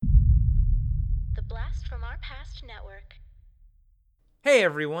The Blast from Our Past Network. Hey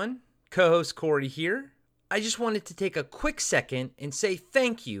everyone, co-host Corey here. I just wanted to take a quick second and say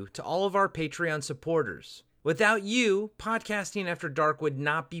thank you to all of our Patreon supporters. Without you, Podcasting After Dark would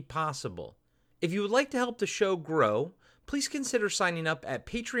not be possible. If you would like to help the show grow, please consider signing up at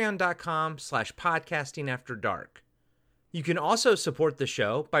patreon.com/podcastingafterdark. You can also support the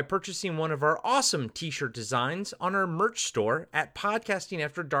show by purchasing one of our awesome t-shirt designs on our merch store at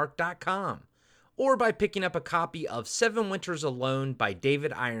podcastingafterdark.com, or by picking up a copy of 7 Winters Alone by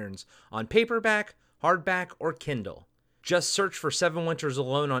David Irons on paperback, hardback, or Kindle. Just search for 7 Winters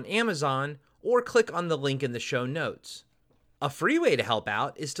Alone on Amazon or click on the link in the show notes. A free way to help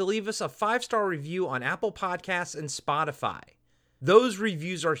out is to leave us a 5-star review on Apple Podcasts and Spotify. Those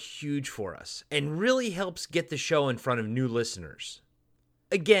reviews are huge for us and really helps get the show in front of new listeners.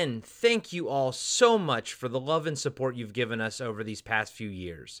 Again, thank you all so much for the love and support you've given us over these past few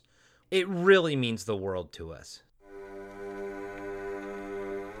years. It really means the world to us.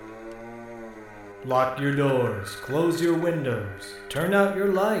 Lock your doors, close your windows, turn out your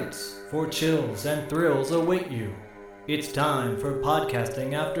lights, for chills and thrills await you. It's time for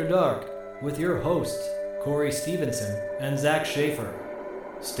Podcasting After Dark with your hosts, Corey Stevenson and Zach Schaefer.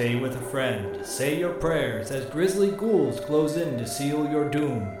 Stay with a friend, say your prayers as grisly ghouls close in to seal your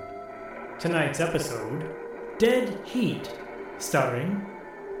doom. Tonight's episode, Dead Heat, starring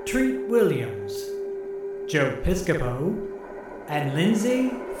Treat Williams, Joe Piscopo, and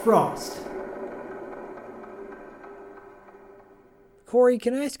Lindsay Frost. Corey,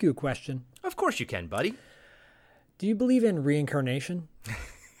 can I ask you a question? Of course you can, buddy. Do you believe in reincarnation?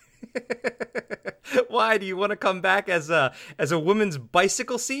 Why, do you want to come back as a woman's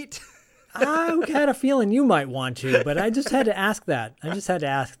bicycle seat? I had a feeling you might want to, but I just had to ask that.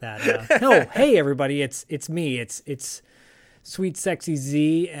 No, hey everybody, it's me. It's Sweet Sexy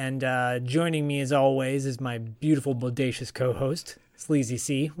Z, and joining me as always is my beautiful bodacious co-host, Sleazy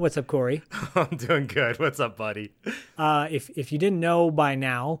C. What's up, Corey? I'm doing good. What's up, buddy? If you didn't know by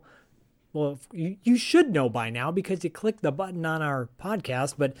now, well, you should know by now because you clicked the button on our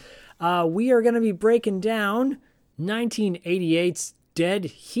podcast, but we are going to be breaking down 1988's Dead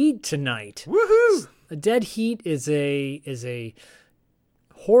Heat tonight. Woohoo! Dead Heat is a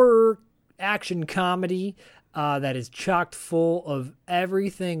horror action comedy that is chocked full of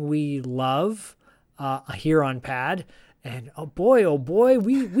everything we love here on Pad. And oh boy,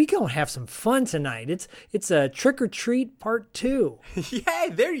 we gonna have some fun tonight. It's a Trick or Treat Part 2. Yeah,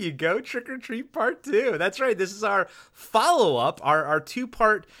 there you go. Trick or Treat Part 2. That's right. This is our follow-up, our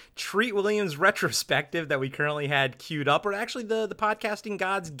 2-part Treat Williams retrospective that we currently had queued up, or actually the podcasting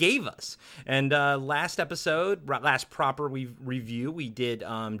gods gave us. And last proper review, we did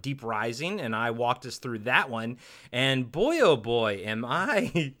Deep Rising, and I walked us through that one. And boy, oh boy, am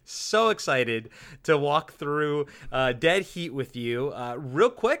I so excited to walk through Dead Heat with you. Real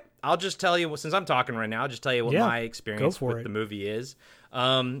quick, I'll just tell you, since I'm talking right now, I'll just tell you what my experience with the movie is.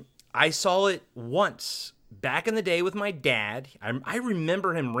 I saw it once back in the day with my dad. I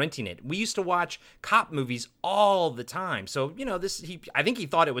remember him renting it. We used to watch cop movies all the time. So, I think he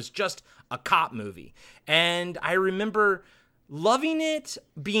thought it was just a cop movie. And I remember loving it,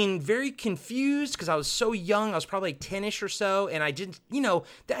 being very confused because I was so young. I was probably like 10-ish or so, and I didn't, the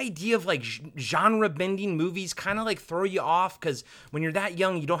idea of like genre-bending movies kind of like throw you off because when you're that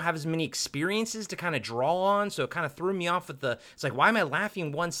young, you don't have as many experiences to kind of draw on, so it kind of threw me off with it's like, why am I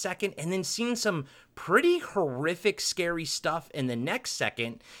laughing 1 second and then seeing some pretty horrific, scary stuff in the next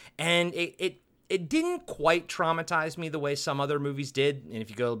second, and it didn't quite traumatize me the way some other movies did. And if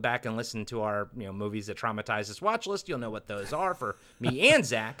you go back and listen to our movies that traumatize us watch list, you'll know what those are for me and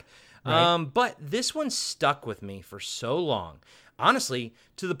Zach. Right. But this one stuck with me for so long. Honestly,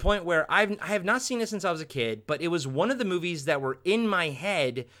 to the point where I have not seen it since I was a kid, but it was one of the movies that were in my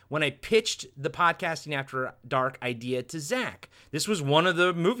head when I pitched the Podcasting After Dark idea to Zach. This was one of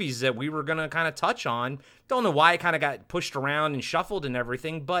the movies that we were going to kind of touch on. Don't know why it kind of got pushed around and shuffled and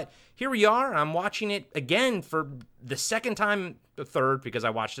everything, but here we are. I'm watching it again for the second time, the third, because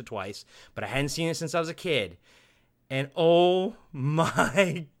I watched it twice, but I hadn't seen it since I was a kid. And oh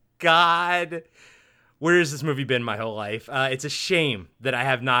my God, where has this movie been my whole life? It's a shame that I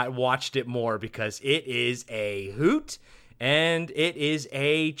have not watched it more because it is a hoot and it is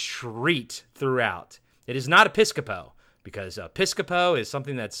a treat throughout. It is not a Piscopo because Piscopo is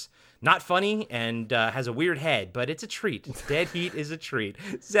something that's not funny and has a weird head, but it's a treat. Dead Heat is a treat.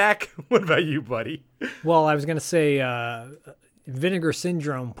 Zach, what about you, buddy? Well, I was going to say Vinegar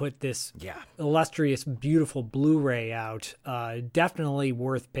Syndrome put this illustrious, beautiful Blu-ray out. Definitely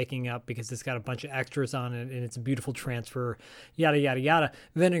worth picking up because it's got a bunch of extras on it and it's a beautiful transfer, yada, yada, yada.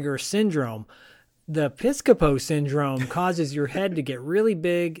 Vinegar Syndrome. The Piscopo syndrome causes your head to get really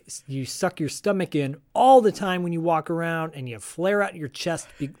big. You suck your stomach in all the time when you walk around, and you flare out your chest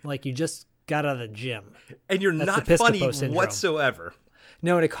like you just got out of the gym. And you're That's not the Piscopo funny syndrome. whatsoever.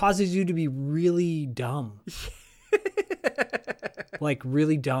 No, and it causes you to be really dumb. Like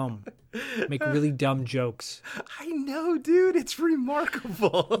really dumb. Make really dumb jokes. I know, dude. It's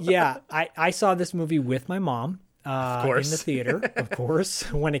remarkable. Yeah, I saw this movie with my mom. Of course. In the theater, of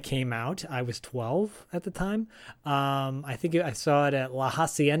course, when it came out. I was 12 at the time. I think I saw it at La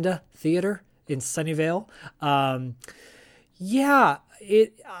Hacienda Theater in Sunnyvale. I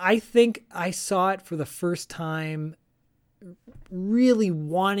think I saw it for the first time really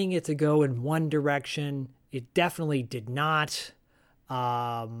wanting it to go in one direction. It definitely did not.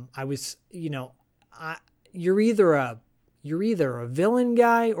 I was, you're either a villain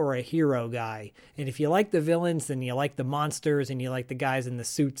guy or a hero guy. And if you like the villains, then you like the monsters and you like the guys in the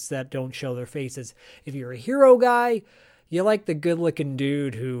suits that don't show their faces. If you're a hero guy, you like the good looking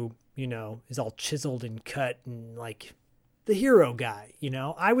dude who, is all chiseled and cut and like the hero guy.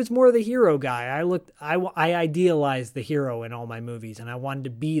 I was more the hero guy. I idealized the hero in all my movies, and I wanted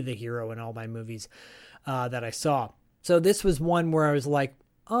to be the hero in all my movies that I saw. So this was one where I was like,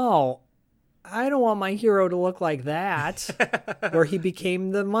 oh, I don't want my hero to look like that, where he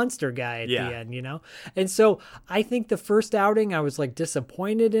became the monster guy at the end, And so I think the first outing, I was like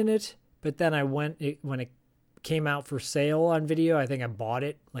disappointed in it, but then when it came out for sale on video, I think I bought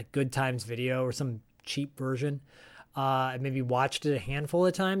it, like Good Times Video or some cheap version. I maybe watched it a handful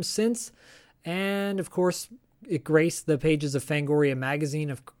of times since, and of course, it graced the pages of Fangoria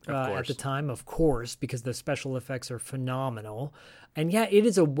magazine at the time, of course, because the special effects are phenomenal. And yeah, it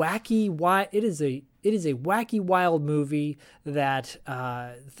is a wacky, wild movie that,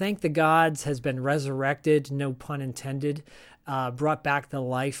 thank the gods, has been resurrected, no pun intended, brought back to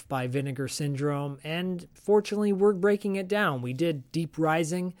life by Vinegar Syndrome. And fortunately, we're breaking it down. We did Deep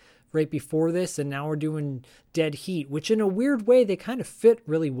Rising right before this, and now we're doing Dead Heat, which in a weird way, they kind of fit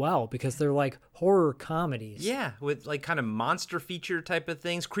really well because they're like horror comedies. Yeah, with like kind of monster feature type of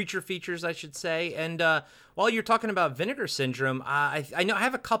things, creature features, I should say. And while you're talking about Vinegar Syndrome, I know I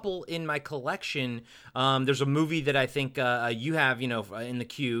have a couple in my collection. There's a movie that I think you have, in the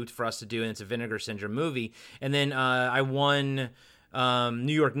queue for us to do, and it's a Vinegar Syndrome movie. And then I won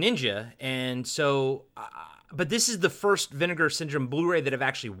New York Ninja, and so... But this is the first Vinegar Syndrome Blu-ray that I've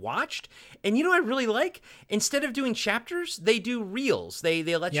actually watched. And I really like? Instead of doing chapters, they do reels. They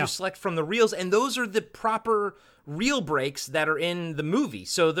let you select from the reels, and those are the proper reel breaks that are in the movie.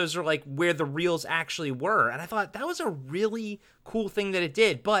 So those are like where the reels actually were. And I thought that was a really cool thing that it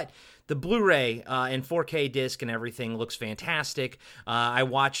did. But the Blu-ray and 4K disc and everything looks fantastic. I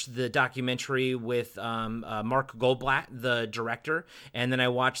watched the documentary with Mark Goldblatt, the director, and then I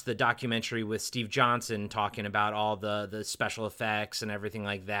watched the documentary with Steve Johnson talking about all the special effects and everything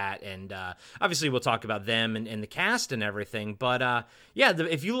like that. And obviously we'll talk about them and the cast and everything. But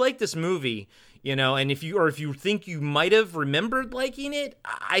if you like this movie, and if you think you might have remembered liking it,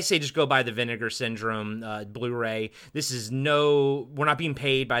 I say just go buy the Vinegar Syndrome Blu-ray. We're not being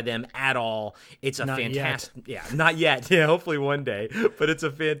paid by them at all. It's a fantastic, not yet. Yeah, hopefully one day. But it's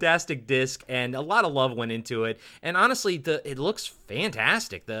a fantastic disc, and a lot of love went into it. And honestly, it looks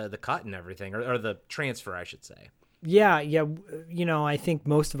fantastic. The cut and everything, or the transfer, I should say. Yeah. I think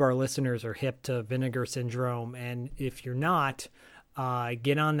most of our listeners are hip to Vinegar Syndrome, and if you're not,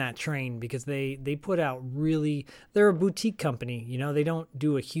 get on that train because they put out they're a boutique company. They don't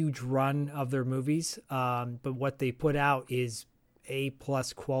do a huge run of their movies, but what they put out is A+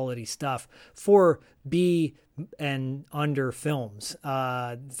 quality stuff for B and under films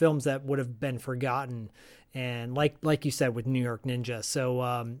that would have been forgotten. And like you said with New York Ninja.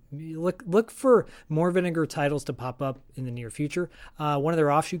 So look for more Vinegar titles to pop up in the near future. One of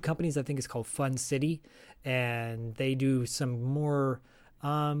their offshoot companies, I think, is called Fun City, and they do some more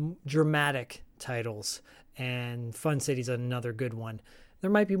dramatic titles. And Fun City's another good one. There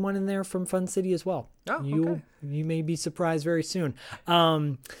might be one in there from Fun City as well. Oh, okay. You may be surprised very soon.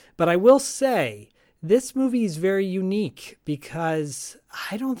 But I will say, this movie is very unique because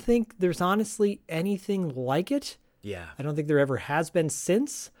I don't think there's honestly anything like it. Yeah. I don't think there ever has been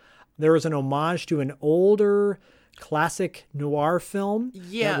since. There was an homage to an older classic noir film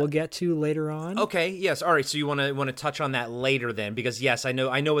that we'll get to later on. Okay, yes. All right, so you want to touch on that later then, because yes, I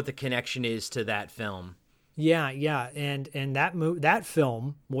know what the connection is to that film. Yeah, and that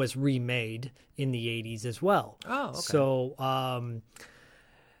film was remade in the 80s as well. Oh, okay. So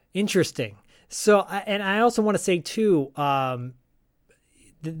interesting. So, and I also want to say too,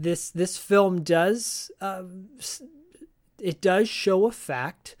 this film does it does show a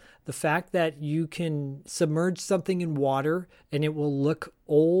fact. The fact that you can submerge something in water and it will look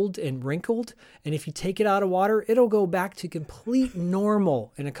old and wrinkled. And if you take it out of water, it'll go back to complete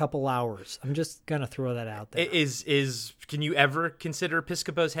normal in a couple hours. I'm just going to throw that out there. Can you ever consider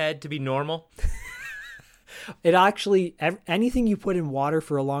Piscopo's head to be normal? It actually, anything you put in water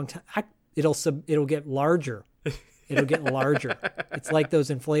for a long time, it'll get larger. It'll get larger. It's like those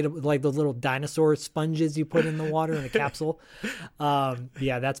inflatable, like those little dinosaur sponges you put in the water in a capsule.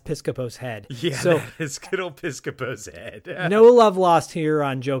 Yeah, that's Piscopo's head. Yeah, so it's good old Piscopo's head. No love lost here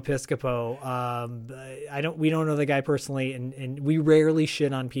on Joe Piscopo. We don't know the guy personally, and we rarely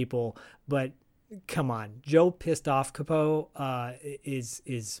shit on people. But come on, Joe Pissed Off Capo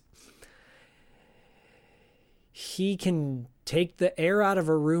is he can take the air out of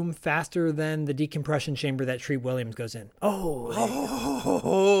a room faster than the decompression chamber that Treat Williams goes in. Oh,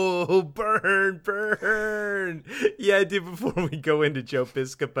 burn. Yeah, dude, before we go into Joe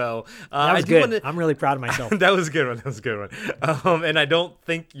Piscopo. That was good. I'm really proud of myself. That was a good one. And I don't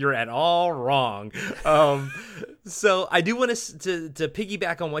think you're at all wrong. So I do want to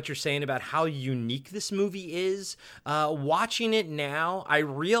piggyback on what you're saying about how unique this movie is. Watching it now, I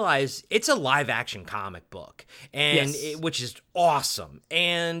realize it's a live action comic book, and Yes. which is awesome.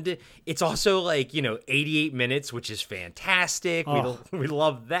 And it's also 88 minutes, which is fantastic. Oh. We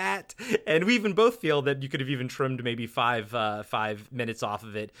love that. And we even both feel that you could have even trimmed maybe 5 minutes off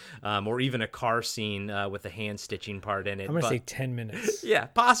of it, or even a car scene with a hand stitching part in it. I'm going to say 10 minutes. Yeah,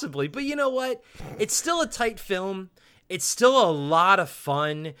 possibly. But you know what? It's still a tight film. It's still a lot of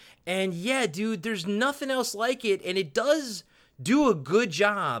fun. And yeah, dude, there's nothing else like it. And it does do a good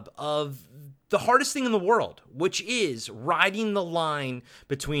job of the hardest thing in the world, which is riding the line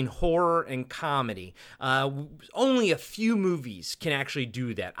between horror and comedy. Only a few movies can actually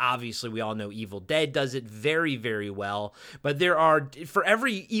do that. Obviously, we all know Evil Dead does it very, very well. But for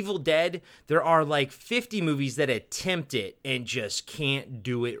every Evil Dead, there are 50 movies that attempt it and just can't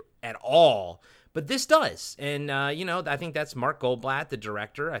do it at all. But this does. And, I think that's Mark Goldblatt, the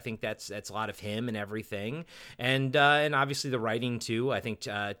director. I think that's a lot of him and everything. And obviously the writing, too. I think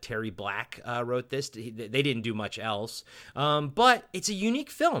Terry Black wrote this. They didn't do much else. But it's a unique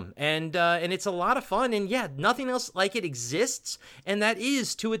film. And it's a lot of fun. And, yeah, nothing else like it exists. And that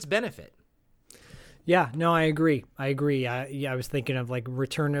is to its benefit. Yeah, no, I agree. I was thinking of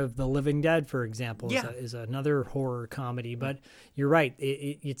Return of the Living Dead, for example, is another horror comedy. But you're right;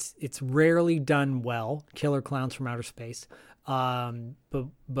 it's rarely done well. Killer Clowns from Outer Space, but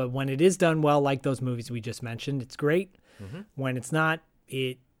when it is done well, like those movies we just mentioned, it's great. Mm-hmm. When it's not,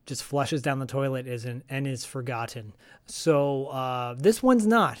 it just flushes down the toilet and is forgotten. So this one's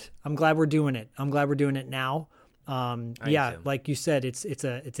not. I'm glad we're doing it. I'm glad we're doing it now. Like you said, it's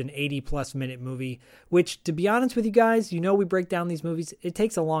an 80+ minute movie, which, to be honest with you guys, we break down these movies. It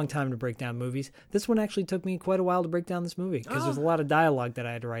takes a long time to break down movies. This one actually took me quite a while to break down this movie because there's a lot of dialogue that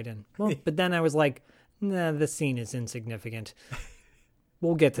I had to write in. Well, but then I was like, nah, this scene is insignificant.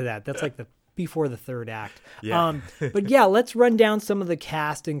 We'll get to that. That's before the third act. Yeah. But yeah, let's run down some of the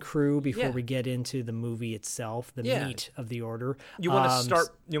cast and crew before we get into the movie itself, the meat of the order. You want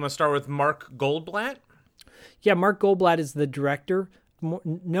to start with Mark Goldblatt? Yeah, Mark Goldblatt is the director,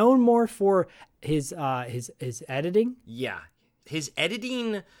 known more for his editing. Yeah, his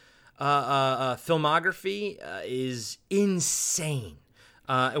editing filmography is insane.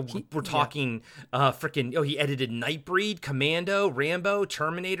 We're talking he edited Nightbreed, Commando, Rambo,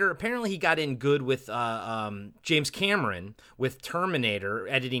 Terminator. Apparently he got in good with James Cameron with Terminator,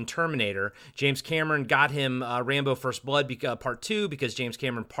 editing Terminator. James Cameron got him Rambo First Blood Part 2 because James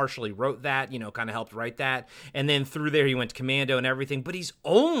Cameron partially wrote that, kind of helped write that. And then through there he went to Commando and everything. But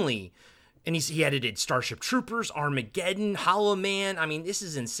he edited Starship Troopers, Armageddon, Hollow Man. I mean, this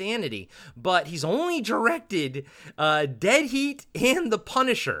is insanity. But he's only directed Dead Heat and The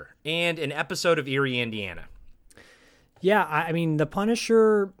Punisher and an episode of Erie, Indiana. Yeah, I mean, The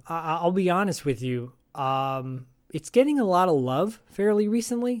Punisher, I'll be honest with you, it's getting a lot of love fairly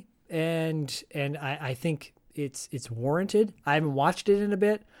recently, and I think it's warranted. I haven't watched it in a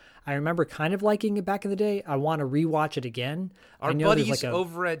bit. I remember kind of liking it back in the day. I want to rewatch it again. Our buddies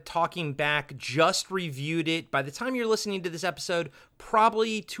over at Talking Back just reviewed it. By the time you're listening to this episode,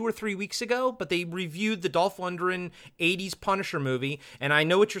 probably 2 or 3 weeks ago, but they reviewed the Dolph Lundgren 80s Punisher movie, and I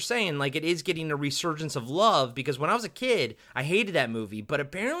know what you're saying. It is getting a resurgence of love, because when I was a kid, I hated that movie, but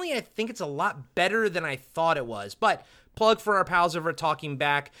apparently I think it's a lot better than I thought it was. But plug for our pals over at Talking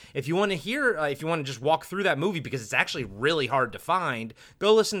Back. If you want to hear, if you want to just walk through that movie, because it's actually really hard to find,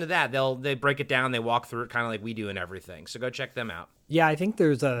 go listen to that. They break it down, they walk through it kind of like we do and everything. So go check them out. Yeah, I think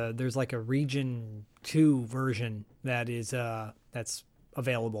there's like a Region 2 version that is that's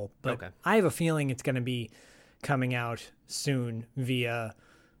available. But Okay. I have a feeling it's going to be coming out soon via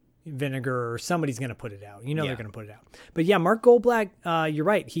Vinegar, or somebody's going to put it out. Yeah. They're going to put it out. But yeah, Mark Goldblatt, you're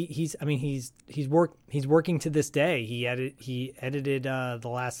right. He's working to this day. He edited the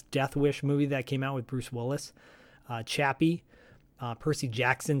last Death Wish movie that came out with Bruce Willis, Chappie, Percy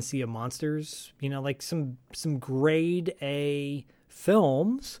Jackson, Sea of Monsters. Like some grade A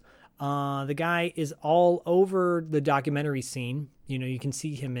films. The guy is all over the documentary scene. You can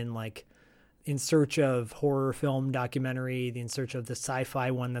see him in like In Search of horror film documentary, the In Search of the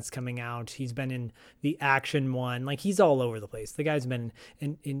sci-fi one that's coming out. He's been in the action one. Like, he's all over the place. The guy's been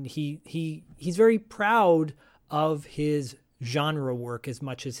and he's very proud of his genre work as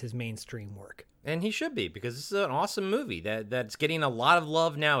much as his mainstream work. And he should be, because this is an awesome movie that's getting a lot of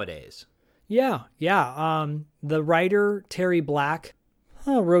love nowadays. Yeah. The writer Terry Black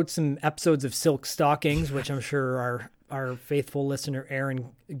wrote some episodes of Silk Stockings, which I'm sure our faithful listener Erin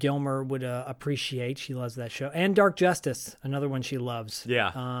Gilmer would appreciate. She loves that show. And Dark Justice, another one she loves.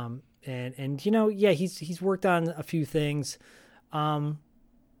 Yeah. He's worked on a few things.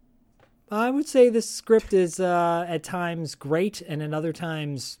 I would say this script is at times great, and at other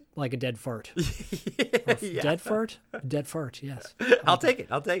times like a dead fart. Yeah. Dead fart? Dead fart, yes. I'll take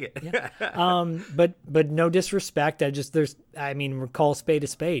it. Yeah. But no disrespect. Call a spade a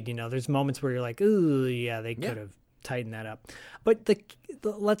spade. There's moments where you're like, ooh, yeah, they could have tightened that up. But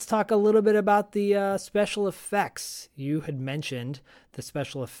let's talk a little bit about the special effects. You had mentioned the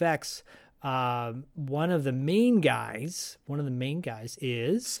special effects. One of the main guys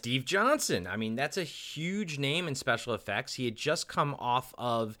is Steve Johnson. I mean, that's a huge name in special effects. He had just come off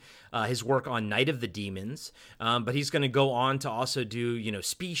of his work on Night of the Demons, but he's going to go on to also do,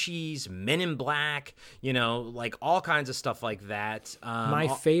 Species, Men in Black, like all kinds of stuff like that. my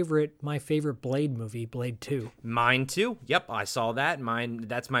favorite Blade movie, Blade 2. Mine too. Yep, I saw that.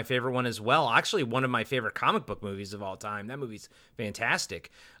 That's my favorite one as well. Actually, one of my favorite comic book movies of all time. That movie's fantastic.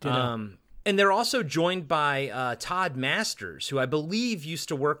 And they're also joined by Todd Masters, who I believe used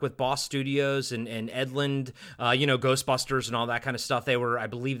to work with Boss Studios and Edland, Ghostbusters and all that kind of stuff. I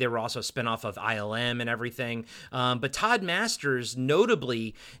believe they were also a spinoff of ILM and everything. But Todd Masters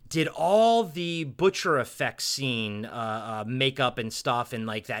notably did all the butcher effects scene makeup and stuff, and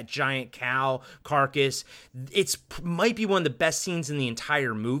like that giant cow carcass. It's might be one of the best scenes in the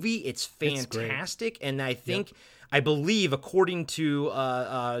entire movie. It's fantastic, and I think. Yep. I believe, according to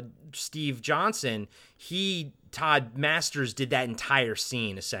Steve Johnson, Todd Masters did that entire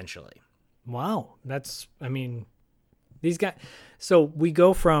scene, essentially. Wow. These guys... So we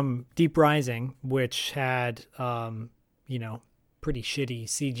go from Deep Rising, which had, pretty shitty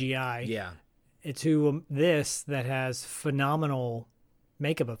CGI, to this that has phenomenal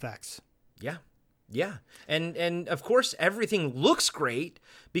makeup effects. Yeah. Yeah. And of course, everything looks great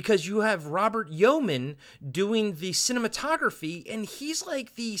because you have Robert Yeoman doing the cinematography, and he's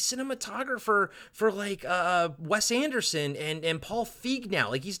like the cinematographer for like Wes Anderson and Paul Feig now.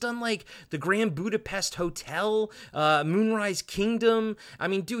 Like, he's done like the Grand Budapest Hotel, Moonrise Kingdom. I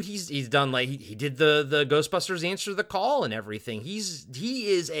mean, dude, he's done like he did the Ghostbusters Answer the Call and everything. He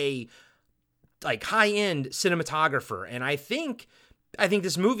is a like high-end cinematographer, and I think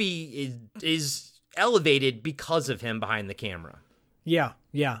this movie is elevated because of him behind the camera. Yeah.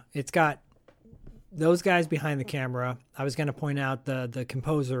 It's got those guys behind the camera. I was going to point out the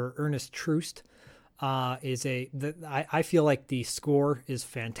composer Ernest Troost I feel like the score is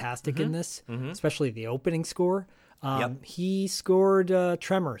fantastic in this, especially the opening score. He scored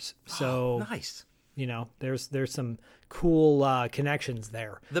Tremors, so nice. There's some cool connections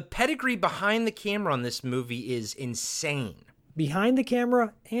there. The pedigree behind the camera on this movie is insane. Behind the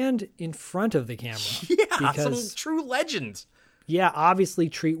camera and in front of the camera. Yeah, some true legends. Yeah, obviously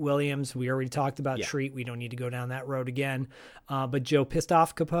Treat Williams. We already talked about Treat. We don't need to go down that road again. But Joe Pissed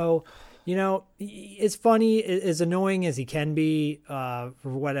Off Capo, is funny, as annoying as he can be for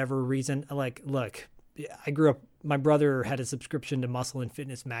whatever reason. Like, look, I grew up, my brother had a subscription to Muscle and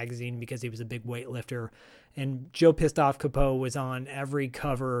Fitness magazine because he was a big weightlifter. And Joe Pissed Off Capo was on every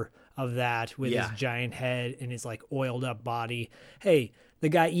cover of that with his giant head and his like oiled up body. Hey, the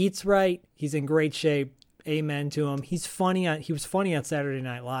guy eats right. He's in great shape. Amen to him. He was funny on Saturday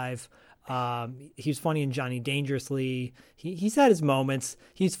Night Live. He was funny in Johnny Dangerously. He's had his moments.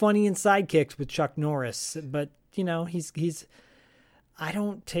 He's funny in Sidekicks with Chuck Norris, but he's I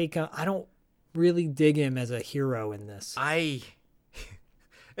don't really dig him as a hero in this.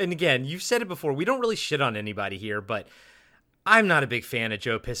 And again, you've said it before, we don't really shit on anybody here, but I'm not a big fan of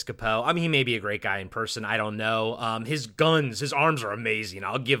Joe Piscopo. I mean, he may be a great guy in person. I don't know. His arms are amazing.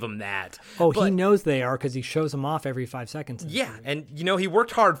 I'll give him that. Oh, he knows they are because he shows them off every 5 seconds. Yeah, and he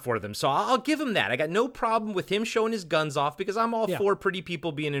worked hard for them, so I'll give him that. I got no problem with him showing his guns off because I'm all for pretty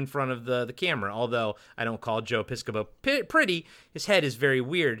people being in front of the camera, although I don't call Joe Piscopo pretty. His head is very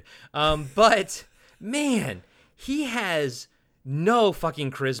weird. But, man, he has no fucking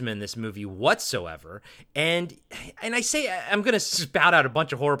charisma in this movie whatsoever. And I say I'm going to spout out a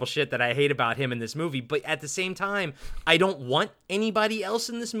bunch of horrible shit that I hate about him in this movie, but at the same time, I don't want anybody else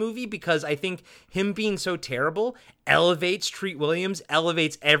in this movie because I think him being so terrible elevates Treat Williams,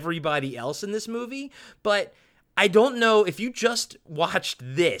 elevates everybody else in this movie. But I don't know if you just watched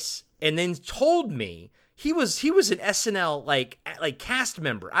this and then told me he was an SNL like cast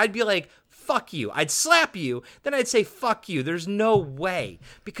member, I'd be like, fuck you. I'd slap you. Then I'd say, fuck you. There's no way.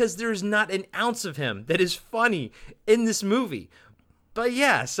 Because there's not an ounce of him that is funny in this movie. But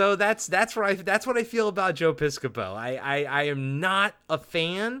yeah, so that's what I feel about Joe Piscopo. I am not a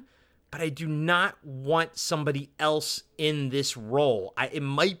fan, but I do not want somebody else in this role. It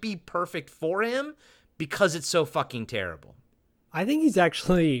might be perfect for him because it's so fucking terrible. I think he's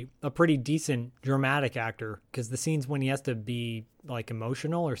actually a pretty decent dramatic actor because the scenes when he has to be like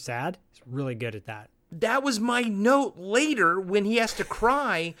emotional or sad, he's really good at that. That was my note later when he has to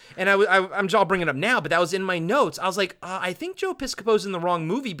cry, and I'll bring it up now, but that was in my notes. I was like, I think Joe Piscopo's in the wrong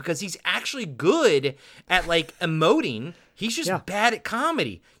movie because he's actually good at like emoting. He's just bad at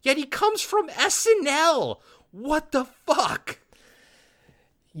comedy. Yet he comes from SNL. What the fuck?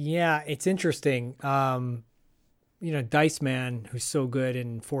 Yeah, it's interesting. Dice Man, who's so good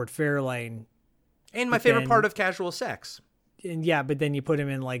in Fort Fairlane. And my favorite part of Casual Sex. And yeah, but then you put him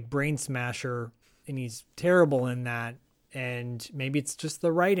in like Brain Smasher, and he's terrible in that. And maybe it's just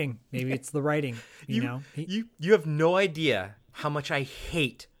the writing. Maybe it's the writing. You have no idea how much I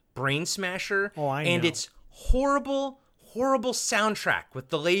hate Brain Smasher. Oh, I know. And its horrible soundtrack with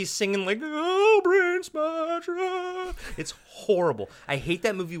the ladies singing like, oh, Brain Smasher. It's horrible. I hate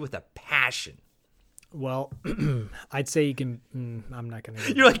that movie with a passion. Well, I'd say you can. I'm not going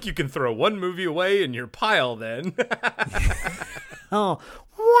to. You're like, you can throw one movie away in your pile then. Oh,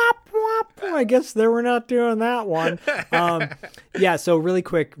 whop, whop. I guess we're not doing that one. Yeah, so really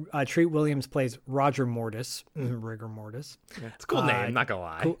quick, Treat Williams plays Roger Mortis, Rigor Mortis. Yeah, it's a cool name, not going to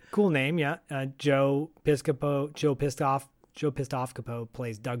lie. Cool name, yeah. Joe Piscopo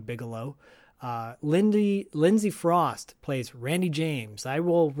plays Doug Bigelow. Lindsay Frost plays Randy James. I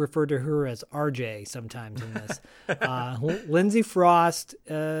will refer to her as RJ sometimes in this. Lindsay Frost,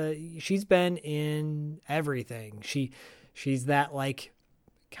 she's been in everything. She's that like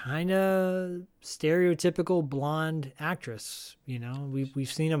kind of stereotypical blonde actress.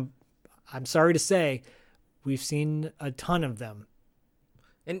 We've seen them. I'm sorry to say, we've seen a ton of them.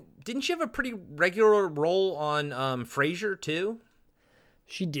 And didn't she have a pretty regular role on Frasier too?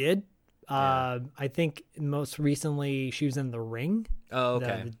 She did. I think most recently she was in The Ring. Oh,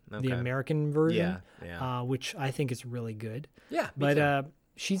 okay. The American version. Yeah. Which I think is really good. Yeah, but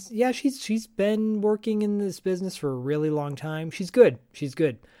she's been working in this business for a really long time. She's good.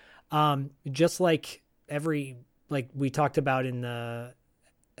 Just like we talked about in the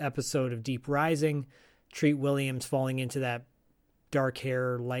episode of Deep Rising, Treat Williams falling into that dark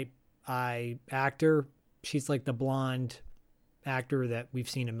hair, light eye actor. She's like the blonde actor that we've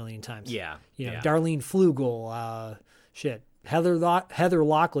seen a million times. Yeah. Darlene Flugel, Heather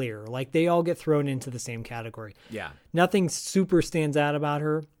Locklear, like they all get thrown into the same category. Yeah. Nothing super stands out about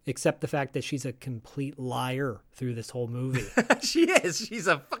her except the fact that she's a complete liar through this whole movie. She is. She's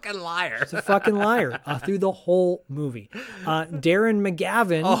a fucking liar. She's a fucking liar through the whole movie. Darren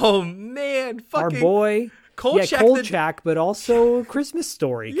McGavin. Oh man, fucking our boy. Kolchak, but also Christmas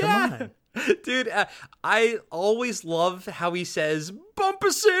Story. Yeah. Come on. Dude, I always love how he says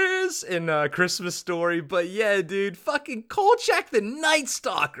bumpuses in Christmas Story, but yeah, dude, fucking Kolchak the Night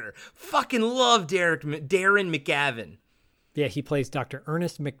Stalker. Fucking love Darren McGavin. Yeah, he plays Dr.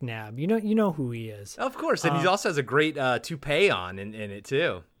 Ernest McNabb. You know who he is. Of course, and he also has a great toupee on in it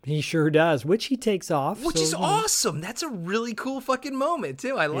too. He sure does, which he takes off. Which is awesome. That's a really cool fucking moment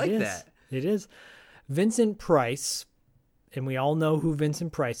too. I like that. It is. Vincent Price, and we all know who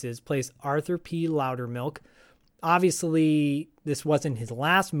Vincent Price is, plays Arthur P. Loudermilk. Obviously, this wasn't his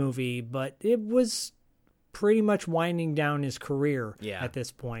last movie, but it was pretty much winding down his career at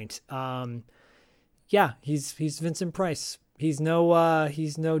this point. He's Vincent Price. He's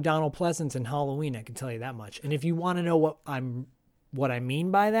no Donald Pleasance in Halloween, I can tell you that much. And if you want to know what I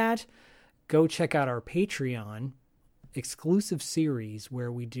mean by that, go check out our Patreon exclusive series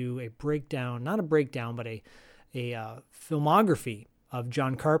where we do a breakdown, not a breakdown, but a filmography of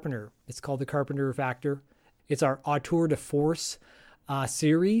John Carpenter. It's called The Carpenter Factor. It's our Auteur de Force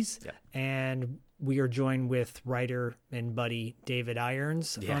series, and we are joined with writer and buddy David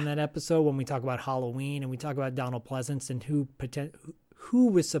Irons on that episode when we talk about Halloween, and we talk about Donald Pleasance and who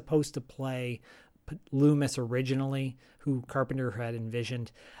was supposed to play Loomis originally, who Carpenter had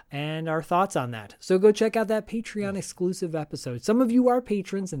envisioned, and our thoughts on that. So go check out that Patreon exclusive episode. Some of you are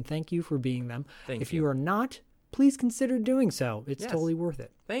patrons, and thank you for being them. If you are not, please consider doing so. It's totally worth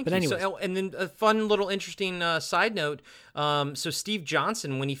it. Thank you. Anyways. So, and then a fun little interesting side note. So Steve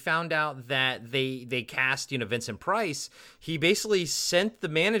Johnson, when he found out that they cast, Vincent Price, he basically sent the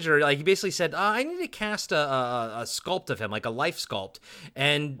manager, he basically said, I need to cast a sculpt of him, like a life sculpt.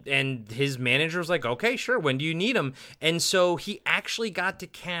 And his manager was like, okay, sure. When do you need him? And so he actually got to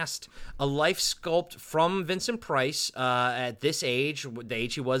cast a life sculpt from Vincent Price at this age, the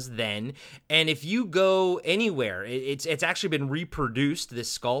age he was then. And if you go anywhere, it's actually been reproduced,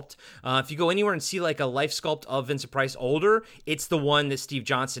 this sculpt. If you go anywhere and see like a life sculpt of Vincent Price older, it's the one that Steve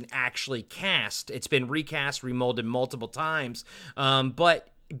Johnson actually cast. It's been recast, remolded multiple times. But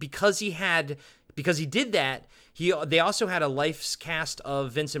because he did that, they also had a life cast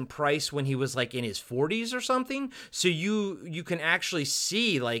of Vincent Price when he was like in his 40s or something. So you can actually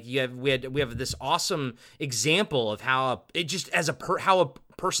see like we have this awesome example of how how a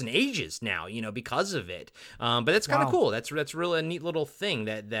person ages now, because of it. But that's kind of cool. That's really a neat little thing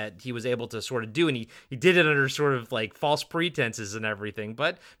that he was able to sort of do, and he did it under sort of like false pretenses and everything.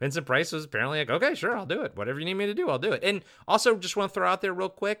 But Vincent Price was apparently like, okay, sure, I'll do it. Whatever you need me to do, I'll do it. And also, just want to throw out there real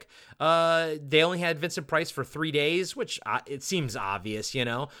quick, they only had Vincent Price for 3 days, which it seems obvious,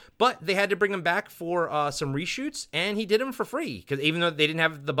 but they had to bring him back for some reshoots, and he did them for free because even though they didn't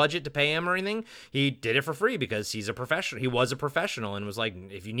have the budget to pay him or anything, he did it for free because he's a professional. He was a professional and was like,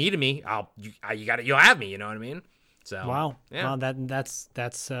 if you needed me, you'll have me. You know what I mean? So wow,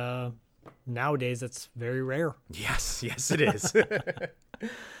 that's nowadays that's very rare. Yes, it is.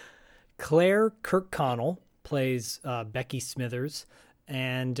 Claire Kirkconnell plays Becky Smithers,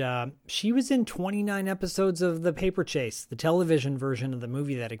 and she was in 29 episodes of The Paper Chase, the television version of the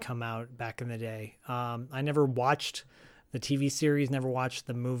movie that had come out back in the day. I never watched the TV series, never watched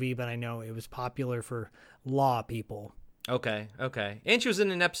the movie, but I know it was popular for law people. Okay. And she was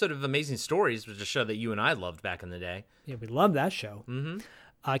in an episode of Amazing Stories, which is a show that you and I loved back in the day. Yeah, we loved that show.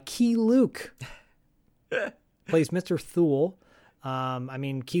 Mm-hmm. Key Luke plays Mr. Thule.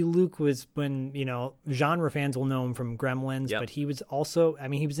 Key Luke was when, genre fans will know him from Gremlins, but he was also,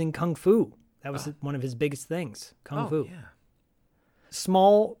 he was in Kung Fu. That was one of his biggest things, Kung Fu. Yeah.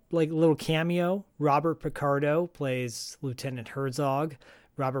 Small, little cameo, Robert Picardo plays Lieutenant Herzog.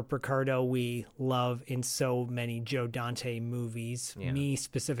 Robert Picardo we love in so many Joe Dante movies. Yeah. Me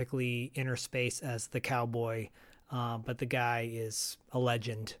specifically, Inner Space as the cowboy, but the guy is a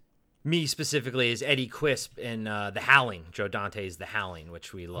legend. Me specifically is Eddie Quisp in The Howling. Joe Dante's The Howling,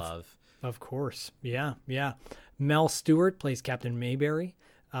 which we love. Of course, yeah. Mel Stewart plays Captain Mayberry.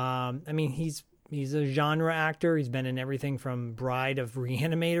 He's a genre actor. He's been in everything from Bride of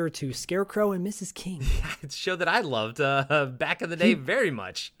Reanimator to Scarecrow and Mrs. King. It's a show that I loved back in the day very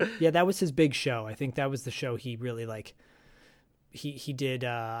much. Yeah, that was his big show. I think that was the show he really he did,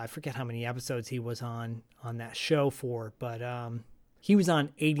 I forget how many episodes he was on that show for, but he was on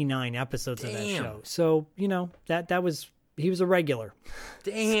 89 episodes of that show. So, he was a regular.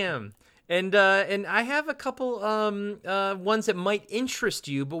 Damn. And I have a couple ones that might interest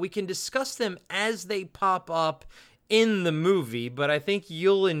you, but we can discuss them as they pop up in the movie, but I think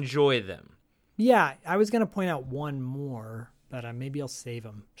you'll enjoy them. Yeah, I was going to point out one more, but maybe I'll save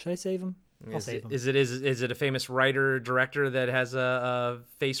them. Should I save them? I'll save them. Is it a famous writer, director that has a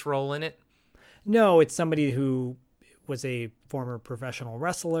face role in it? No, it's somebody who was a former professional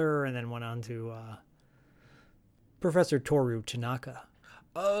wrestler and then went on to Professor Toru Tanaka.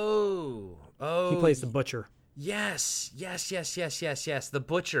 Oh. He plays the Butcher. Yes. The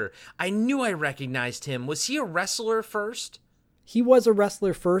Butcher. I knew I recognized him. Was he a wrestler first? He was a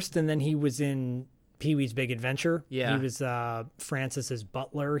wrestler first, and then he was in Pee-wee's Big Adventure. Yeah. He was Francis's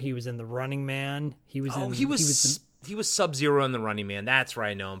butler. He was in The Running Man. He was Sub-Zero in The Running Man. That's where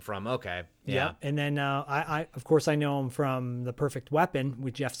I know him from. Okay. Yeah. And then I of course I know him from The Perfect Weapon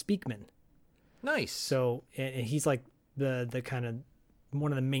with Jeff Speakman. Nice. So and he's like the kind of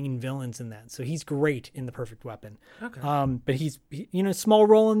one of the main villains in that. So he's great in The Perfect Weapon. Okay. But he's small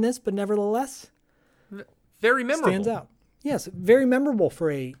role in this, but nevertheless very memorable. Stands out. Yes, very memorable for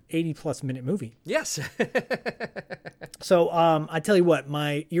a 80-plus minute movie. Yes. So I tell you what,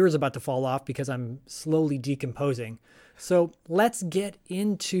 my ear is about to fall off because I'm slowly decomposing. So let's get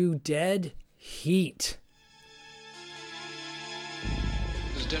into Dead Heat.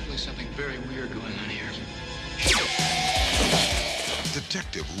 There's definitely something very weird going on here.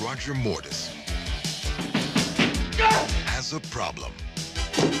 Detective Roger Mortis has a problem.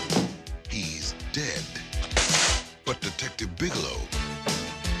 He's dead. But Detective Bigelow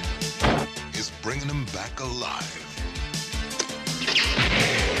is bringing him back alive.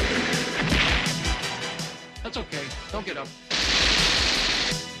 That's okay. Don't get up.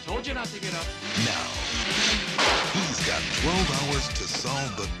 Told you not to get up. Now, he's got 12 hours to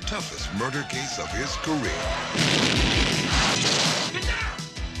solve the toughest murder case of his career.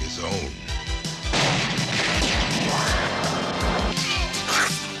 His own.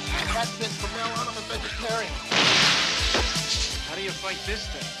 That's it. From now on, I'm a vegetarian. How do you fight this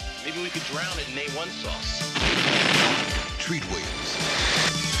thing? Maybe we could drown it in A1 sauce. Treat Williams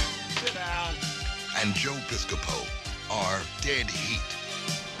Sit down. and Joe Piscopo are Dead Heat.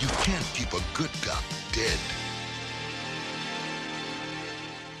 You can't keep a good cop dead.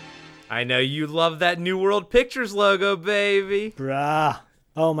 I know you love that New World Pictures logo, baby. Bruh.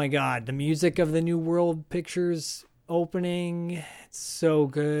 Oh my God. The music of the New World Pictures opening, it's so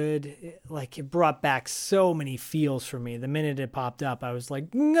good. It brought back so many feels for me. The minute it popped up, I was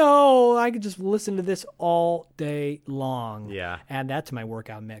like, no, I could just listen to this all day long. Yeah. Add that to my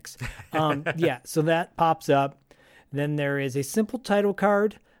workout mix. Yeah, so that pops up. Then there is a simple title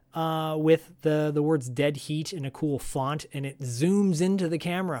card with the words Dead Heat in a cool font, and it zooms into the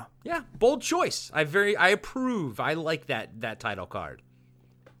camera. Yeah, bold choice. I approve. I like that title card.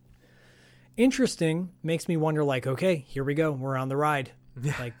 Interesting. Makes me wonder, okay, here we go. We're on the ride.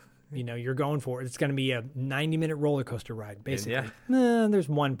 You're going for it. It's going to be a 90-minute roller coaster ride, basically. Yeah. There's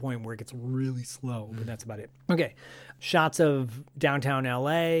one point where it gets really slow, but that's about it. Okay. Shots of downtown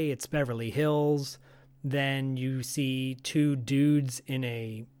LA. It's Beverly Hills. Then you see two dudes in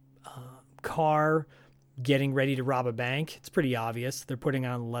a car getting ready to rob a bank. It's pretty obvious. They're putting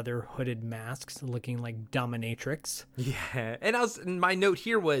on leather hooded masks, looking like dominatrix. Yeah, and my note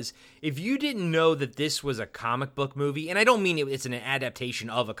here was, if you didn't know that this was a comic book movie, and I don't mean it's an adaptation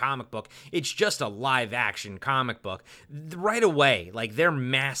of a comic book, it's just a live action comic book, right away, their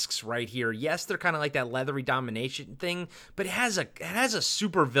masks right here, yes, they're kind of like that leathery domination thing, but it has a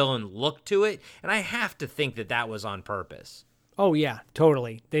supervillain look to it, and I have to think that was on purpose. Oh, yeah,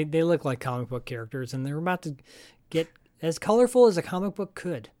 totally. They look like comic book characters, and they're about to get as colorful as a comic book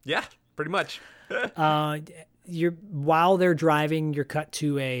could. Yeah, pretty much. While they're driving, you're cut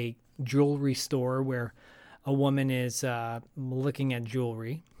to a jewelry store where a woman is looking at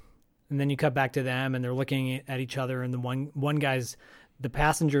jewelry. And then you cut back to them, and they're looking at each other, and the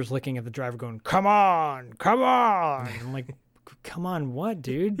passenger's looking at the driver going, come on, come on. I'm like, come on, what,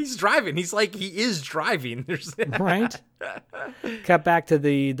 dude? He's driving. He is driving. Right? Cut back to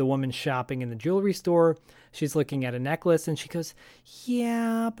the woman shopping in the jewelry store. She's looking at a necklace, and she goes,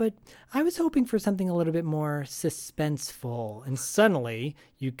 yeah, but I was hoping for something a little bit more suspenseful. And suddenly,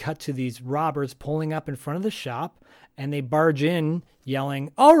 you cut to these robbers pulling up in front of the shop, and they barge in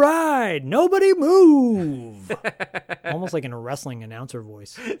yelling, all right, nobody move. Almost like in a wrestling announcer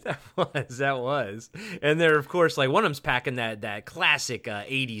voice. That was. And they're, of course, one of them's packing that classic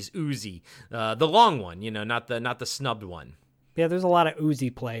 80s Uzi, the long one, not the snubbed one. Yeah, there's a lot of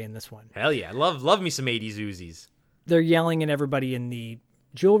Uzi play in this one. Hell yeah. Love me some 80s Uzis. They're yelling at everybody in the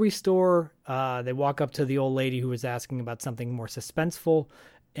jewelry store. They walk up to the old lady who was asking about something more suspenseful.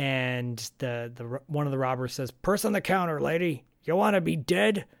 And the one of the robbers says, purse on the counter, lady. You want to be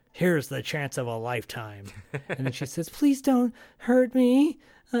dead? Here's the chance of a lifetime. And then she says, please don't hurt me.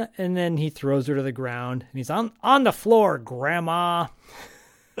 And then he throws her to the ground. And he's on the floor, Grandma.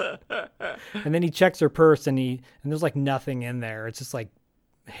 And then he checks her purse, and there's nothing in there. It's just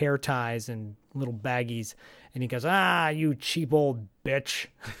hair ties and little baggies. And he goes, you cheap old bitch.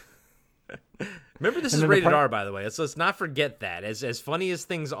 Remember, this is rated R, by the way. Let's not forget that. As funny as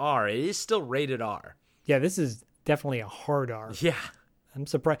things are, it is still rated R. Yeah, this is definitely a hard R. Yeah. I'm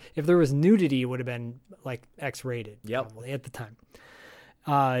surprised. If there was nudity, it would have been X-rated. Yep. Probably at the time.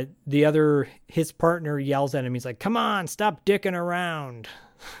 His partner yells at him. He's like, come on, stop dicking around.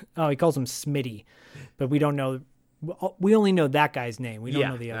 Oh, he calls him Smitty, but we don't know. We only know that guy's name. We don't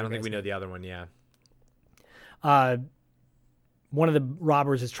know the other. I don't think we know the other one. Yeah. One of the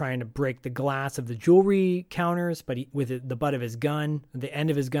robbers is trying to break the glass of the jewelry counters, but with the butt of his gun, the end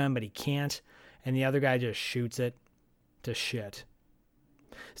of his gun, but he can't. And the other guy just shoots it to shit.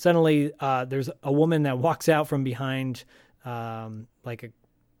 Suddenly, there's a woman that walks out from behind like a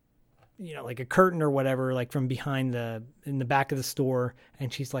like a curtain or whatever, like from behind in the back of the store.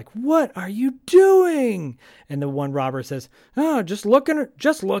 And she's like, "What are you doing?" And the one robber says, "Oh, just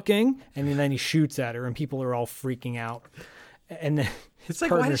looking. And then he shoots at her and people are all freaking out. And then it's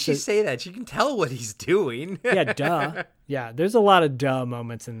like, why does she say that? She can tell what he's doing. Yeah, duh. Yeah, there's a lot of duh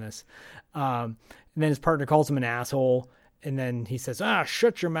moments in this. And then his partner calls him an asshole. And then he says,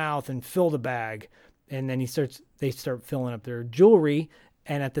 shut your mouth and fill the bag. And then they start filling up their jewelry.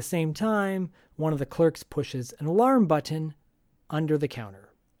 And at the same time, one of the clerks pushes an alarm button under the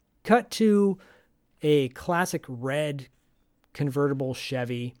counter. Cut to a classic red convertible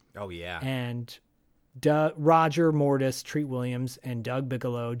Chevy. Oh, yeah. And Roger Mortis, Treat Williams, and Doug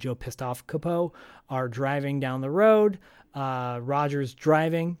Bigelow, Joe Pissed Off Capo, are driving down the road. Roger's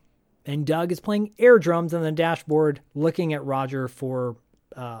driving, and Doug is playing air drums on the dashboard, looking at Roger for,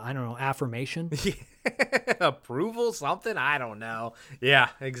 affirmation. Approval, something? I don't know. Yeah,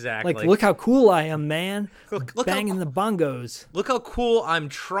 exactly. Like, look how cool I am, man. Look banging the bongos. Look how cool I'm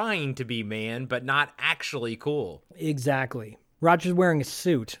trying to be, man, but not actually cool. Exactly. Roger's wearing a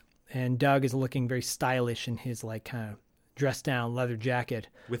suit, and Doug is looking very stylish in his, like, kind of dressed down leather jacket.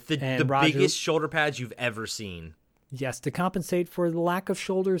 With the biggest shoulder pads you've ever seen. Yes, to compensate for the lack of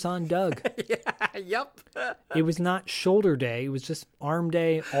shoulders on Doug. Yeah, yep. It was not shoulder day. It was just arm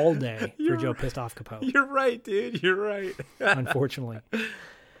day all day for Joe Pissed Off Capo. You're right, dude. You're right. Unfortunately.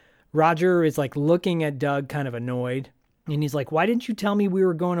 Roger is like looking at Doug kind of annoyed. And he's like, "Why didn't you tell me we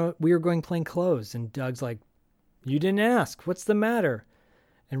were going plain clothes?" And Doug's like, "You didn't ask. What's the matter?"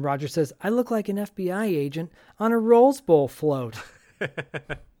 And Roger says, "I look like an FBI agent on a Rose Bowl float."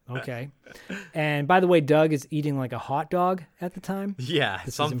 Okay. And by the way, Doug is eating like a hot dog at the time. Yeah.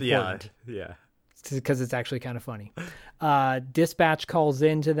 This something. is important. Yeah. Because it's actually kind of funny. Dispatch calls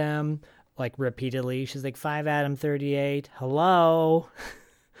in to them like repeatedly. She's like, 5 Adam 38. Hello.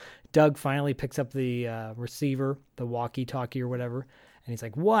 Doug finally picks up the receiver, the walkie-talkie or whatever. And he's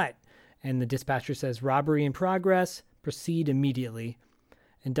like, "What?" And the dispatcher says, "Robbery in progress. Proceed immediately."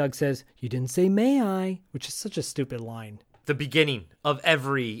 And Doug says, "You didn't say may I," which is such a stupid line. The beginning of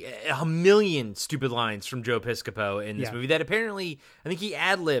a million stupid lines from Joe Piscopo in this movie that apparently, I think he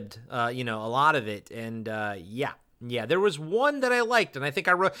ad-libbed, a lot of it. And, yeah, there was one that I liked, and I think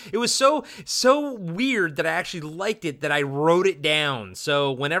I wrote, it was so weird that I actually liked it that I wrote it down.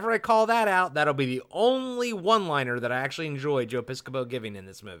 So whenever I call that out, that'll be the only one-liner that I actually enjoy Joe Piscopo giving in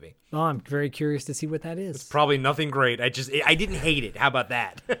this movie. Oh, I'm very curious to see what that is. It's probably nothing great. I didn't hate it. How about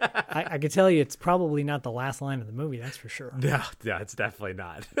that? I can tell you it's probably not the last line of the movie, that's for sure. Yeah, it's definitely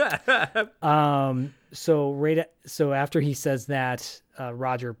not. So after he says that,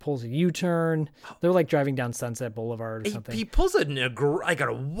 Roger pulls a U-turn. They're like driving down Sunset Boulevard or something. He pulls a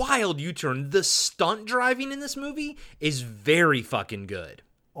wild U-turn. The stunt driving in this movie is very fucking good.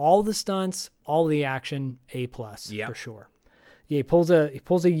 All the stunts, all the action, A+ for sure. Yeah, he pulls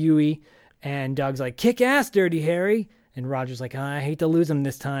a Yui, and Doug's like, "Kick ass, Dirty Harry." And Roger's like, "I hate to lose him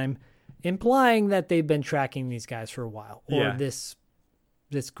this time," implying that they've been tracking these guys for a while, or this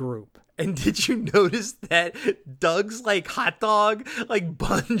group. And did you notice that Doug's like hot dog like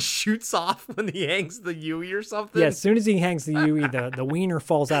bun shoots off when he hangs the Yui or something? Yeah, as soon as he hangs the Yui, the wiener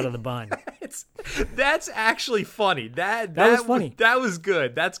falls out of the bun. That's actually funny. That was funny. That was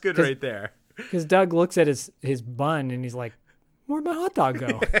good. That's good right there. Because Doug looks at his bun and he's like, "Where'd my hot dog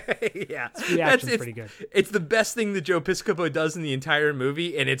go?" Yeah. The reaction's pretty good. It's the best thing that Joe Piscopo does in the entire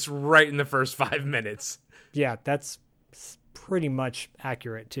movie, and it's right in the first 5 minutes. Yeah, that's pretty much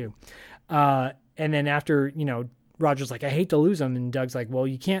accurate too. And then after, Roger's like, "I hate to lose him," and Doug's like, "Well,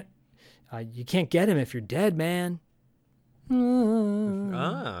 you can't get him if you're dead, man."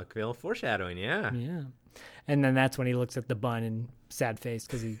 Ah, real foreshadowing, yeah. Yeah. And then that's when he looks at the bun and sad face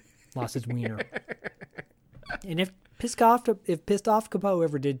because he lost his wiener. And if Pissed Off Capo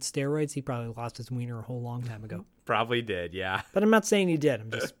ever did steroids, he probably lost his wiener a whole long time ago. Probably did, yeah. But I'm not saying he did.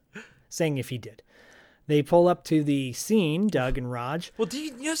 I'm just saying if he did. They pull up to the scene, Doug and Raj. Well, do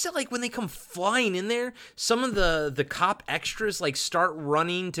you notice that, like, when they come flying in there, some of the cop extras, like, start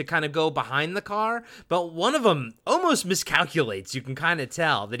running to kind of go behind the car, but one of them almost miscalculates. You can kind of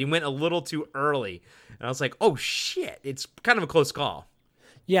tell that he went a little too early. And I was like, oh, shit, it's kind of a close call.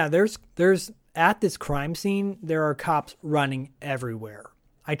 Yeah, there's at this crime scene, there are cops running everywhere.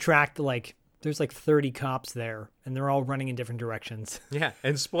 I tracked, there's 30 cops there, and they're all running in different directions. Yeah,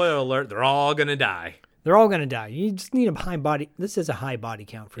 and spoiler alert, they're all going to die. They're all going to die. You just need a high body. This is a high body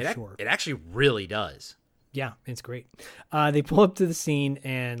count for sure. It actually really does. Yeah, it's great. They pull up to the scene,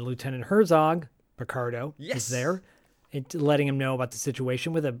 and Lieutenant Herzog, Picardo, is there, letting him know about the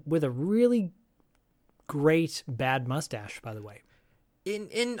situation with a really great bad mustache, by the way.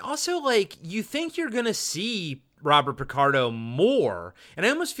 And also, like, you think you're going to see Robert Picardo more, and I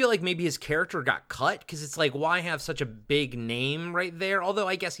almost feel like maybe his character got cut, because it's like, why have such a big name right there? Although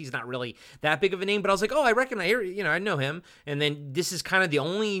I guess he's not really that big of a name, but I was like, oh, I reckon I know him, and then this is kind of the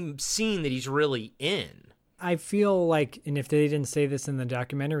only scene that he's really in. I feel like, and if they didn't say this in the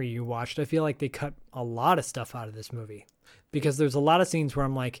documentary you watched, I feel like they cut a lot of stuff out of this movie, because there's a lot of scenes where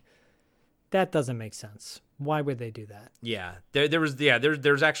I'm like, that doesn't make sense. Why would they do that? Yeah,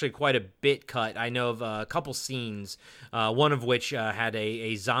 there's actually quite a bit cut. I know of a couple scenes, one of which had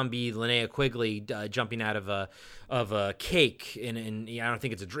a zombie Linnea Quigley jumping out of a cake, and I don't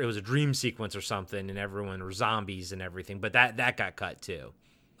think it was a dream sequence or something, and everyone were zombies and everything. But that got cut too.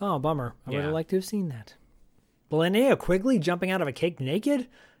 Oh, bummer! I would have liked to have seen that. Linnea Quigley jumping out of a cake naked?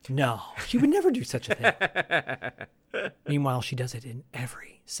 No, she would never do such a thing. Meanwhile, she does it in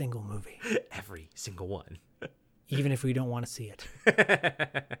every single movie. Every single one. Even if we don't want to see it.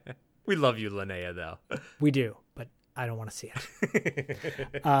 We love you, Linnea, though. We do, but I don't want to see it.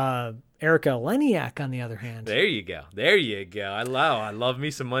 Erica Leniak, on the other hand. There you go. I love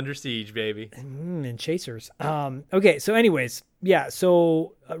me some Under Siege, baby. And Chasers. Okay, so anyways, yeah,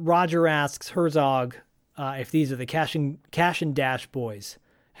 so Roger asks Herzog if these are the Cash and Dash boys.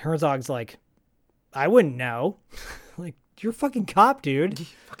 Herzog's like, I wouldn't know. Like, you're a fucking cop, dude. You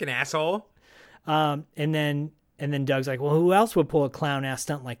fucking asshole. And then Doug's like, well, who else would pull a clown-ass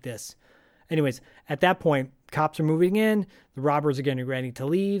stunt like this? Anyways, at that point, cops are moving in. The robbers are getting ready to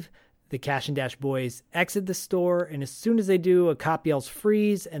leave. The Cash and Dash boys exit the store, and as soon as they do, a cop yells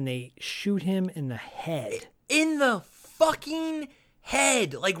freeze, and they shoot him in the head. In the fucking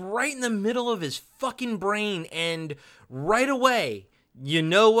head. Like, right in the middle of his fucking brain. And right away, you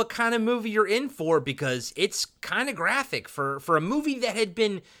know what kind of movie you're in for, because it's kind of graphic for a movie that had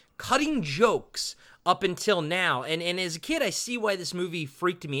been cutting jokes up until now. And as a kid, I see why this movie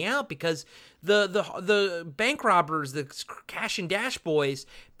freaked me out, because the bank robbers, the Cash and Dash boys,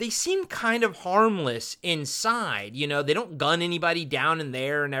 they seem kind of harmless inside. You know, they don't gun anybody down in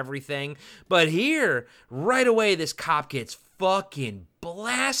there and everything. But here, right away, this cop gets fucking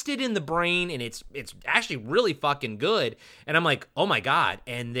blasted in the brain, and it's actually really fucking good. And I'm like, oh my God.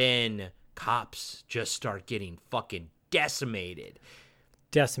 And then cops just start getting fucking decimated.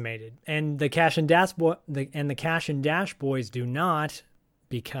 And the Cash and Dash the Cash and Dash boys do not,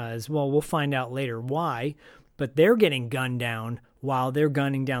 because, well, we'll find out later why, but they're getting gunned down while they're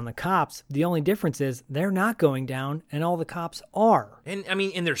gunning down the cops. The only difference is they're not going down, and all the cops are. And I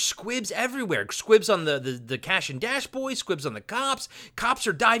mean, and there's squibs everywhere. Squibs on the Cash and Dash boys, squibs on the cops. Cops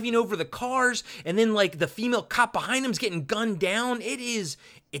are diving over the cars, and then like the female cop behind them's getting gunned down.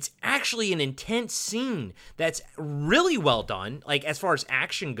 It's actually an intense scene that's really well done. Like, as far as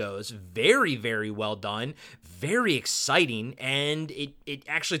action goes, very, very well done, very exciting, and it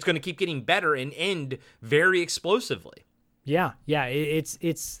actually is going to keep getting better and end very explosively. Yeah,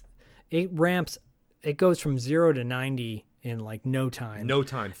 it ramps. It goes from 0 to 90 in like no time. No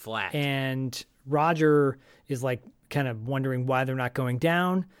time flat. And Roger is like kind of wondering why they're not going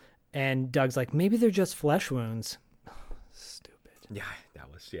down, and Doug's like, maybe they're just flesh wounds. Stupid. Yeah.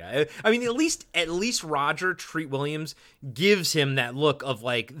 Yeah, I mean, at least Roger Treat Williams gives him that look of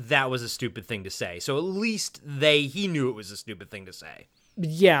like, that was a stupid thing to say. So at least he knew it was a stupid thing to say.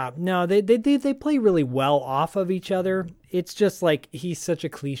 Yeah, no, they play really well off of each other. It's just like he's such a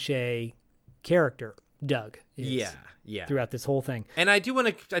cliche character, Doug is. Yeah. Throughout this whole thing. And I do want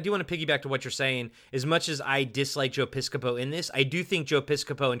to piggyback to what you're saying. As much as I dislike Joe Piscopo in this, I do think Joe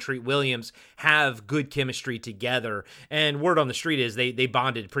Piscopo and Treat Williams have good chemistry together. And word on the street is they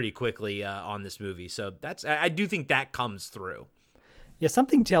bonded pretty quickly on this movie. So I do think that comes through. Yeah,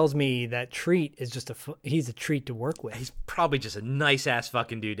 something tells me that Treat is he's a treat to work with. He's probably just a nice ass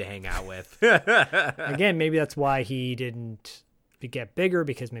fucking dude to hang out with. Again, maybe that's why he didn't get bigger,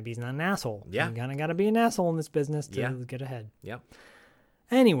 because maybe he's not an asshole. Yeah. You kind of got to be an asshole in this business to get ahead. Yeah.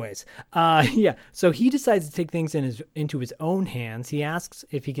 Anyways, so he decides to take things into his own hands. He asks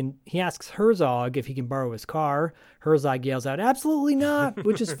Herzog if he can borrow his car. Herzog yells out, "Absolutely not,"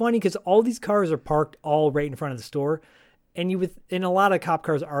 which is funny because all these cars are parked all right in front of the store, and a lot of cop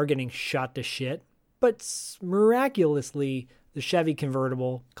cars are getting shot to shit. But miraculously, the Chevy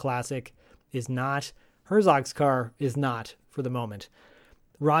convertible classic is not. Herzog's car is not for the moment.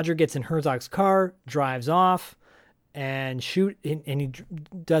 Roger gets in Herzog's car, drives off, and he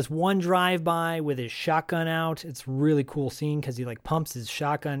does one drive-by with his shotgun out. It's a really cool scene because he like pumps his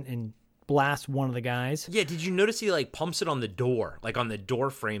shotgun and blast one of the guys. Yeah, did you notice he like pumps it on the door, like on the door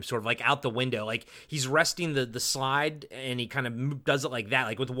frame, sort of like out the window, like he's resting the slide, and he kind of does it like that,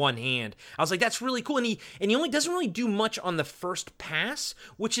 like with one hand. I was like, that's really cool, and he only doesn't really do much on the first pass,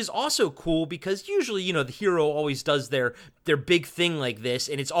 which is also cool because usually, you know, the hero always does their big thing like this,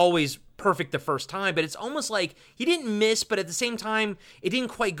 and it's always perfect the first time, but it's almost like he didn't miss, but at the same time, it didn't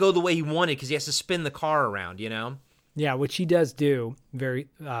quite go the way he wanted because he has to spin the car around, you know? Yeah, which he does do very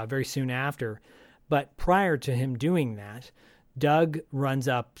soon after. But prior to him doing that, Doug runs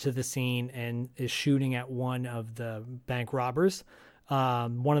up to the scene and is shooting at one of the bank robbers.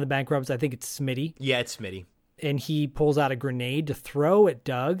 One of the bank robbers, I think it's Smitty. Yeah, it's Smitty. And he pulls out a grenade to throw at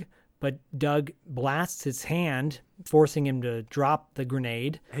Doug, but Doug blasts his hand, forcing him to drop the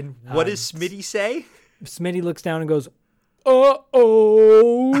grenade. And what does Smitty say? Smitty looks down and goes,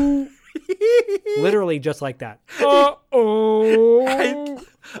 "Uh-oh." Literally just like that. Uh-oh.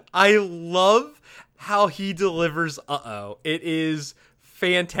 I love how he delivers uh-oh. It is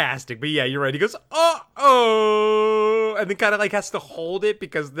fantastic. But yeah, you're right. He goes, uh-oh. And then kind of like has to hold it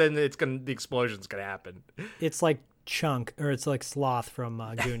because then the explosion's going to happen. It's like Chunk, or it's like Sloth from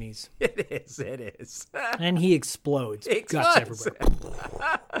Goonies. It is. And he explodes. Guts everywhere.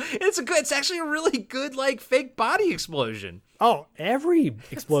 It's actually a really good like fake body explosion. Oh, every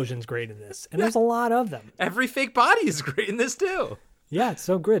explosion's great in this. And there's a lot of them. Every fake body is great in this too. Yeah, it's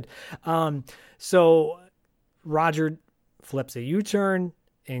so good. So Roger flips a U-turn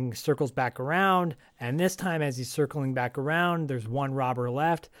and circles back around. And this time, as he's circling back around, there's one robber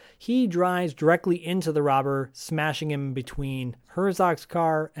left. He drives directly into the robber, smashing him between Herzog's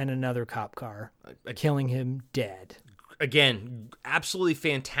car and another cop car, killing him dead. Again, absolutely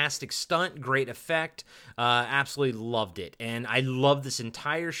fantastic stunt, great effect. Absolutely loved it, and I loved this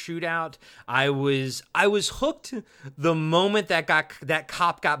entire shootout. I was hooked the moment that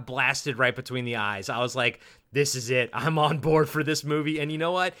cop got blasted right between the eyes. I was like, this is it. I'm on board for this movie, and you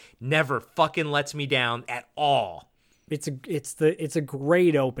know what? Never fucking lets me down at all. It's a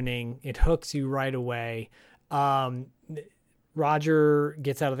great opening. It hooks you right away. Roger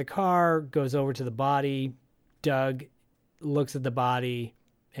gets out of the car, goes over to the body. Doug looks at the body,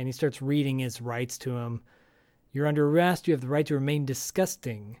 and he starts reading his rights to him. "You're under arrest. You have the right to remain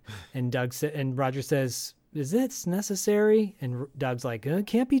disgusting." And Roger says, "Is this necessary?" And Doug's like,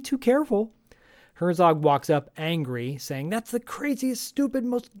 "Can't be too careful." Herzog walks up angry, saying, "That's the craziest, stupid,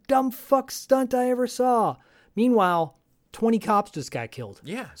 most dumb fuck stunt I ever saw." Meanwhile, 20 cops just got killed.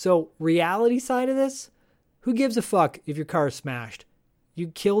 Yeah. So reality side of this, who gives a fuck if your car is smashed? You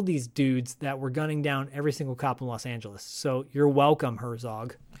killed these dudes that were gunning down every single cop in Los Angeles. So you're welcome,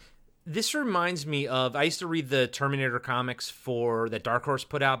 Herzog. This reminds me of, I used to read the Terminator comics that Dark Horse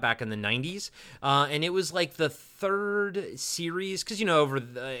put out back in the 90s. And it was like the third series, because, you know,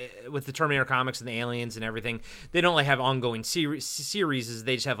 with the Terminator comics and the aliens and everything, they don't like have ongoing series,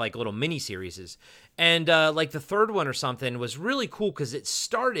 they just have like little mini series. And like the third one or something was really cool because it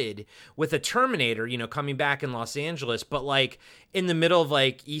started with a Terminator, you know, coming back in Los Angeles, but like in the middle of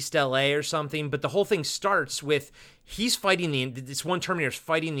like East LA or something. But the whole thing starts with he's fighting this one Terminator's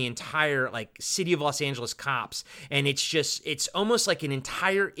fighting the entire like city of Los Angeles cops, and it's almost like an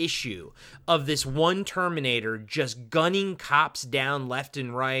entire issue of this one Terminator just gunning cops down left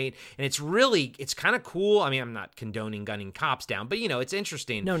and right, and it's kind of cool. I mean, I'm not condoning gunning cops down, but you know, it's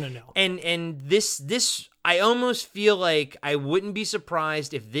interesting. No. And this I almost feel like I wouldn't be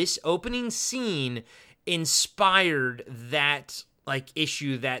surprised if this opening scene inspired that like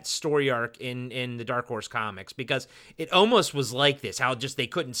issue, that story arc in the Dark Horse comics, because it almost was like this, how just they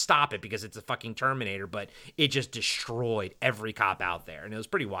couldn't stop it because it's a fucking Terminator, but it just destroyed every cop out there, and it was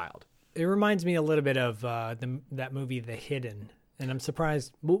pretty wild. It reminds me a little bit of that movie The Hidden, and I'm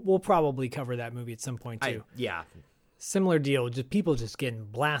surprised we'll probably cover that movie at some point too. Yeah. Similar deal, just people just getting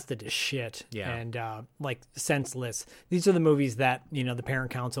blasted to shit, and like senseless. These are the movies that, you know, the parent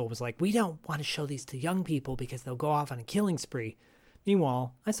council was like, we don't want to show these to young people because they'll go off on a killing spree.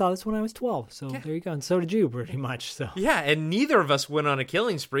 Meanwhile, I saw this when I was 12, so there you go, and so did you, pretty much. So yeah, and neither of us went on a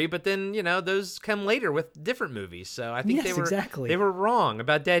killing spree, but then, you know, those come later with different movies. So I think they were wrong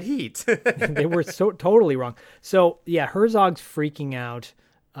about Dead Heat. They were so totally wrong. So yeah, Herzog's freaking out.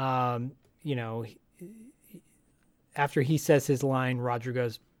 You know, after he says his line, Roger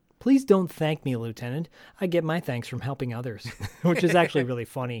goes, "Please don't thank me, Lieutenant. I get my thanks from helping others," which is actually really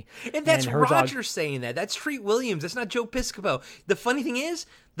funny. And that's Roger saying that. That's Treat Williams. That's not Joe Piscopo. The funny thing is,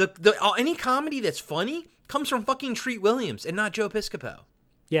 any comedy that's funny comes from fucking Treat Williams and not Joe Piscopo.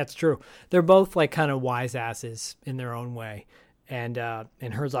 Yeah, it's true. They're both like kind of wise asses in their own way. And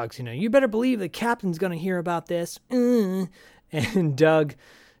Herzog's, you know, "You better believe the captain's going to hear about this." And Doug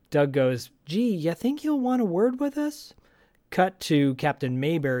Doug goes, "Gee, you think you'll want a word with us?" Cut to Captain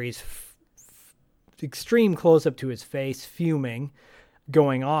Mayberry's extreme close-up to his face, fuming,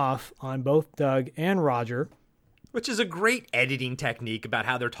 going off on both Doug and Roger. Which is a great editing technique about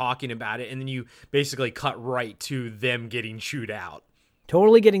how they're talking about it, and then you basically cut right to them getting chewed out.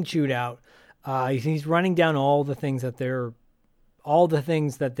 Totally getting chewed out. He's running down all the things that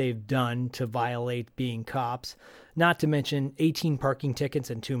they've done to violate being cops. Not to mention 18 parking tickets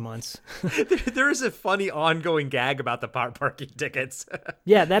in 2 months. There is a funny ongoing gag about the parking tickets.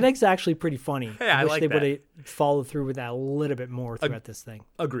 Yeah, that is actually pretty funny. Yeah, I wish like they that. would have followed through with that a little bit more throughout this thing.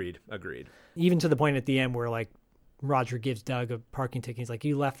 Agreed. Even to the point at the end where like Roger gives Doug a parking ticket. He's like,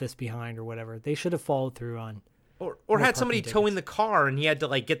 "You left this behind," or whatever. They should have followed through on. Or had somebody parking towing the car and he had to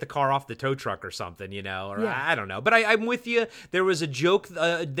like get the car off the tow truck or something, or Yeah. I don't know. But I'm with you. There was a joke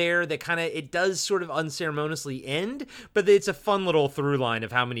there that kind of, it does sort of unceremoniously end, but it's a fun little through line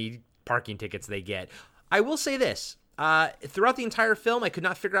of how many parking tickets they get. I will say this. Throughout the entire film, I could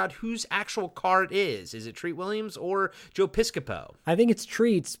not figure out whose actual car it is. Is it Treat Williams or Joe Piscopo? I think it's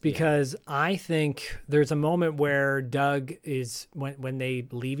Treats because I think there's a moment where Doug is when they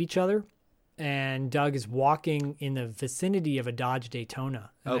leave each other. And Doug is walking in the vicinity of a Dodge Daytona.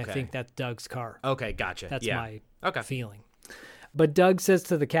 And Okay. I think that's Doug's car. Okay, gotcha. That's yeah. my feeling. But Doug says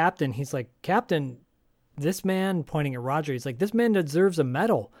to the captain, he's like, "Captain, this man," pointing at Roger, he's like, "This man deserves a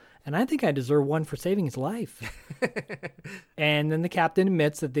medal. And I think I deserve one for saving his life." And then the captain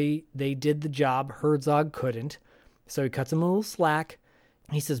admits that they did the job Herzog couldn't. So he cuts him a little slack.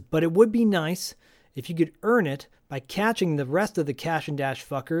 He says, "But it would be nice if you could earn it by catching the rest of the cash and dash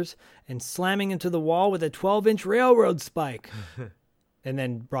fuckers and slamming into the wall with a 12-inch railroad spike." And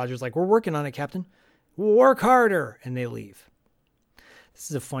then Roger's like, "We're working on it, Captain. Work harder." And they leave. This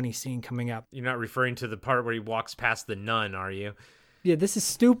is a funny scene coming up. You're not referring to the part where he walks past the nun, are you? Yeah, this is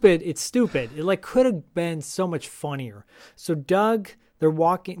stupid. It's stupid. It like could have been so much funnier. So Doug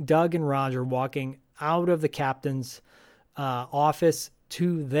and Roger walking out of the captain's office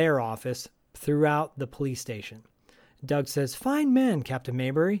to their office throughout the police station. Doug says, "Fine man, Captain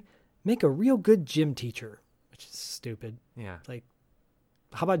Mayberry. Make a real good gym teacher," which is stupid. Yeah. Like,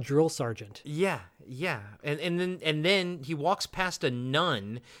 how about drill sergeant? Yeah. And then he walks past a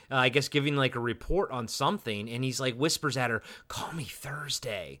nun, I guess giving like a report on something, and he's like whispers at her, "Call me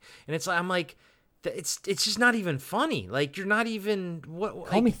Thursday." And it's like, I'm like, it's just not even funny. Like, you're not even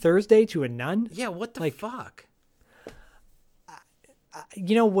Call me Thursday to a nun? Yeah, what the fuck?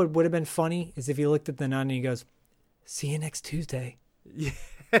 You know what would have been funny is if he looked at the nun and he goes, "See you next Tuesday." Yeah.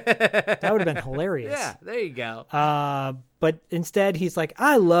 That would have been hilarious. Yeah, there you go. But instead he's like,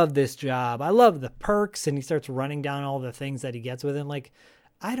 "I love this job. I love the perks." And he starts running down all the things that he gets with him. Like,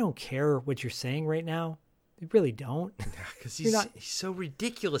 I don't care what you're saying right now. You really don't. Because he's so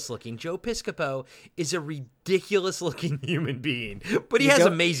ridiculous looking. Joe Piscopo is a ridiculous looking human being, but he has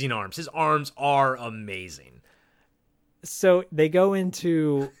amazing arms. His arms are amazing. So they go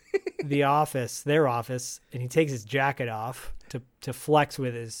into the office, their office, and he takes his jacket off to flex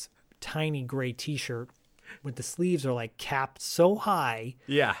with his tiny gray t-shirt with the sleeves are like capped so high.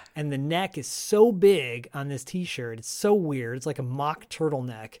 Yeah. And the neck is so big on this t-shirt. It's so weird. It's like a mock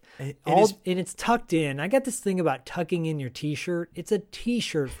turtleneck. And it's tucked in. I got this thing about tucking in your t-shirt. It's a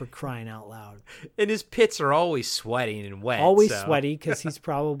t-shirt, for crying out loud. And his pits are always sweating and wet. Always sweaty because he's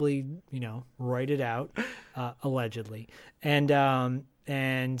probably, roided out, allegedly. And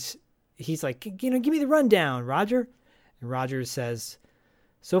he's like, give me the rundown, Roger. And Roger says,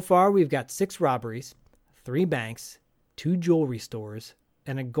 "So far we've got 6 robberies, 3 banks, 2 jewelry stores,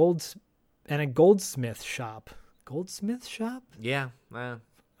 and a goldsmith shop." Goldsmith shop? Yeah.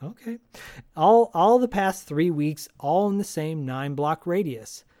 Okay. All the past 3 weeks, all in the same 9-block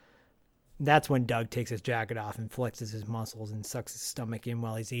radius. That's when Doug takes his jacket off and flexes his muscles and sucks his stomach in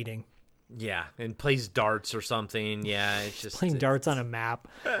while he's eating. Yeah, and plays darts or something. Yeah, it's just playing darts on a map.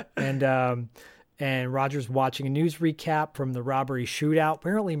 And Roger's watching a news recap from the robbery shootout.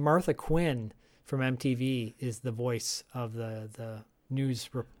 Apparently Martha Quinn from MTV is the voice of the news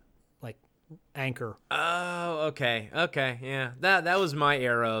anchor. Oh, okay, yeah. That was my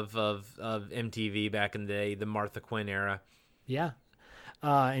era of MTV back in the day, the Martha Quinn era. Yeah.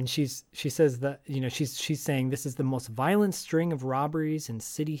 And she says that, she's saying this is the most violent string of robberies in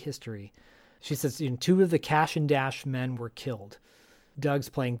city history. She says 2 of the cash and dash men were killed. Doug's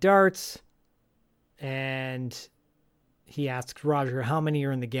playing darts, and he asks Roger, "How many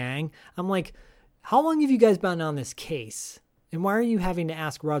are in the gang?" I'm like, how long have you guys been on this case? And why are you having to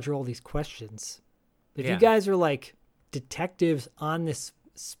ask Roger all these questions? If you guys are like detectives on this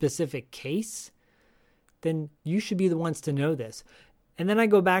specific case, then you should be the ones to know this. And then I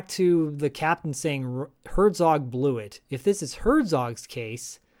go back to the captain saying Herzog blew it. If this is Herzog's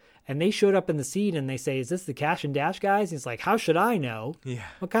case, and they showed up in the scene and they say, "Is this the Cash and Dash guys?" He's like, "How should I know? Yeah.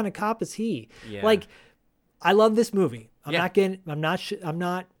 What kind of cop is he?" Yeah. Like, I love this movie. I'm Yeah. I'm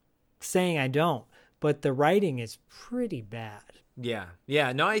not saying I don't, but the writing is pretty bad. Yeah.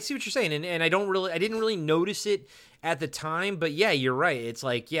 No, I see what you're saying, and I didn't really notice it at the time, but yeah, you're right. It's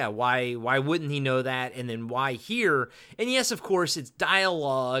like, yeah, why wouldn't he know that? And then why here? And yes, of course, it's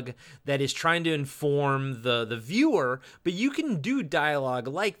dialogue that is trying to inform the viewer, but you can do dialogue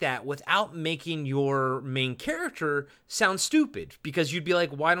like that without making your main character sound stupid, because you'd be like,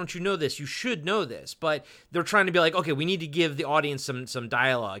 why don't you know this? You should know this. But they're trying to be like, okay, we need to give the audience some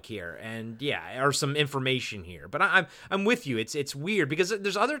dialogue here, and yeah, or some information here. But I'm with you. It's weird because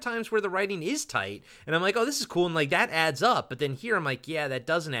there's other times where the writing is tight, and I'm like, oh, this is cool, and like that adds up. But then here I'm like, yeah, that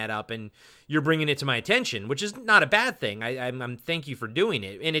doesn't add up, and you're bringing it to my attention, which is not a bad thing. I'm thank you for doing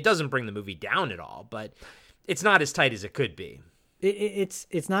it, and it doesn't bring the movie down at all, but it's not as tight as it could be.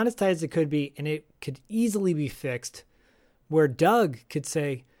 It's not as tight as it could be, and it could easily be fixed, where Doug could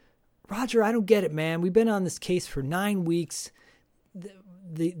say, "Roger, I don't get it, man. We've been on this case for 9 weeks.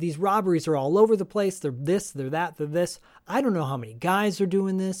 These robberies are all over the place. They're this, they're that, they're this. I don't know how many guys are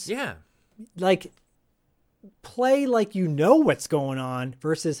doing this." Yeah. Like, play like you know what's going on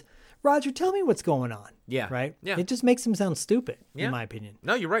versus, "Roger, tell me what's going on." Yeah. Right? Yeah. It just makes him sound stupid, Yeah. in my opinion.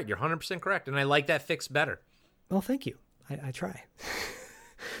 No, you're right. You're 100% correct, and I like that fix better. Well, thank you. I try.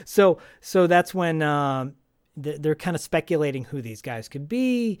 So that's when they're kind of speculating who these guys could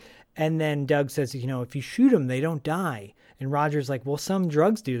be. And then Doug says, if you shoot them, they don't die. And Roger's like, well, some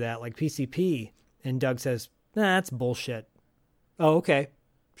drugs do that, like PCP. And Doug says, nah, that's bullshit. Oh, okay.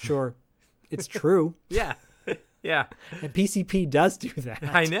 Sure. It's true. Yeah. Yeah. And PCP does do that.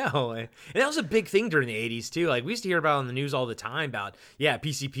 I know. And that was a big thing during the 80s, too. Like, we used to hear about it on the news all the time about, yeah,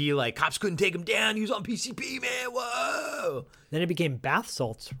 PCP, like, cops couldn't take him down. He was on PCP, man. Whoa. Then it became bath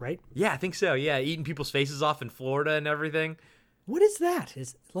salts, right? Yeah, I think so. Yeah, eating people's faces off in Florida and everything. What is that?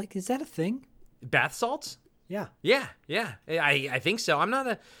 Is that a thing? Bath salts? Yeah. Yeah. I think so.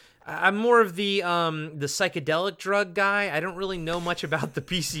 I'm more of the psychedelic drug guy. I don't really know much about the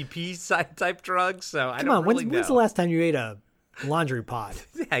PCP type drugs, so I don't really know. When's the last time you ate a laundry pod?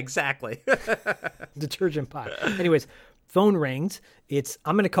 Yeah, exactly. Detergent pod. Anyways, phone rings.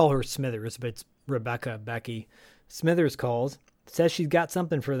 I'm going to call her Smithers, but it's Rebecca Becky. Smithers calls, says she's got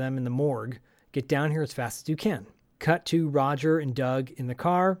something for them in the morgue. Get down here as fast as you can. Cut to Roger and Doug in the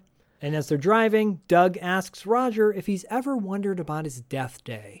car. And as they're driving, Doug asks Roger if he's ever wondered about his death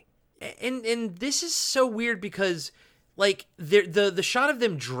day. And this is so weird because, like, the shot of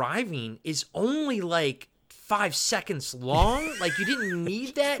them driving is only like 5 seconds long. Like, you didn't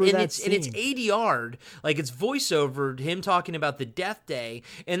need that. For and that it's scene. ADR'd. Like, it's voiceovered, him talking about the death day,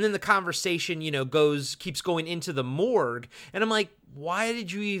 and then the conversation, keeps going into the morgue. And I'm like, why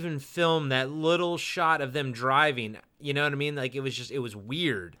did you even film that little shot of them driving? You know what I mean? Like, it was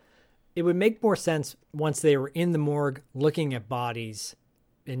weird. It would make more sense once they were in the morgue looking at bodies,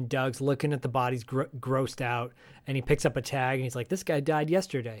 and Doug's looking at the bodies grossed out, and he picks up a tag and he's like, "This guy died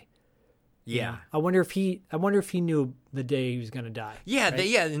yesterday." Yeah. I wonder if he knew the day he was going to die. Yeah,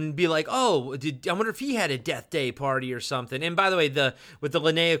 right? and be like, oh, I wonder if he had a death day party or something. And by the way, with the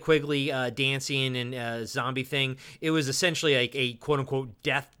Linnea Quigley dancing and zombie thing, it was essentially like a quote unquote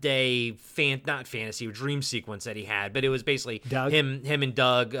death day not fantasy or dream sequence that he had, but it was basically Doug? him and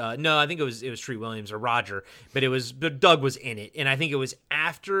Doug. No, I think it was Treat Williams or Roger, but Doug was in it, and I think it was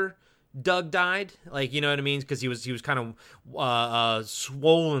after Doug died, like, you know what I mean? Because he was kind of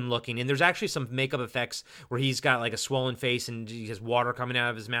swollen looking, and there's actually some makeup effects where he's got like a swollen face and he has water coming out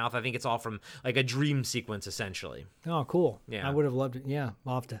of his mouth. I think it's all from like a dream sequence, essentially. Oh, cool. Yeah. I would have loved it. Yeah,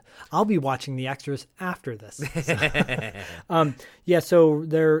 I'll be watching the extras after this. So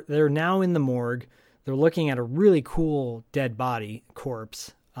they're now in the morgue. They're looking at a really cool dead body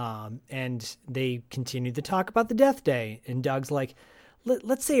corpse, and they continue to talk about the death day. And Doug's like,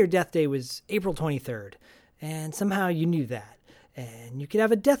 let's say your death day was April 23rd, and somehow you knew that, and you could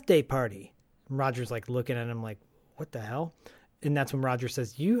have a death day party. And Roger's like looking at him like, what the hell? And that's when Roger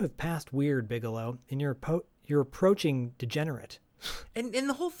says, you have passed weird, Bigelow, and you're approaching degenerate. And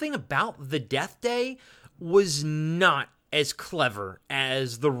the whole thing about the death day was not as clever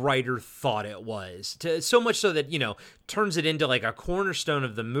as the writer thought it was. So much so that, turns it into like a cornerstone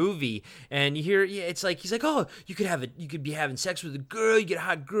of the movie. And you hear, it's like, he's like, oh, you could be having sex with a girl, you get a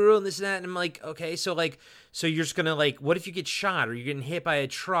hot girl and this and that. And I'm like, okay, so you're just gonna what if you get shot or you're getting hit by a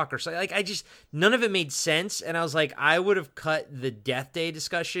truck or something? None of it made sense. And I was like, I would have cut the Death Day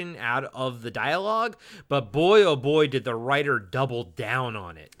discussion out of the dialogue, but boy, oh boy, did the writer double down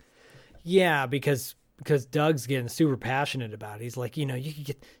on it. Yeah, because Doug's getting super passionate about it. He's like, you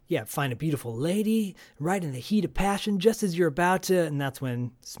could find a beautiful lady right in the heat of passion just as you're about to. And that's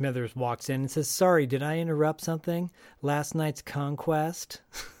when Smithers walks in and says, sorry, did I interrupt something? Last night's conquest?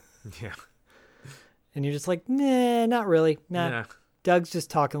 Yeah. And you're just like, nah, not really. Nah. Yeah. Doug's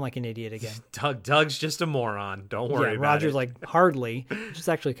just talking like an idiot again. Doug's just a moron. Don't worry about Roger's it. like, hardly, which is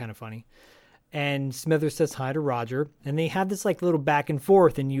actually kind of funny. And Smithers says hi to Roger, and they have this little back and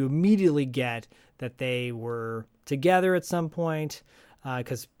forth, and you immediately get that they were together at some point,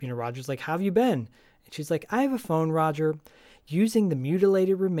 because Roger's like, how have you been? And she's like, I have a phone, Roger. Using the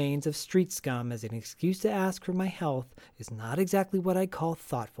mutilated remains of street scum as an excuse to ask for my health is not exactly what I call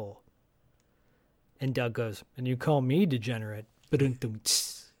thoughtful. And Doug goes, and you call me degenerate?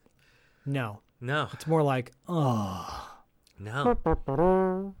 No. It's more like, oh. No.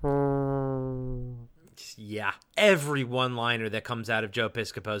 Yeah. Every one-liner that comes out of Joe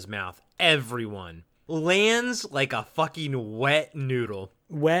Piscopo's mouth, everyone, lands like a fucking wet noodle.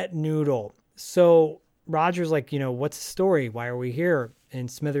 Wet noodle. So Roger's like, what's the story? Why are we here? And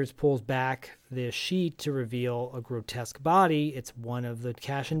Smithers pulls back the sheet to reveal a grotesque body. It's one of the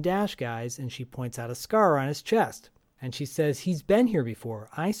Cash and Dash guys, and she points out a scar on his chest. And she says, he's been here before.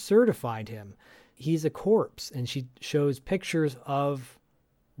 I certified him. He's a corpse. And she shows pictures of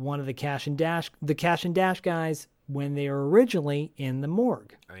one of the Cash and Dash guys when they were originally in the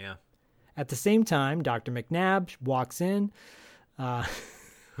morgue. Oh, yeah. At the same time, Dr. McNabb walks in.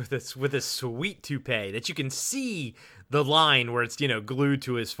 With a sweet toupee that you can see the line where it's, glued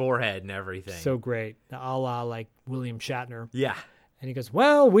to his forehead and everything. So great. A la like William Shatner. Yeah. And he goes,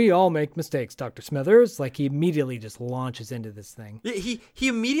 well, we all make mistakes, Dr. Smithers. He immediately just launches into this thing. He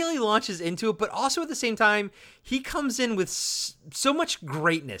immediately launches into it, but also at the same time, he comes in with so much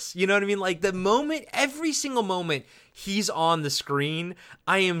greatness. You know what I mean? Every single moment he's on the screen,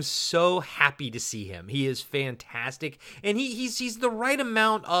 I am so happy to see him. He is fantastic. And he's the right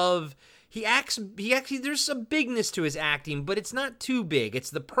amount of... He acts, there's some bigness to his acting, but it's not too big.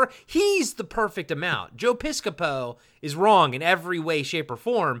 It's he's the perfect amount. Joe Piscopo is wrong in every way, shape, or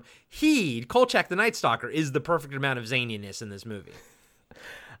form. Kolchak the Night Stalker, is the perfect amount of zaniness in this movie.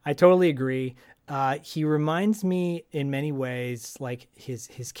 I totally agree. He reminds me in many ways, like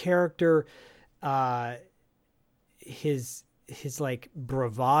his character, his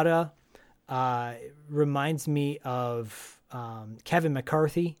bravada, reminds me of Kevin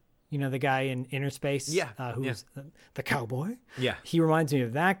McCarthy. The guy in Inner Space, who's the cowboy. Yeah. He reminds me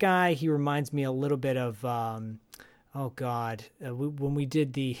of that guy. He reminds me a little bit of, when we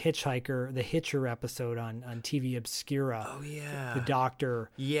did the Hitcher episode on TV Obscura. Oh, yeah. The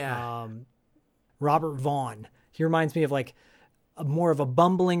Doctor. Yeah. Robert Vaughn. He reminds me of more of a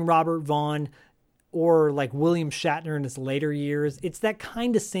bumbling Robert Vaughn, or like William Shatner in his later years. It's that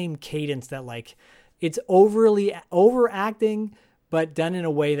kind of same cadence that it's overacting, but done in a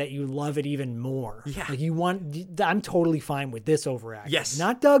way that you love it even more. Yeah. I'm totally fine with this overacting. Yes.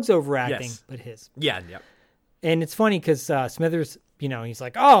 Not Doug's overacting, yes. but his. Yeah, yeah. And it's funny because Smithers, he's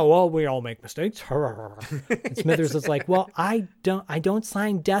like, oh, well, we all make mistakes. And Smithers is like, well, I don't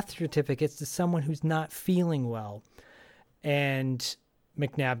sign death certificates to someone who's not feeling well. And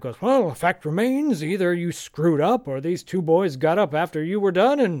McNabb goes, well, the fact remains, either you screwed up or these two boys got up after you were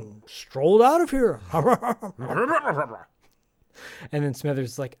done and strolled out of here. And then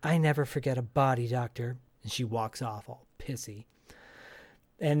Smithers is like, I never forget a body, doctor. And she walks off all pissy.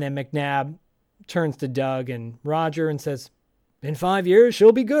 And then McNabb turns to Doug and Roger and says, in 5 years,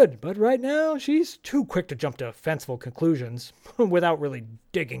 she'll be good. But right now, she's too quick to jump to fanciful conclusions without really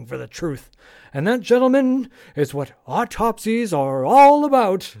digging for the truth. And that, gentlemen, is what autopsies are all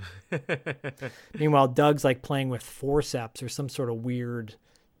about. Meanwhile, Doug's playing with forceps or some sort of weird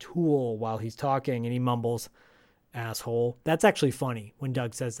tool while he's talking, and he mumbles, asshole. That's actually funny when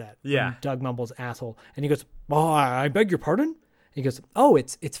Doug says that. Yeah. When Doug mumbles asshole. And he goes, oh, I beg your pardon? And he goes, oh,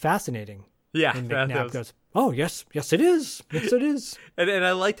 it's fascinating. Yeah. And McNabb goes, oh, yes, it is. Yes, it is. and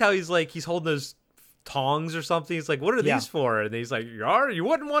I liked how he's holding those tongs or something. He's like, what are these for? And he's like, you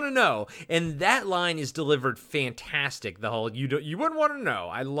wouldn't want to know. And that line is delivered fantastic. The whole, you wouldn't want to know.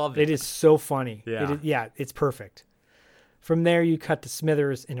 I love it. It is so funny. Yeah. It's perfect. From there, you cut to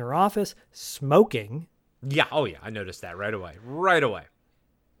Smithers in her office, smoking. Yeah. Oh, yeah. I noticed that right away. Right away.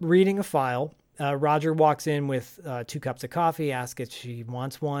 Reading a file. Roger walks in with 2 cups of coffee, asks if she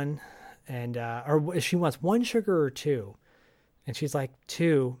wants one, and or if she wants 1 sugar or 2. And she's like,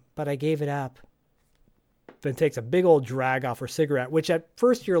 2, but I gave it up. Then takes a big old drag off her cigarette, which at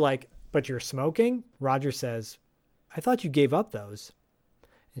first you're like, but you're smoking? Roger says, I thought you gave up those.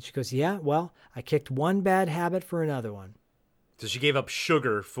 And she goes, yeah, well, I kicked one bad habit for another one. So she gave up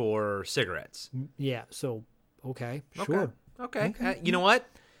sugar for cigarettes. Yeah, so, okay, sure. Okay. You know what?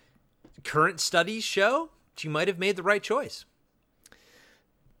 Current studies show she might have made the right choice.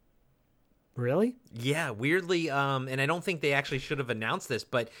 Really? Yeah, weirdly, and I don't think they actually should have announced this,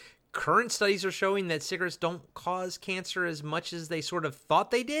 but current studies are showing that cigarettes don't cause cancer as much as they sort of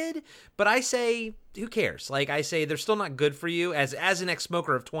thought they did. But I say, who cares? Like, I say they're still not good for you. As an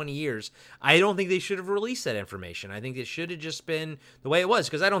ex-smoker of 20 years, I don't think they should have released that information. I think it should have just been the way it was,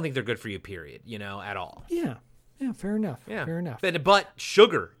 because I don't think they're good for you, period, at all. Yeah, fair enough. Yeah. Fair enough. But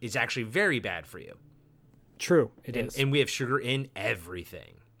sugar is actually very bad for you. True, it is. And we have sugar in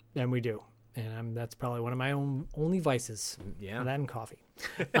everything. And we do. And that's probably one of my only vices. Yeah. That and coffee.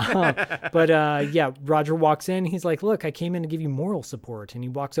 But Roger walks in. He's like, look, I came in to give you moral support. And he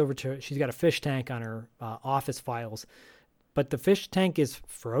walks over to her. She's got a fish tank on her office files. But the fish tank is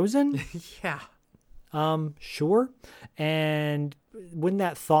frozen? Yeah. Sure. And wouldn't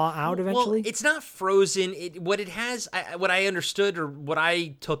that thaw out eventually? Well, it's not frozen. What it has, what I understood or what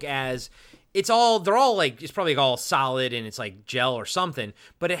I took as, it's probably all solid and it's like gel or something,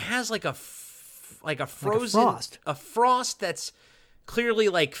 but it has like a frozen, a frost that's clearly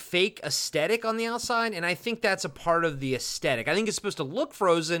like fake aesthetic on the outside. And I think that's a part of the aesthetic. I think it's supposed to look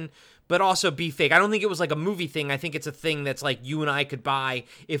frozen, but also be fake. I don't think it was like a movie thing. I think it's a thing that's like you and I could buy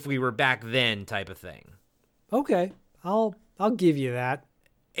if we were back then type of thing. Okay. I'll give you that.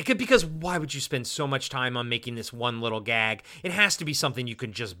 It could, because why would you spend so much time on making this one little gag? It has to be something you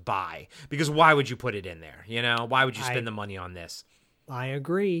can just buy, because why would you put it in there? Why would you spend the money on this? I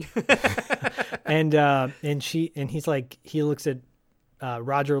agree. and he's like,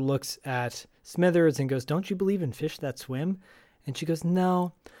 Roger looks at Smithers and goes, don't you believe in fish that swim? And she goes,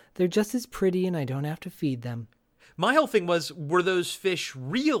 no, they're just as pretty and I don't have to feed them. My whole thing was, were those fish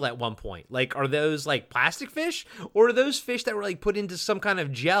real at one point? Like, are those like plastic fish, or are those fish that were like put into some kind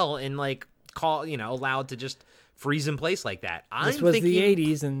of gel and like allowed to just freeze in place like that? This was the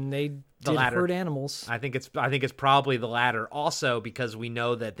 80s and they did hurt animals. I think it's probably the latter. Also, because we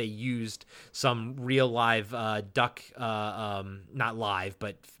know that they used some real live duck, not live,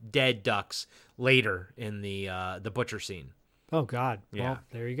 but dead ducks later in the butcher scene. Oh God! Yeah. Well,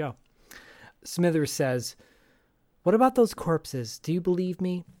 there you go. Smithers says, what about those corpses? Do you believe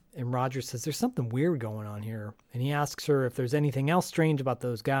me? And Roger says, there's something weird going on here. And he asks her if there's anything else strange about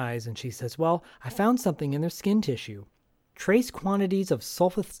those guys. And she says, well, I found something in their skin tissue. Trace quantities of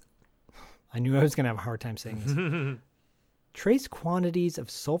I knew I was going to have a hard time saying this. Trace quantities of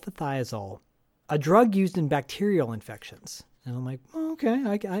sulfathiazole, a drug used in bacterial infections. And I'm like, oh,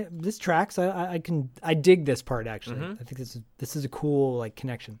 okay, this tracks. I dig this part, actually. Mm-hmm. I think this is a cool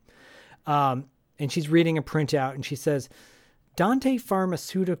connection. And she's reading a printout, and she says, Dante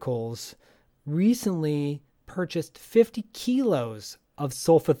Pharmaceuticals recently purchased 50 kilos of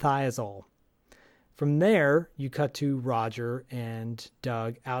sulfathiazole. From there, you cut to Roger and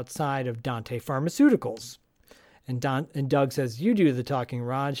Doug outside of Dante Pharmaceuticals. And Doug says, you do the talking,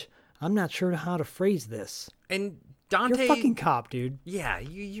 Raj. I'm not sure how to phrase this. And Dante, you're a fucking cop, dude. Yeah,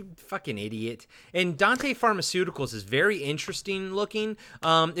 you fucking idiot. And Dante Pharmaceuticals is very interesting looking.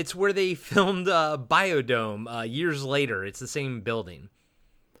 It's where they filmed Biodome years later. It's the same building.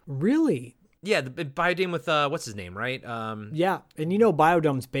 Really? Yeah, the Biodome with what's his name, right? Yeah, and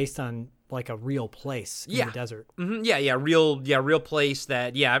Biodome's based on a real place in the desert. Mm-hmm. Yeah, real place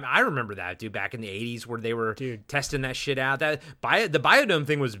that. Yeah, I remember that, dude. Back in the 80s, where they were testing that shit out. The Biodome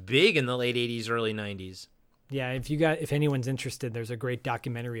thing was big in the late 80s, early 90s. Yeah, if anyone's interested, there's a great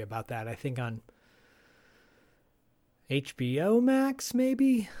documentary about that. I think on HBO Max,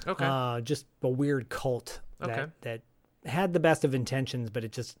 maybe. Okay. Just a weird cult that had the best of intentions, but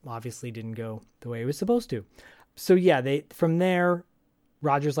it just obviously didn't go the way it was supposed to. So yeah, from there,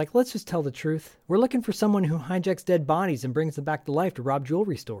 Roger's like, let's just tell the truth. We're looking for someone who hijacks dead bodies and brings them back to life to rob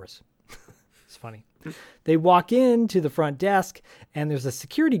jewelry stores. It's funny. They walk into the front desk, and there's a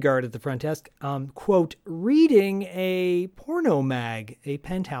security guard at the front desk, quote, reading a porno mag, a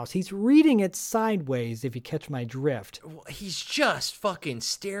Penthouse. He's reading it sideways, if you catch my drift. He's just fucking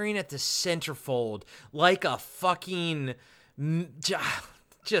staring at the centerfold like a fucking...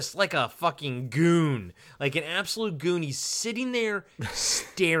 just like a fucking goon, like an absolute goon. He's sitting there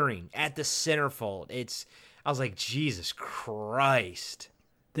staring at the centerfold. I was like, Jesus Christ.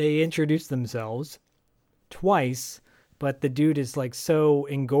 They introduce themselves twice, but the dude is like so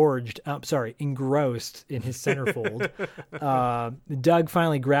engrossed in his centerfold. Doug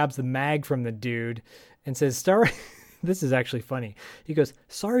finally grabs the mag from the dude and says, sorry. This is actually funny. He goes,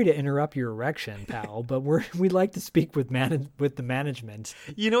 sorry to interrupt your erection, pal, but we'd like to speak with the management.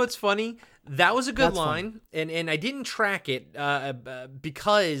 You know what's funny? That was a good That's line, and I didn't track it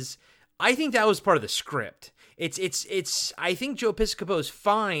because I think that was part of the script. It's. I think Joe Piscopo is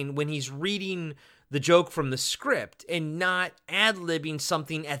fine when he's reading the joke from the script and not ad-libbing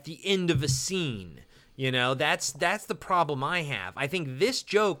something at the end of a scene. You know, that's the problem I have. I think this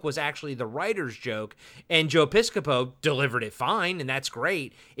joke was actually the writer's joke, and Joe Piscopo delivered it fine, and that's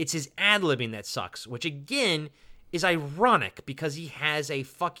great. It's his ad-libbing that sucks, which again is ironic because he has a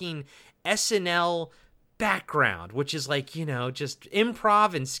fucking SNL background, which is like, you know, just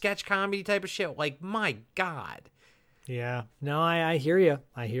improv and sketch comedy type of shit. Like, my God. Yeah. No, I hear you.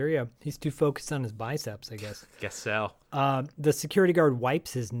 I hear you. He's too focused on his biceps, I guess. Guess so. The security guard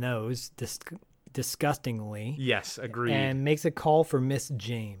wipes his nose disgustingly. Yes, agreed. And makes a call for Miss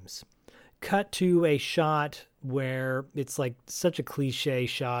James. Cut to a shot where it's like such a cliche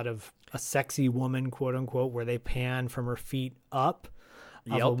shot of a sexy woman, quote unquote, where they pan from her feet up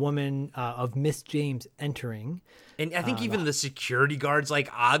of a woman, of Miss James entering. And I think even the security guards like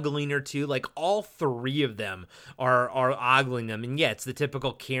ogling her too. Like all three of them are ogling them. And yeah, it's the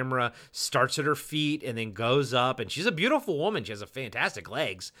typical camera starts at her feet and then goes up. And she's a beautiful woman. She has a fantastic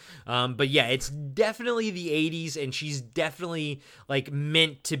legs. But yeah, it's definitely the 80s, and she's definitely like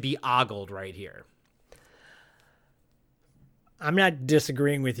meant to be ogled right here. I'm not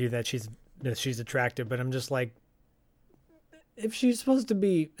disagreeing with you that she's attractive, but I'm just like, if she's supposed to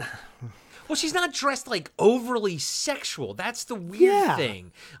be... Well, she's not dressed like overly sexual. That's the weird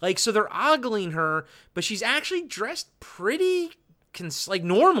thing. Like, so they're ogling her, but she's actually dressed pretty, like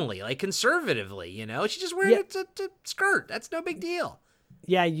normally, like conservatively, you know? She's just wearing a skirt. That's no big deal.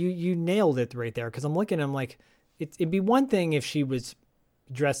 Yeah, you nailed it right there, because I'm looking, I'm like, it'd be one thing if she was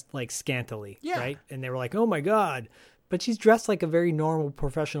dressed like scantily, right? And they were like, oh my God. But she's dressed like a very normal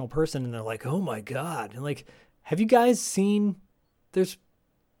professional person, and they're like, oh my God. And like, have you guys seen...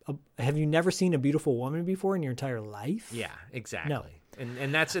 have you never seen a beautiful woman before in your entire life? Yeah, exactly. No.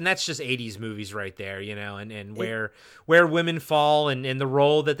 And that's just 80s movies right there, you know, and where women fall and the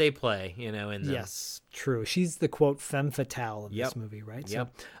role that they play, you know. Yes, true. She's the quote femme fatale of this movie, right?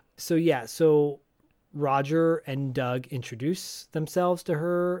 Yep. So Roger and Doug introduce themselves to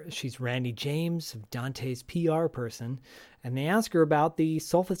her. She's Randy James, Dante's PR person, and they ask her about the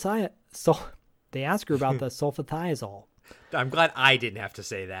sulfathiazole. I'm glad I didn't have to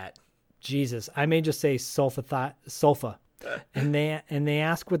say that. Jesus, I may just say sulfa. And they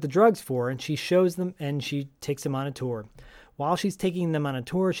ask what the drug's for, and she shows them, and she takes them on a tour. While she's taking them on a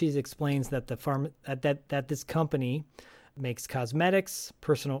tour, she explains that that this company makes cosmetics,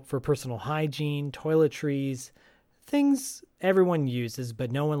 for personal hygiene, toiletries, things everyone uses,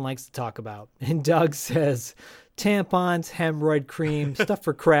 but no one likes to talk about. And Doug says, tampons, hemorrhoid cream, stuff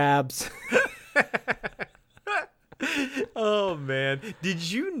for crabs. Oh, man.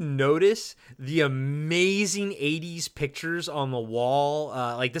 Did you notice the amazing 80s pictures on the wall?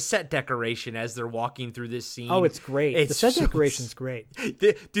 Like the set decoration as they're walking through this scene. Oh, it's great. The set decoration's great.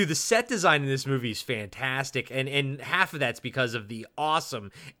 Dude, the set design in this movie is fantastic. And half of that's because of the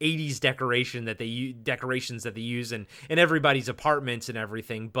awesome 80s decorations that they use in everybody's apartments and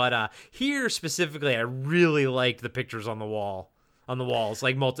everything. But here specifically, I really liked the pictures on the wall. On the walls,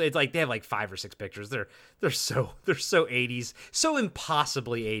 like it's like they have like 5 or 6 pictures. They're so 80s, so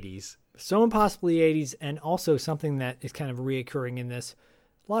impossibly 80s. So impossibly 80s, and also something that is kind of reoccurring in this.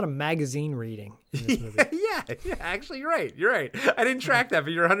 A lot of magazine reading in this movie. Yeah, actually, you're right. I didn't track that,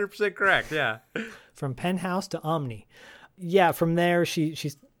 but you're 100% correct. Yeah. From Penthouse to Omni. Yeah, from there,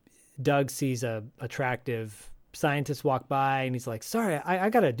 Doug sees a attractive scientist walk by, and he's like, sorry, I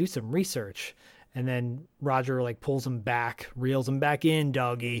got to do some research. And then Roger like pulls him back, reels him back in,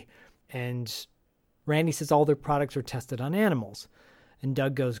 doggy. And Randy says all their products are tested on animals. And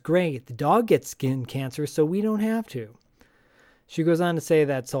Doug goes, great, the dog gets skin cancer, so we don't have to. She goes on to say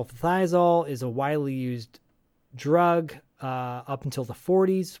that sulfathiazole is a widely used drug up until the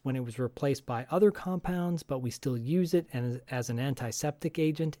 40s when it was replaced by other compounds, but we still use it as an antiseptic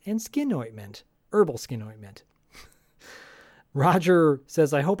agent and skin ointment, herbal skin ointment. Roger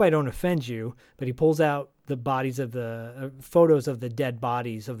says, I hope I don't offend you, but he pulls out the bodies of the photos of the dead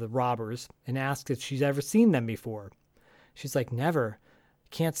bodies of the robbers and asks if she's ever seen them before. She's like, never.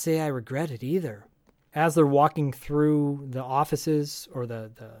 Can't say I regret it either. As they're walking through the offices or the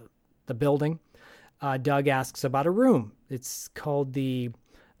building, Doug asks about a room. It's called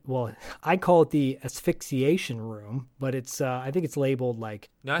I call it the asphyxiation room, but it's I think it's labeled like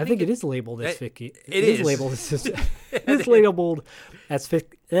I think it is labeled asphyxiation. It is labeled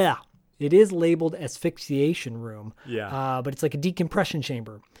It is labeled asphyxiation room. Yeah. But it's like a decompression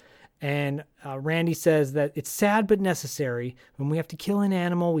chamber. And Randy says that it's sad but necessary. When we have to kill an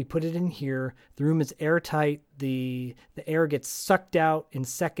animal, we put it in here. The room is airtight. The air gets sucked out in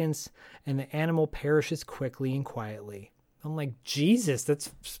seconds, and the animal perishes quickly and quietly. I'm like, Jesus,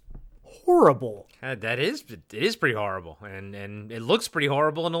 that's horrible. It is pretty horrible, and it looks pretty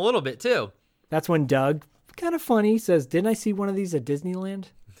horrible in a little bit too. That's when Doug, kind of funny, says, "Didn't I see one of these at Disneyland?"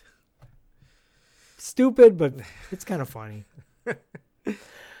 Stupid, but it's kind of funny.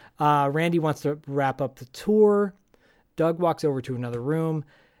 Randy wants to wrap up the tour. Doug walks over to another room,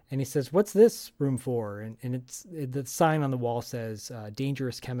 and he says, "What's this room for?" And it's the sign on the wall says,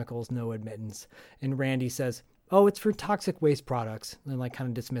 "Dangerous chemicals, no admittance." And Randy says, "Oh, it's for toxic waste products," and like kind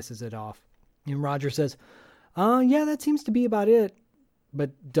of dismisses it off. And Roger says, "Yeah, that seems to be about it."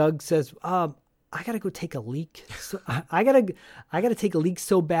 But Doug says, "I gotta go take a leak. So I gotta take a leak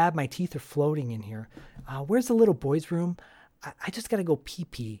so bad my teeth are floating in here. Where's the little boy's room? I just gotta go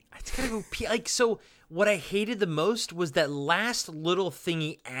pee. I just gotta go pee." Like, so what I hated the most was that last little thing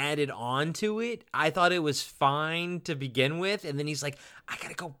he added on to it. I thought it was fine to begin with, and then he's like, "I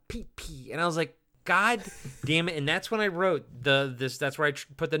gotta go pee," and I was like, God damn it. And that's when I wrote that's where I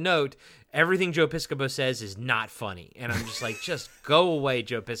put the note. Everything Joe Piscopo says is not funny. And I'm just like, just go away,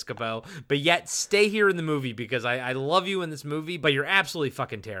 Joe Piscopo. But yet stay here in the movie because I love you in this movie, but you're absolutely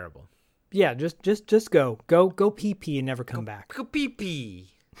fucking terrible. Yeah, just go pee and never come back. Go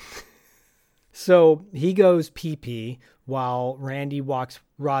pee. So he goes pee while Randy walks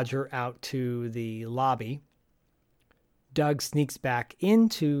Roger out to the lobby. Doug sneaks back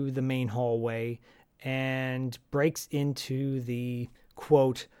into the main hallway and breaks into the,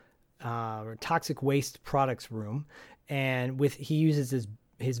 quote, toxic waste products room. And he uses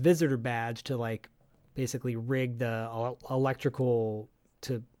his visitor badge to, like, basically rig the electrical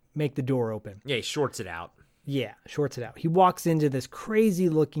to make the door open. Yeah, he shorts it out. Yeah, shorts it out. He walks into this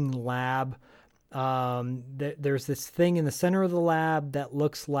crazy-looking lab. There's this thing in the center of the lab that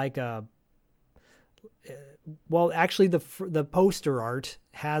looks like a... Well, actually, the poster art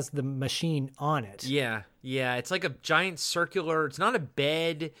has the machine on it. Yeah. It's like a giant circular. It's not a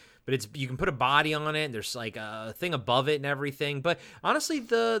bed, but you can put a body on it. And there's like a thing above it and everything. But honestly,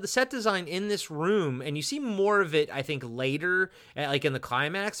 the set design in this room, and you see more of it, I think, later, like in the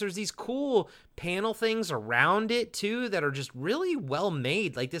climax. There's these cool panel things around it too that are just really well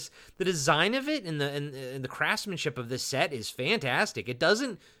made. Like the design of it and the craftsmanship of this set is fantastic. It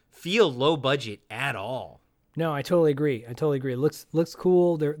doesn't feel low budget at all. No, I totally agree. It looks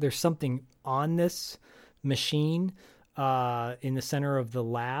cool. There's something on this machine in the center of the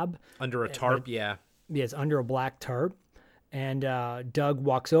lab. Under a tarp, yeah. Yeah, it's under a black tarp. And Doug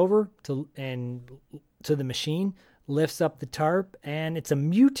walks over to the machine, lifts up the tarp, and it's a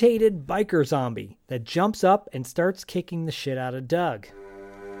mutated biker zombie that jumps up and starts kicking the shit out of Doug.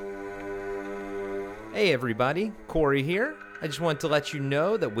 Hey everybody, Corey here. I just want to let you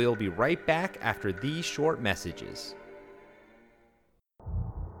know that we'll be right back after these short messages.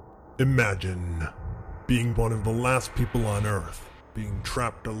 Imagine being one of the last people on Earth, being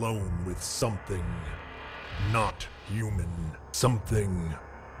trapped alone with something not human, something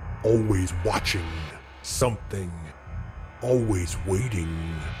always watching, something always waiting.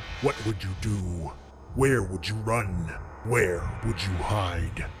 What would you do? Where would you run? Where would you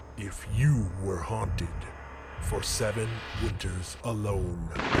hide if you were haunted for 7 winters alone?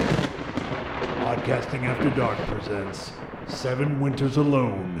 Podcasting After Dark presents 7 Winters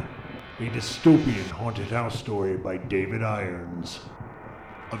Alone, a dystopian haunted house story by David Irons.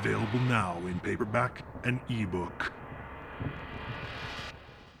 Available now in paperback and ebook.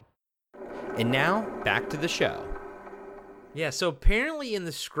 And now, back to the show. Yeah, so apparently in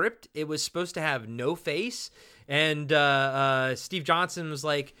the script, it was supposed to have no face, and Steve Johnson was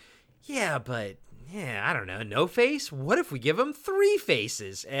like, yeah, I don't know, no face? What if we give him 3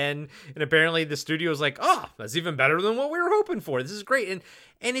 faces? And apparently the studio was like, oh, that's even better than what we were hoping for. This is great.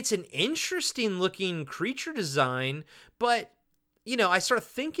 And it's an interesting looking creature design, but, you know, I start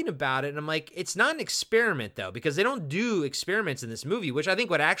thinking about it and I'm like, it's not an experiment though, because they don't do experiments in this movie, which I think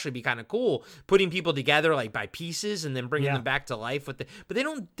would actually be kind of cool, putting people together like by pieces and then bringing them back to life but they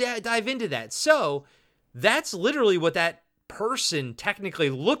don't dive into that. So that's literally what that person technically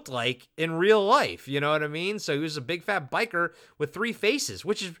looked like in real life. You know what I mean? So he was a big fat biker with 3 faces,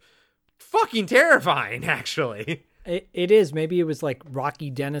 which is fucking terrifying, actually. It is. Maybe it was like Rocky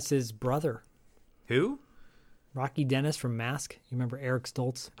Dennis's brother. Who? Rocky Dennis from Mask. You remember Eric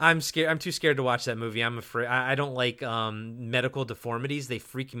Stoltz? I'm scared. I'm too scared to watch that movie. I'm afraid. I don't like medical deformities. They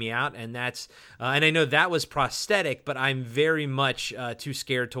freak me out, and that's. And I know that was prosthetic, but I'm very much too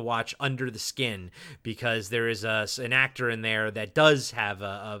scared to watch Under the Skin because there is an actor in there that does have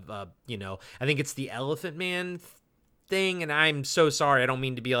a I think it's the Elephant Man thing, and I'm so sorry. I don't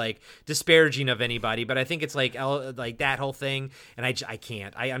mean to be like disparaging of anybody, but I think it's like that whole thing, and I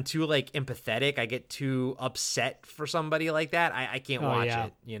can't. I'm too like empathetic. I get too upset for somebody like that. I can't watch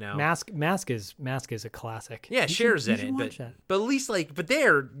it. You know, Mask is a classic. Yeah, Cher's in it, but at least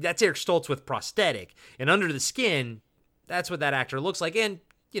that's Eric Stoltz with prosthetic, and Under the Skin, that's what that actor looks like, and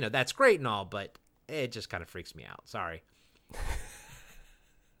that's great and all, but it just kind of freaks me out. Sorry.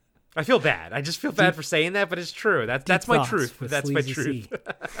 I feel bad. I just feel bad for saying that, but it's true. That's my truth. That's my truth.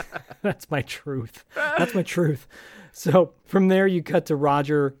 That's my truth. That's my truth. So from there, you cut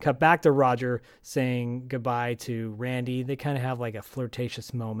back to Roger saying goodbye to Randy. They kind of have like a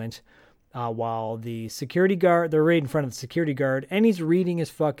flirtatious moment while the security guard, they're right in front of the security guard, and he's reading his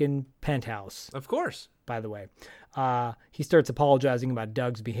fucking Penthouse. Of course. By the way, he starts apologizing about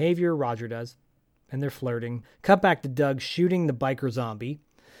Doug's behavior. Roger does. And they're flirting. Cut back to Doug shooting the biker zombie.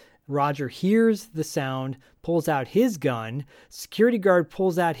 Roger hears the sound, pulls out his gun. Security guard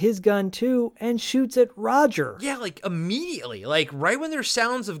pulls out his gun too and shoots at Roger. Yeah, like immediately. Like right when there's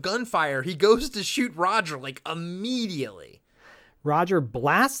sounds of gunfire, he goes to shoot Roger like immediately. Roger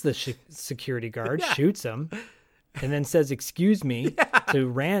blasts the security guard, shoots him, and then says, "Excuse me," to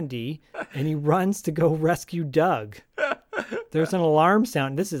Randy, and he runs to go rescue Doug. There's an alarm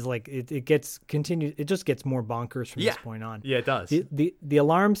sound. This is like it just gets more bonkers from this point on. Yeah, it does. The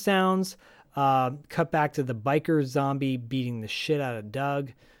alarm sounds. Cut back to the biker zombie beating the shit out of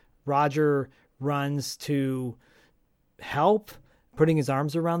Doug. Roger runs to help, putting his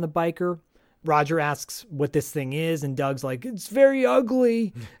arms around the biker. Roger asks what this thing is, and Doug's like, "It's very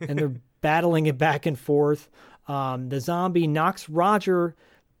ugly," and they're battling it back and forth. The zombie knocks Roger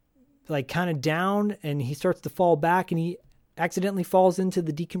like kind of down, and he starts to fall back, and he accidentally falls into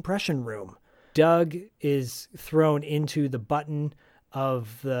the decompression room. Doug is thrown into the button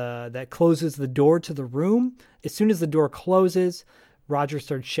that closes the door to the room. As soon as the door closes, Roger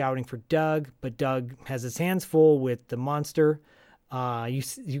starts shouting for Doug, but Doug has his hands full with the monster. You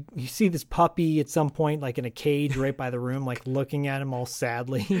see this puppy at some point, like in a cage right by the room, like looking at him all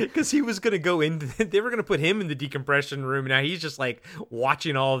sadly. Because he was going to go they were going to put him in the decompression room. Now he's just like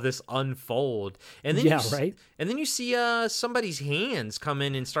watching all of this unfold. And then right. And then you see somebody's hands come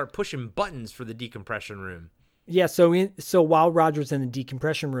in and start pushing buttons for the decompression room. Yeah, so while Roger's in the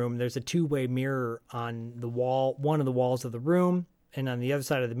decompression room, there's a 2-way mirror on the wall, one of the walls of the room. And on the other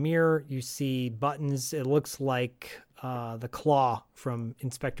side of the mirror, you see buttons. It looks like the claw from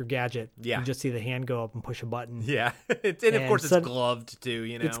Inspector Gadget. Yeah. You just see the hand go up and push a button. Yeah. And of course it's gloved too,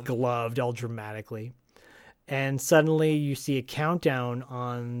 It's gloved all dramatically. And suddenly you see a countdown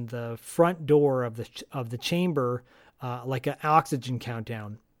on the front door of the chamber, like an oxygen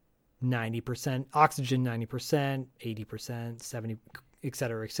countdown. 90%, oxygen 90%, 80%, 70%, et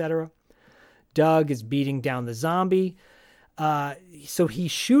cetera, et cetera. Doug is beating down the zombie. So he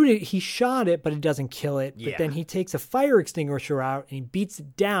shot it, but it doesn't kill it. But then he takes a fire extinguisher out and he beats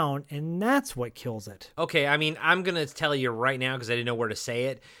it down, and that's what kills it. Okay, I mean, I'm going to tell you right now because I didn't know where to say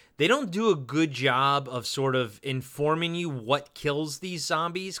it. They don't do a good job of sort of informing you what kills these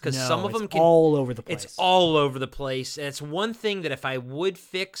zombies because some of them can all over the place. It's all over the place, and it's one thing that if I would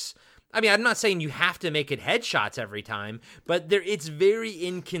fix. I mean, I'm not saying you have to make it headshots every time, but it's very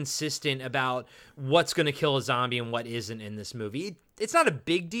inconsistent about what's going to kill a zombie and what isn't in this movie. It's not a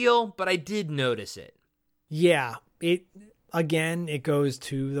big deal, but I did notice it. Yeah, it goes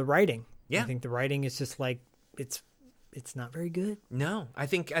to the writing. Yeah, I think the writing is just like it's not very good. No, I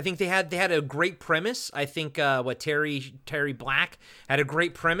think they had a great premise. I think Terry Black had a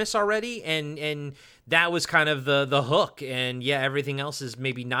great premise already, and that was kind of the hook. And yeah, everything else is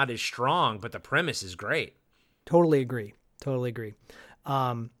maybe not as strong, but the premise is great. Totally agree.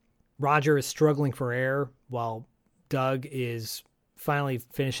 Roger is struggling for air while Doug finally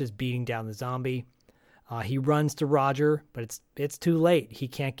finishes beating down the zombie. He runs to Roger, but it's too late. He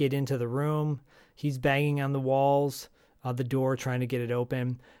can't get into the room. He's banging on the walls of the door, trying to get it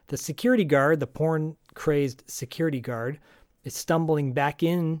open. The security guard, the porn-crazed security guard, is stumbling back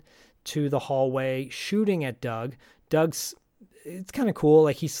in to the hallway, shooting at Doug. It's kind of cool.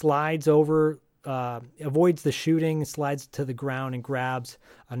 Like he slides over avoids the shooting, slides to the ground and grabs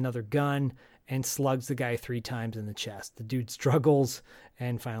another gun and slugs the guy 3 times in the chest. The dude struggles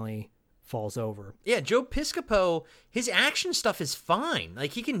and finally falls over. Yeah, Joe Piscopo, his action stuff is fine.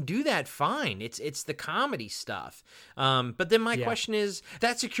 Like, he can do that fine. It's the comedy stuff. But then my question is,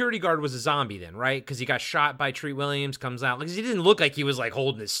 that security guard was a zombie then, right? Because he got shot by Treat Williams, comes out. Because he didn't look like he was, like,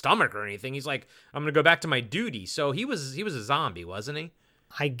 holding his stomach or anything. He's like, I'm going to go back to my duty. So he was a zombie, wasn't he?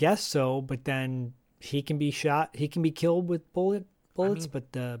 I guess so, but then he can be shot. He can be killed with bullets,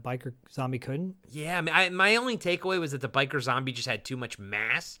 but the biker zombie couldn't. Yeah, I mean, my only takeaway was that the biker zombie just had too much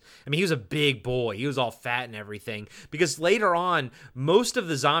mass. I mean, he was a big boy. He was all fat and everything. Because later on, most of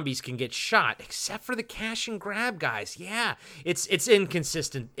the zombies can get shot, except for the cash and grab guys. Yeah, it's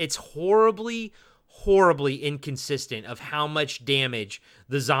inconsistent. It's horribly inconsistent of how much damage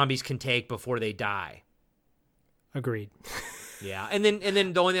the zombies can take before they die. Agreed. Yeah, and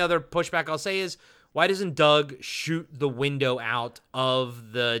then the only other pushback I'll say is, why doesn't Doug shoot the window out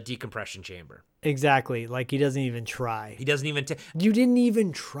of the decompression chamber? Exactly. Like, he doesn't even try. He doesn't even... You didn't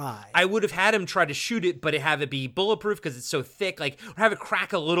even try. I would have had him try to shoot it, but have it be bulletproof because it's so thick. Like, or have it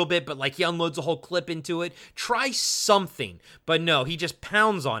crack a little bit, but, like, he unloads a whole clip into it. Try something. But no, he just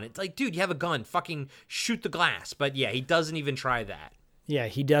pounds on it. Like, dude, you have a gun. Fucking shoot the glass. But yeah, he doesn't even try that. Yeah,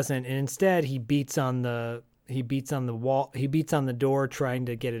 he doesn't. And instead, he beats on the wall. He beats on the door trying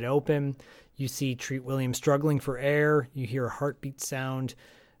to get it open. You see Treat Williams struggling for air. You hear a heartbeat sound.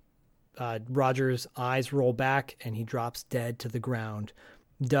 Roger's eyes roll back, and he drops dead to the ground.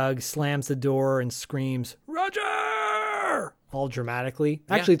 Doug slams the door and screams, "Roger!" all dramatically.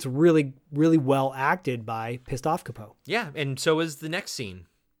 Actually, It's really, really well acted by Pissed Off Capo. Yeah, and so is the next scene.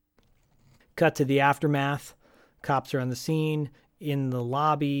 Cut to the aftermath. Cops are on the scene. In the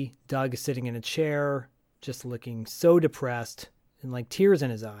lobby, Doug is sitting in a chair, just looking so depressed. And like tears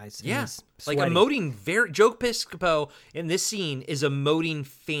in his eyes. Yeah, like emoting Joe Piscopo in this scene is emoting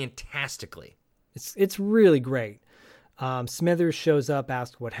fantastically. It's really great. Smithers shows up,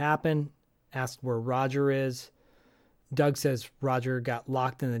 asks what happened, asks where Roger is. Doug says Roger got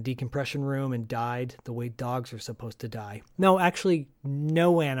locked in the decompression room and died the way dogs are supposed to die. No, actually,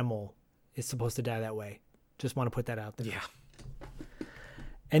 no animal is supposed to die that way. Just want to put that out there. Yeah.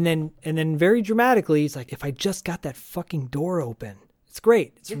 And then very dramatically, he's like, if I just got that fucking door open. It's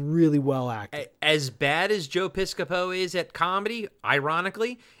great. It's really well acted. As bad as Joe Piscopo is at comedy,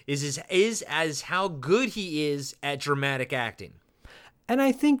 ironically, is as how good he is at dramatic acting. And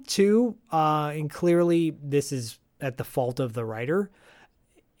I think, too, and clearly this is at the fault of the writer,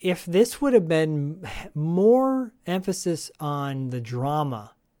 if this would have been more emphasis on the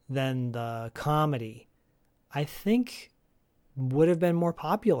drama than the comedy, I think would have been more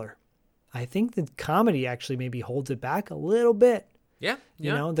popular. I think the comedy actually maybe holds it back a little bit. Yeah.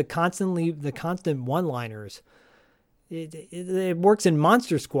 You know, the constant one-liners. It works in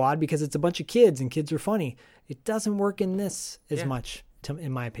Monster Squad because it's a bunch of kids and kids are funny. It doesn't work in this as much,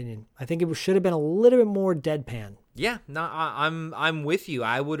 in my opinion. I think it should have been a little bit more deadpan. Yeah, no, I'm with you.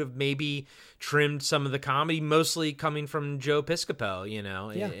 I would have maybe trimmed some of the comedy, mostly coming from Joe Piscopo,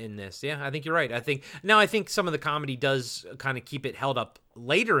 in this. Yeah, I think you're right. I think some of the comedy does kind of keep it held up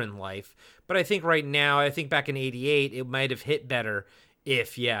later in life, but I think right now, back in '88, it might have hit better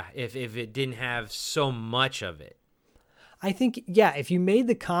if it didn't have so much of it. I think, if you made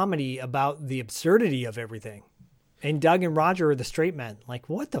the comedy about the absurdity of everything. And Doug and Roger are the straight men. Like,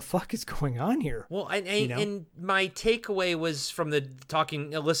 what the fuck is going on here? Well, and my takeaway was from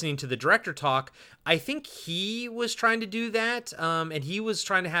listening to the director talk. I think he was trying to do that, and he was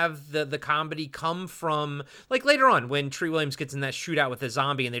trying to have the comedy come from, like, later on when Treat Williams gets in that shootout with the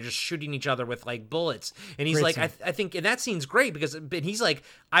zombie and they're just shooting each other with, like, bullets. And he's great like, I think, and that scene's great because, but he's like,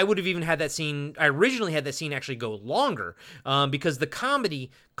 I would have even had that scene, I originally had that scene actually go longer, because the comedy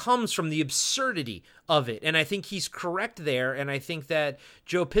comes from the absurdity of it. And I think he's correct there. And I think that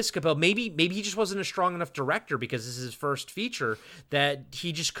Joe Piscopo, maybe he just wasn't a strong enough director because this is his first feature, that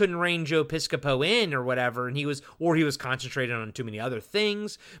he just couldn't rein Joe Piscopo in or whatever. And he was concentrated on too many other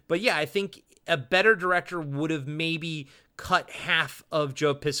things. But yeah, I think a better director would have maybe cut half of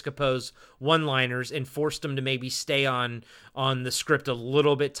Joe Piscopo's one-liners and forced him to maybe stay on the script a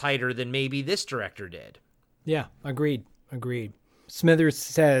little bit tighter than maybe this director did. Yeah, agreed. Smithers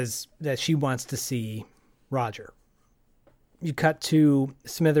says that she wants to see Roger. You cut to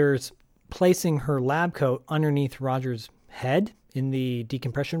Smithers placing her lab coat underneath Roger's head in the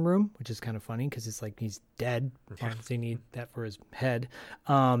decompression room, which is kind of funny because it's like he's dead. Why does he need that for his head?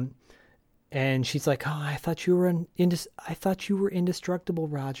 And she's like, "Oh, I thought you were indestructible,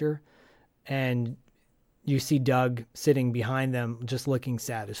 Roger." And you see Doug sitting behind them, just looking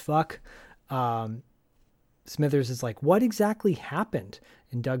sad as fuck. Smithers is like, what exactly happened?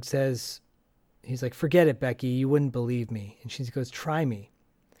 And Doug says, he's like, forget it, Becky. You wouldn't believe me. And she goes, try me.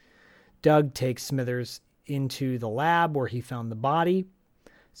 Doug takes Smithers into the lab where he found the body.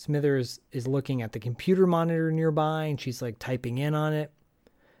 Smithers is looking at the computer monitor nearby, and she's like typing in on it.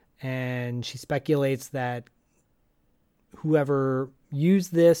 And she speculates that whoever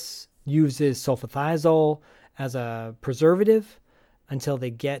used this uses sulfathiazole as a preservative until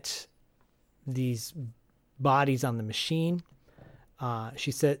they get these bodies on the machine.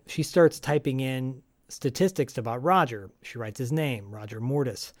 She starts typing in statistics about Roger. She writes his name, Roger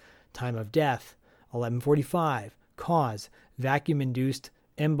Mortis, time of death, 11:45, cause, vacuum-induced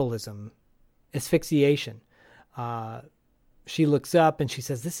embolism, asphyxiation. She looks up and she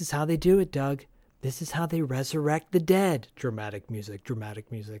says, this is how they do it, Doug. This is how they resurrect the dead. Dramatic music,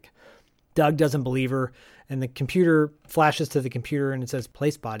 dramatic music. Doug doesn't believe her, and the computer flashes to the computer and it says,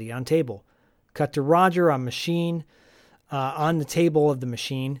 place body on table. Cut to Roger on machine, on the table of the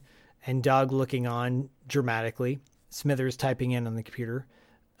machine, and Doug looking on dramatically. Smithers typing in on the computer,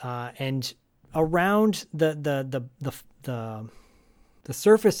 and around the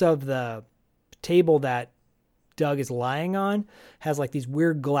surface of the table that Doug is lying on has like these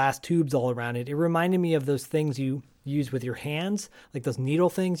weird glass tubes all around it. It reminded me of those things you use with your hands, like those needle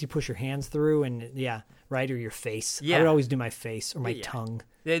things you push your hands through, and or your face. I would always do my face or my tongue.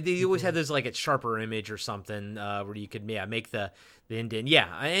 They always had those like a sharper image or something where you could make the indent.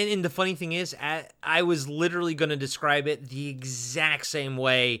 Yeah, and the funny thing is, I was literally going to describe it the exact same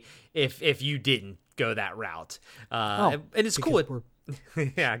way if you didn't go that route. And it's cool.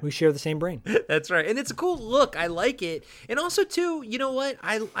 Yeah, we share the same brain. That's right. And it's a cool look. I like it. And also too, you know what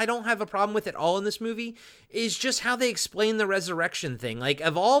I don't have a problem with at all in this movie is just how they explain the resurrection thing. Like,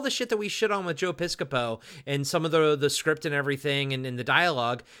 of all the shit that we shit on with Joe Piscopo and some of the script and everything and the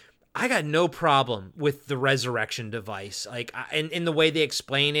dialogue, I got no problem with the resurrection device. Like, in the way they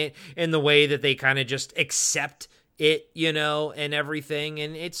explain it, in the way that they kind of just accept it, and everything.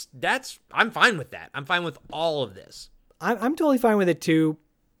 And I'm fine with that. I'm fine with all of this. I'm totally fine with it too.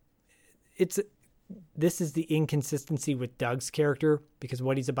 This is the inconsistency with Doug's character, because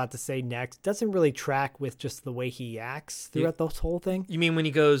what he's about to say next doesn't really track with just the way he acts throughout the whole thing. You mean when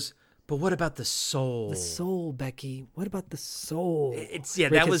he goes, but what about the soul? The soul, Becky. What about the soul?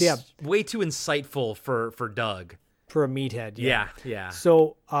 That was way too insightful for Doug. For a meathead, yeah.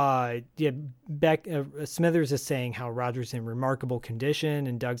 So, Smithers is saying how Roger's in remarkable condition,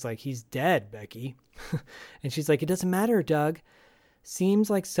 and Doug's like, he's dead, Becky. And she's like, it doesn't matter, Doug.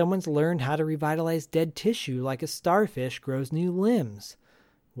 Seems like someone's learned how to revitalize dead tissue like a starfish grows new limbs.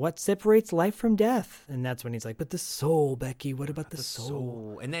 What separates life from death? And that's when he's like, but the soul, Becky, what about the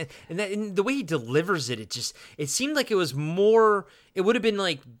soul? And the way he delivers it, it seemed like it was more, it would have been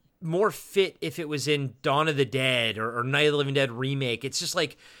like more fit if it was in Dawn of the Dead or Night of the Living Dead remake. It's just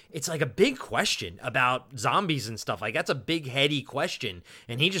like, it's like a big question about zombies and stuff. Like, that's a big heady question,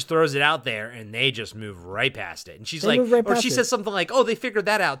 and he just throws it out there and they just move right past it. And she's she says something like, oh, they figured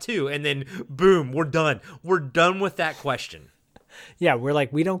that out too. And then boom, we're done with that question. Yeah, we're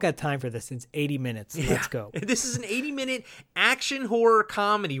like, we don't got time for this. It's 80 minutes. Let's go. This is an 80-minute action horror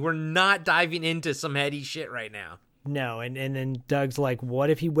comedy. We're not diving into some heady shit right now. No, and then Doug's like,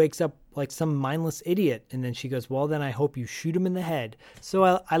 what if he wakes up like some mindless idiot? And then she goes, well, then I hope you shoot him in the head.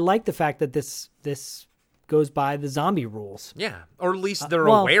 So I like the fact that this goes by the zombie rules. Yeah, or at least they're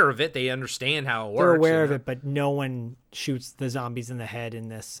aware of it. They understand how it works. They're aware of it, but no one shoots the zombies in the head in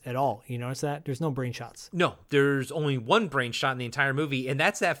this at all. You notice that? There's no brain shots. No, there's only one brain shot in the entire movie, and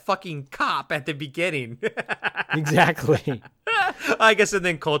that's that fucking cop at the beginning. Exactly. I guess, and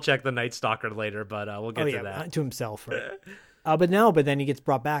then Kolchak the Night Stalker later, but we'll get to that. To himself. Right? But then he gets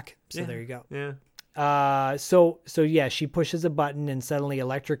brought back. So there you go. Yeah. So she pushes a button and suddenly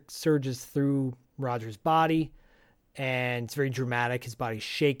electric surges through Roger's body, and it's very dramatic. His body's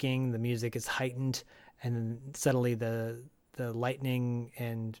shaking. The music is heightened, and then suddenly the lightning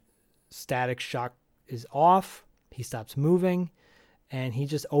and static shock is off. He stops moving, and he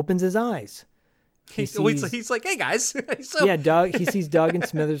just opens his eyes. He's like, hey, guys. Doug. He sees Doug and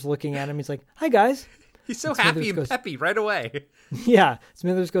Smithers looking at him. He's like, hi, guys. He's so happy and peppy right away. Yeah.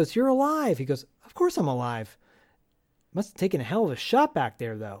 Smithers goes, you're alive. He goes, of course I'm alive. Must have taken a hell of a shot back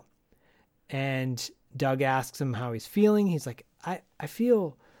there, though. And Doug asks him how he's feeling. He's like, I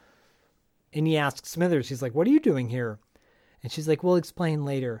feel... And he asks Smithers, he's like, what are you doing here? And she's like, we'll explain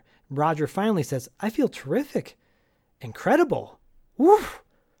later. Roger finally says, I feel terrific. Incredible. Woo!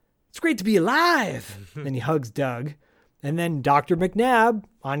 It's great to be alive. Then he hugs Doug. And then Dr. McNabb,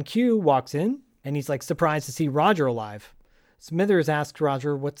 on cue, walks in. And he's like surprised to see Roger alive. Smithers asks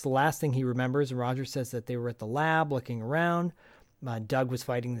Roger what's the last thing he remembers, and Roger says that they were at the lab looking around. Doug was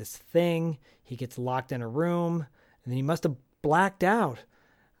fighting this thing. He gets locked in a room, and then he must have blacked out.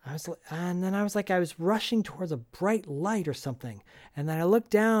 I was rushing towards a bright light or something, and then I looked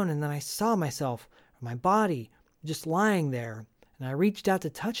down, and then I saw myself, my body, just lying there, and I reached out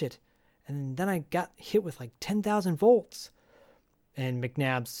to touch it, and then I got hit with like 10,000 volts. And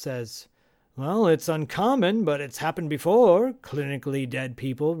McNabb says, well, it's uncommon, but it's happened before. Clinically dead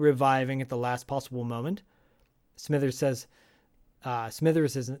people reviving at the last possible moment. Smithers says,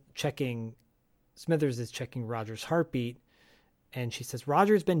 Smithers is checking Roger's heartbeat, and she says,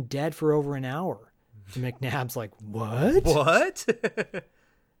 Roger's been dead for over an hour. And McNabb's like, what? What?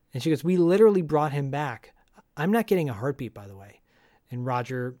 And she goes, we literally brought him back. I'm not getting a heartbeat, by the way. And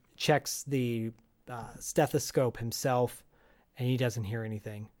Roger checks the stethoscope himself, and he doesn't hear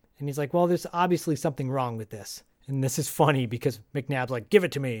anything. And he's like, well, there's obviously something wrong with this. And this is funny because McNabb's like, give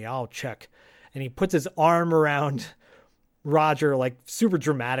it to me, I'll check. And he puts his arm around Roger like super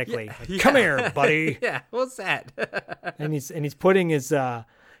dramatically. Yeah, like, come here, buddy. Yeah, what's that? and he's putting his the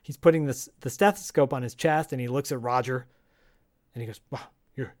stethoscope on his chest, and he looks at Roger, and he goes, wow,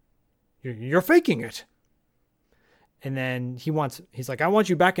 you're faking it. And then he's like, I want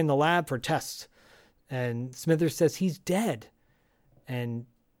you back in the lab for tests. And Smithers says he's dead. And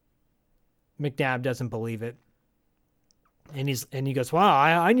McNabb doesn't believe it. And he goes, wow,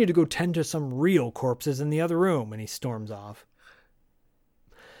 I need to go tend to some real corpses in the other room. And he storms off.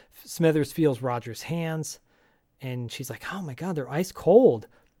 Smithers feels Roger's hands, and she's like, oh my God, they're ice cold.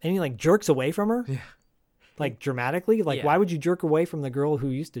 And he like jerks away from her. Yeah. Like dramatically. Like, why would you jerk away from the girl who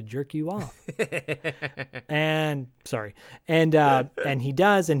used to jerk you off? And he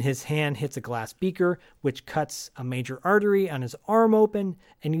does, and his hand hits a glass beaker, which cuts a major artery on his arm open.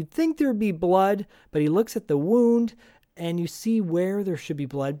 And you'd think there'd be blood, but he looks at the wound, and you see where there should be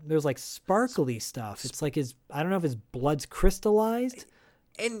blood. There's like sparkly stuff. It's like I don't know if his blood's crystallized.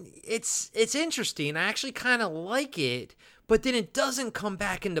 And it's interesting. I actually kind of like it, but then it doesn't come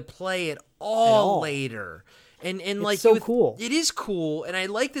back into play at all later. And it's like so cool. It is cool, and I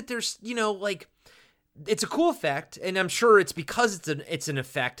like that there's, like, it's a cool effect, and I'm sure it's because it's an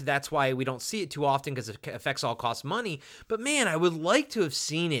effect. That's why we don't see it too often, because effects all cost money. But man, I would like to have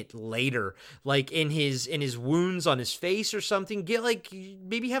seen it later, like in his wounds on his face or something. Get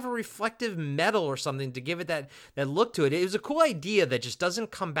maybe have a reflective metal or something to give it that look to it. It was a cool idea that just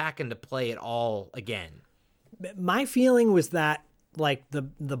doesn't come back into play at all again. My feeling was that like the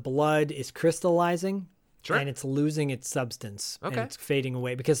blood is crystallizing. Sure. And it's losing its substance. Okay. And it's fading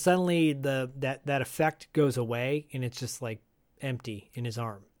away because suddenly that effect goes away, and it's just like empty in his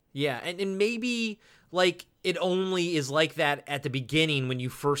arm. Yeah, and maybe like it only is like that at the beginning when you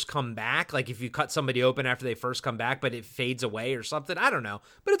first come back. Like if you cut somebody open after they first come back, but it fades away or something. I don't know.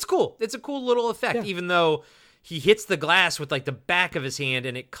 But it's cool. It's a cool little effect, even though he hits the glass with like the back of his hand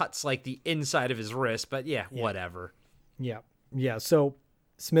and it cuts like the inside of his wrist. But yeah. Whatever. Yeah. Yeah. So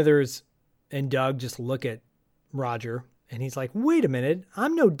Smithers and Doug just look at Roger, and he's like, wait a minute,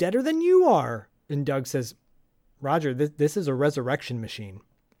 I'm no deader than you are. And Doug says, Roger, this is a resurrection machine.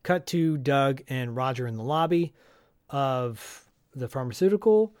 Cut to Doug and Roger in the lobby of the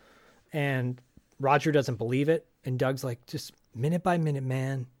pharmaceutical, and Roger doesn't believe it. And Doug's like, just minute by minute,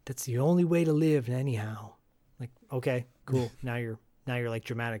 man. That's the only way to live anyhow. Like, okay, cool. Now you're like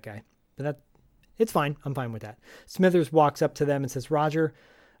dramatic guy. But it's fine. I'm fine with that. Smithers walks up to them and says, Roger,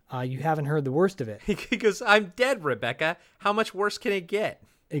 you haven't heard the worst of it. He goes, I'm dead, Rebecca. How much worse can it get?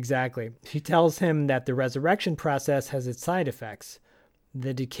 Exactly. She tells him that the resurrection process has its side effects.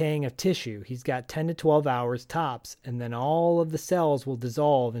 The decaying of tissue. He's got 10 to 12 hours tops, and then all of the cells will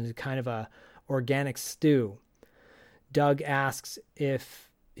dissolve into kind of a organic stew. Doug asks if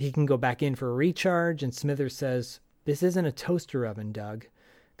he can go back in for a recharge, and Smithers says, this isn't a toaster oven, Doug.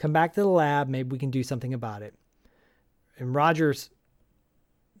 Come back to the lab. Maybe we can do something about it. And Rogers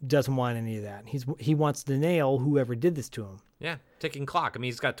doesn't want any of that. He wants to nail whoever did this to him. Yeah, ticking clock. I mean,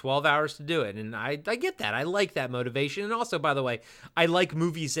 he's got 12 hours to do it, and I get that. I like that motivation. And also, by the way, I like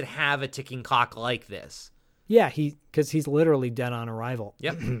movies that have a ticking clock like this. Yeah, because he's literally dead on arrival.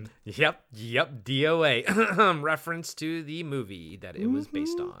 Yep. Yep. DOA. Reference to the movie that it was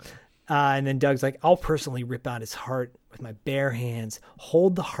based on. And then Doug's like, I'll personally rip out his heart with my bare hands,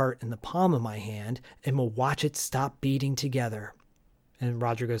 hold the heart in the palm of my hand, and we'll watch it stop beating together. And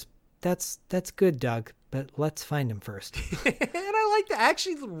Roger goes, that's good, Doug, but let's find him first. And I like that. I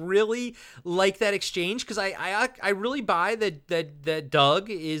actually really like that exchange because I really buy that Doug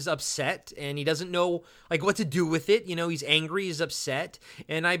is upset and he doesn't know like what to do with it. You know, he's angry, he's upset,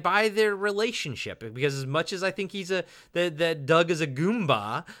 and I buy their relationship because as much as I think that Doug is a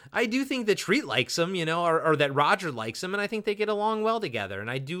Goomba, I do think that Treat likes him, you know, or that Roger likes him, and I think they get along well together, and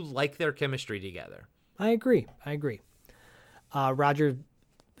I do like their chemistry together. I agree. Roger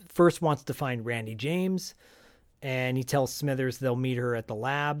first wants to find Randy James, and he tells Smithers they'll meet her at the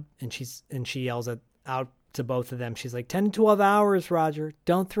lab, and she yells out to both of them. She's like, 10 to 12 hours, Roger.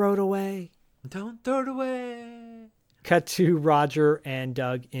 Don't throw it away. Don't throw it away. Cut to Roger and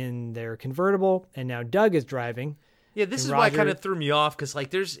Doug in their convertible, and now Doug is driving. Yeah, this is why it kind of threw me off, because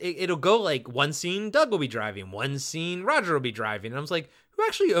like it'll go like one scene Doug will be driving, one scene Roger will be driving, and I was like, who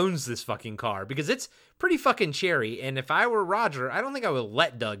actually owns this fucking car? Because it's pretty fucking cherry, and if I were Roger, I don't think I would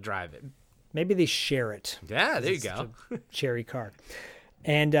let Doug drive it. Maybe they share it. Yeah, there you go. Cherry car.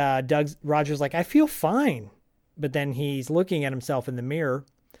 And Roger's like, I feel fine. But then he's looking at himself in the mirror,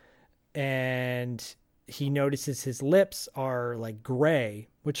 and he notices his lips are like gray,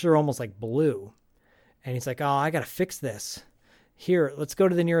 which are almost like blue. And he's like, oh, I got to fix this. Here, let's go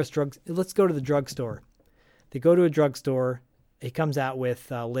to the drugstore. They go to a drugstore. He comes out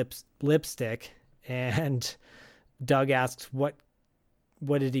with lipstick, and Doug asks, what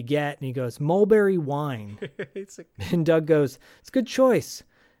did he get? And he goes, mulberry wine. And Doug goes, it's a good choice.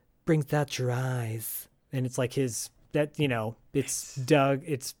 Brings out your eyes. And it's like it's Doug,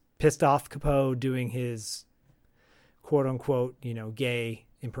 it's pissed off Capone doing his quote unquote, gay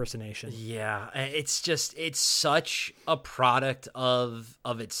impersonation. Yeah, it's such a product of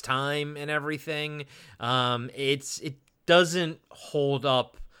its time and everything. It doesn't hold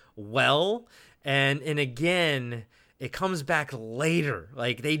up well, and again, it comes back later.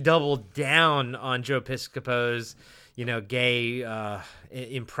 Like they double down on Joe Piscopo's gay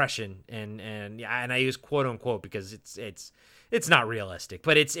impression, and I use quote unquote because it's not realistic,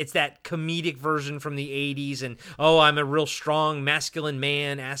 but it's that comedic version from the 80s, and I'm a real strong masculine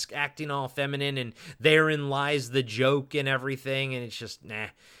man acting all feminine, and therein lies the joke and everything, and it's just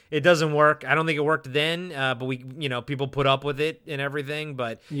it doesn't work. I don't think it worked then, but we people put up with it and everything,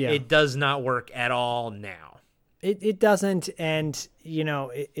 but it does not work at all now. It doesn't, and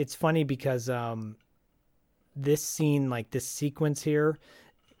it's funny because this scene, like this sequence here,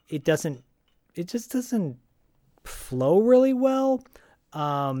 it just doesn't flow really well.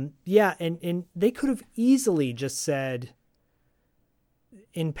 And they could have easily just said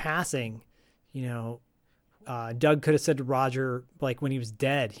in passing, Doug could have said to Roger, like when he was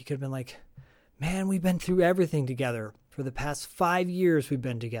dead, he could have been like, man, we've been through everything together for the past 5 years. We've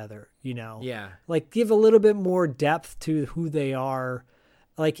been together, like give a little bit more depth to who they are.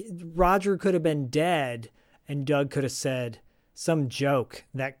 Like Roger could have been dead and Doug could have said some joke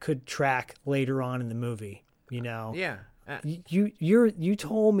that could track later on in the movie. Yeah. You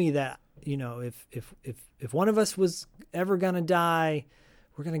told me that, if one of us was ever going to die,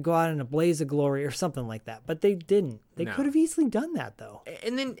 we're going to go out in a blaze of glory or something like that. But they didn't. They could have easily done that though.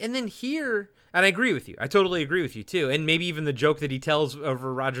 And then here, and I agree with you. I totally agree with you too. And maybe even the joke that he tells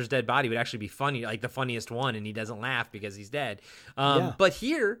over Roger's dead body would actually be funny, like the funniest one, and he doesn't laugh because he's dead. But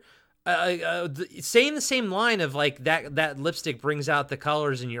here, saying the same line of like that lipstick brings out the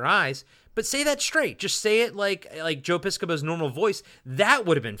colors in your eyes, but say that straight. Just say it like Joe Piscopo's normal voice. That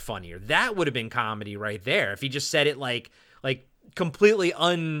would have been funnier. That would have been comedy right there. If he just said it like completely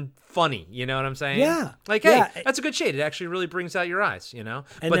unfunny, you know what I'm saying? Yeah. Like, hey, that's a good shade. It actually really brings out your eyes, And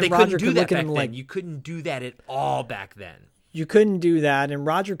but they Roger couldn't do that back then. like, You couldn't do that at all back then. You couldn't do that, and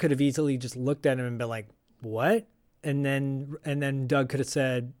Roger could have easily just looked at him and been like, what? And then Doug could have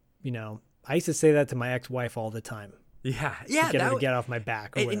said, I used to say that to my ex-wife all the time. Yeah. To get her to get off my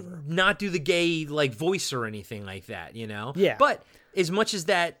back or whatever. And not do the gay like voice or anything like that, Yeah. But as much as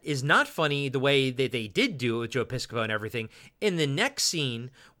that is not funny, the way that they did do it with Joe Piscopo and everything, in the next scene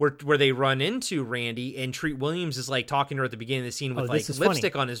where they run into Randy and Treat Williams is like talking to her at the beginning of the scene with like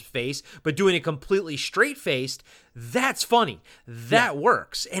lipstick on his face, but doing it completely straight faced, that's funny. That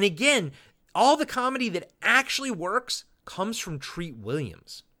works. And again, all the comedy that actually works comes from Treat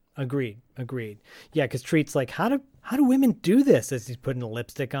Williams. Agreed. Yeah, because Treat's like, how do women do this as he's putting the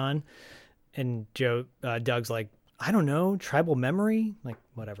lipstick on? And Doug's like, I don't know, tribal memory? Like,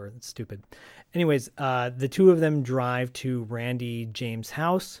 whatever, it's stupid. Anyways, the two of them drive to Randy James'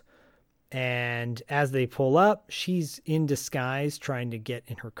 house, and as they pull up, she's in disguise trying to get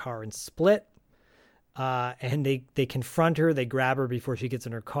in her car and split. And they confront her, they grab her before she gets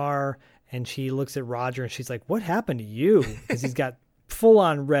in her car, and she looks at Roger and she's like, what happened to you? Because he's got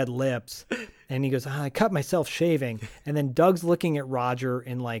full-on red lips, And he goes, I cut myself shaving. And then Doug's looking at Roger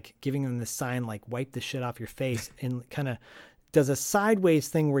and like giving him the sign, like wipe the shit off your face, and kind of does a sideways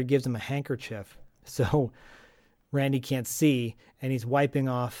thing where he gives him a handkerchief. So Randy can't see, and he's wiping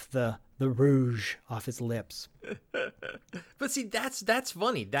off the rouge off his lips. But see, that's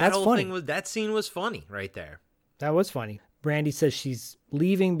funny. That's funny. That scene was funny right there. That was funny. Randy says she's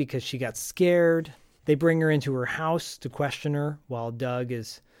leaving because she got scared. They bring her into her house to question her while Doug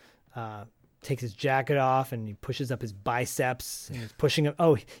is takes his jacket off and he pushes up his biceps and he's pushing him.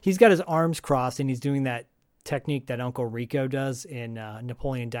 Oh, he's got his arms crossed and he's doing that technique that Uncle Rico does in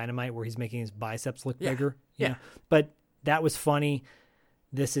Napoleon Dynamite where he's making his biceps look bigger. You know? But that was funny.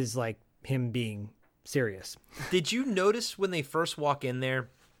 This is like him being serious. Did you notice when they first walk in there?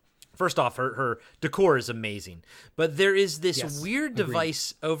 First off, her decor is amazing, but there is this weird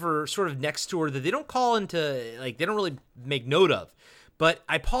device over sort of next to her that they don't call into, like, they don't really make note of, but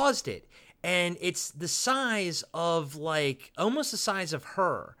I paused it and it's the size of, like, almost the size of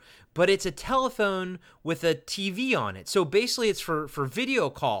her, but it's a telephone with a TV on it. So basically it's for video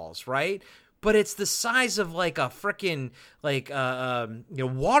calls, right? But it's the size of like a freaking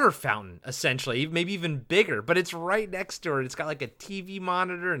water fountain, essentially, maybe even bigger. But it's right next to her. It's got like a TV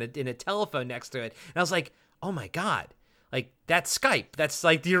monitor and a telephone next to it. And I was like, oh my God, like that's Skype. That's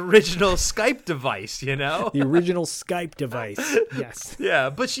like the original Skype device, you know? The original Skype device. Yes.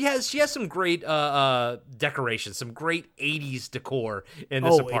 Yeah, but she has some great decorations, some great 80s decor in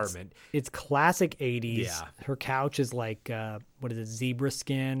this apartment. It's classic 80s. Yeah. Her couch is like what is it, zebra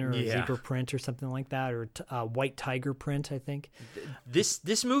skin or zebra print or something like that, or white tiger print, I think.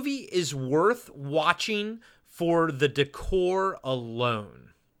 This movie is worth watching for the decor alone.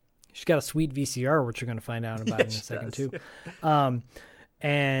 She's got a sweet VCR, which you're going to find out about in a second, too.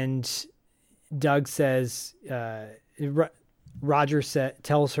 And Doug says, Roger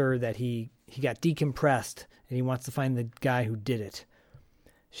tells her that he got decompressed and he wants to find the guy who did it.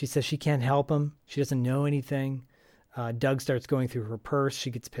 She says she can't help him. She doesn't know anything. Doug starts going through her purse. She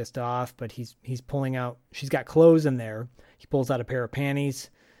gets pissed off, but he's pulling out, she's got clothes in there. He pulls out a pair of panties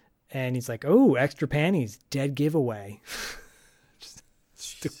and he's like, oh, extra panties, dead giveaway.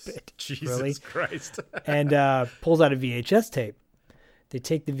 Stupid. Jesus really? Christ. And pulls out a VHS tape. They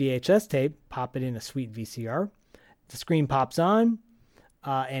take the VHS tape, pop it in a sweet VCR. The screen pops on,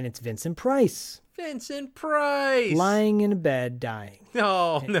 and it's Vincent Price. Vincent Price! Lying in a bed, dying.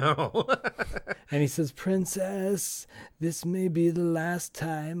 Oh, no. And he says, Princess, this may be the last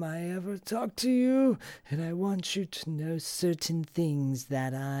time I ever talk to you, and I want you to know certain things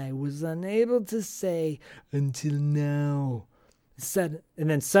that I was unable to say until now. And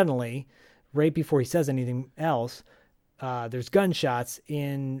then suddenly, right before he says anything else, there's gunshots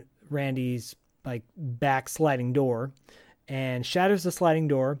in Randy's like back sliding door, and shatters the sliding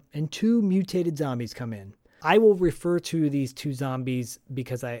door, and 2 mutated zombies come in. I will refer to these 2 zombies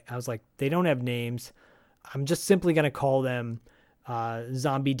because I was like, they don't have names. I'm just simply going to call them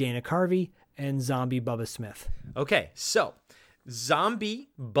Zombie Dana Carvey and Zombie Bubba Smith. Okay, so Zombie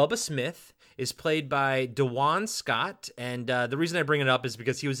Bubba Smith is played by DeJuan Scott, and the reason I bring it up is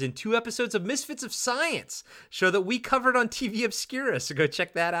because he was in 2 episodes of Misfits of Science, show that we covered on TV Obscura, so go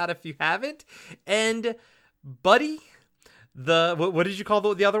check that out if you haven't. And Buddy, what did you call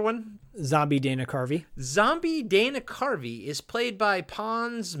the other one? Zombie Dana Carvey. Zombie Dana Carvey is played by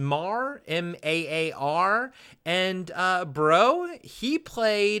Pons Maar, M-A-A-R, and bro, he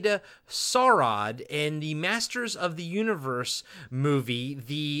played Saurod in the Masters of the Universe movie,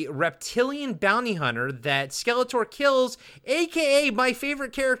 the reptilian bounty hunter that Skeletor kills, aka my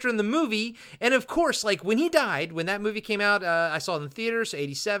favorite character in the movie. And of course, like when he died, when that movie came out, I saw it in the theaters,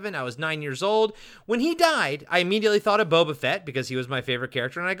 87, I was 9 years old. When he died, I immediately thought of Boba Fett because he was my favorite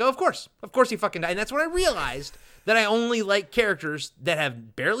character, and I go, of course he fucking died. And that's when I realized that I only like characters that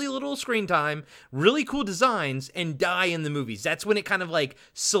have barely little screen time, really cool designs, and die in the movies. That's when it kind of like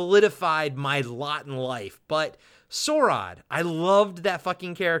solidified my lot in life. But Saurod, I loved that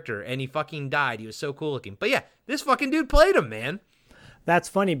fucking character, and he fucking died. He was so cool looking. But yeah, this fucking dude played him, man. That's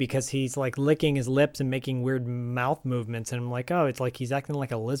funny because he's like licking his lips and making weird mouth movements. And I'm like, oh, it's like he's acting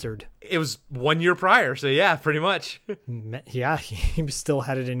like a lizard. It was 1 year prior. So yeah, pretty much. Yeah, he still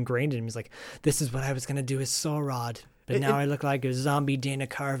had it ingrained in him. He's like, this is what I was going to do as Saurod. But now I look like a zombie Dana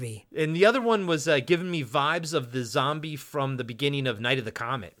Carvey. And the other one was giving me vibes of the zombie from the beginning of Night of the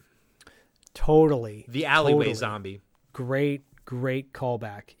Comet. Totally. The alleyway zombie. Great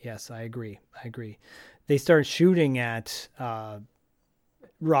callback. Yes, I agree. They start shooting at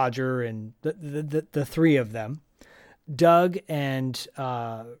Roger and the 3 of them. Doug and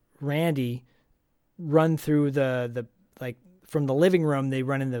Randy run through the like from the living room, they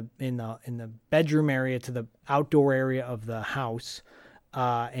run in the bedroom area to the outdoor area of the house,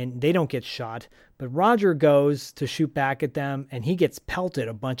 and they don't get shot. But Roger goes to shoot back at them, and he gets pelted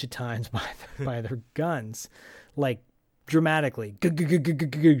a bunch of times by their guns, like dramatically.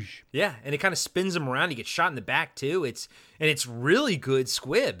 Yeah, and it kind of spins him around. He gets shot in the back too. It's really good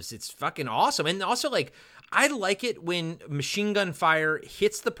squibs. It's fucking awesome. And also, like, I like it when machine gun fire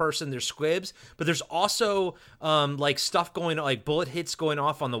hits the person, there's squibs, but there's also like stuff going on, like bullet hits going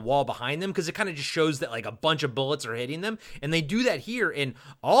off on the wall behind them, because it kind of just shows that like a bunch of bullets are hitting them. And they do that here, and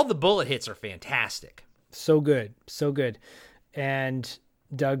all the bullet hits are fantastic. So good. So good. And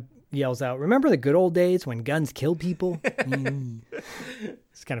Doug yells out, "Remember the good old days when guns killed people?"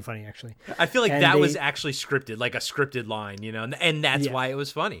 It's kind of funny, actually. I feel like that was actually scripted, like a scripted line, you know, and that's why it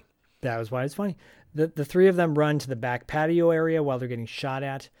was funny. That was why it's funny. The three of them run to the back patio area while they're getting shot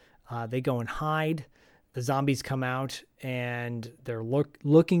at. They go and hide. The zombies come out, and they're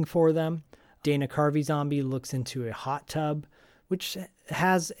looking for them. Dana Carvey zombie looks into a hot tub, which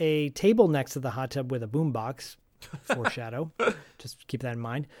has a table next to the hot tub with a boombox. Foreshadow. Just keep that in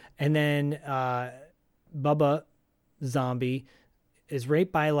mind. And then Bubba zombie is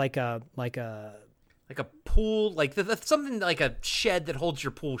raped by like a pool, like something like a shed that holds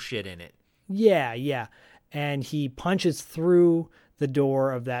your pool shit in it. Yeah. And he punches through the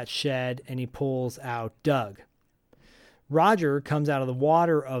door of that shed, and he pulls out Doug. Roger comes out of the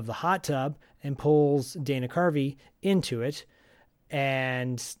water of the hot tub and pulls Dana Carvey into it,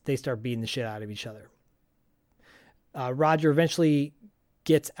 and they start beating the shit out of each other. Roger eventually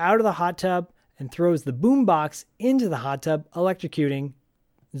gets out of the hot tub and throws the boombox into the hot tub, electrocuting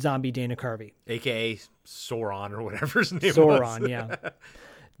zombie Dana Carvey. AKA Sauron or whatever his name was. Sauron, yeah.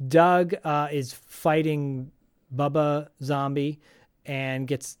 Doug is fighting Bubba zombie and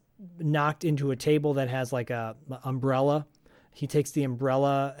gets knocked into a table that has like a umbrella. He takes the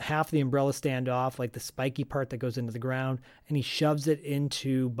umbrella, half the umbrella stand off, like the spiky part that goes into the ground, and he shoves it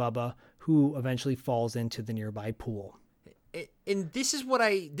into Bubba, who eventually falls into the nearby pool. And this is where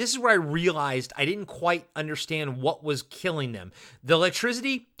I realized I didn't quite understand what was killing them. The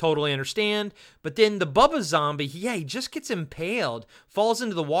electricity, totally understand. But then the Bubba zombie, he just gets impaled, falls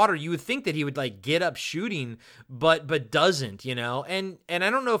into the water. You would think that he would like get up shooting, but doesn't, you know? And I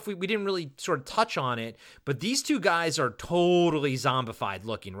don't know if we didn't really sort of touch on it, but these two guys are totally zombified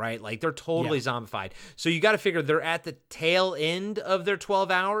looking, right? Like they're totally zombified. So you got to figure they're at the tail end of their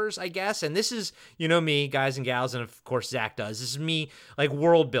 12 hours, I guess. And this is, you know, me, guys and gals, and of course Zach does. This is me, like,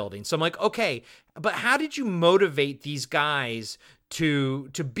 world building. So I'm like, okay, but how did you motivate these guys to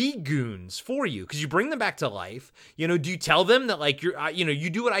be goons for you? Because you bring them back to life. You know, do you tell them that, like, you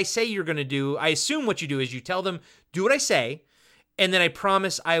do what I say you're going to do? I assume what you do is you tell them, do what I say, and then I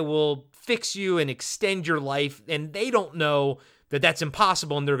promise I will fix you and extend your life. And they don't know that that's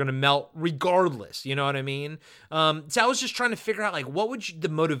impossible, and they're going to melt regardless. You know what I mean? So I was just trying to figure out, like, what would the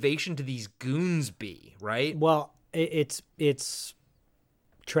motivation to these goons be, right? Well, it's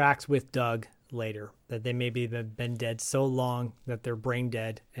tracks with Doug later that they maybe have been dead so long that they're brain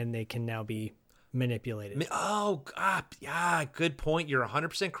dead and they can now be manipulated. Oh, God. Yeah, good point. You're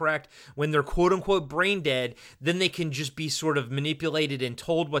 100% correct. When they're quote unquote brain dead, then they can just be sort of manipulated and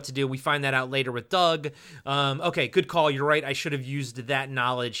told what to do. We find that out later with Doug. Okay, good call. You're right. I should have used that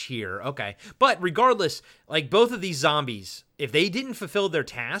knowledge here. Okay. But regardless, like both of these zombies, if they didn't fulfill their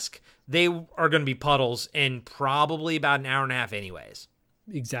task, they are going to be puddles in probably about an hour and a half anyways.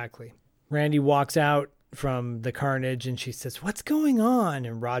 Exactly. Randy walks out from the carnage and she says, "What's going on?"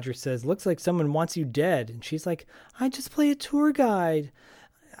 And Roger says, "Looks like someone wants you dead." And she's like, "I just play a tour guide.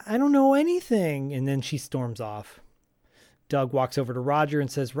 I don't know anything." And then she storms off. Doug walks over to Roger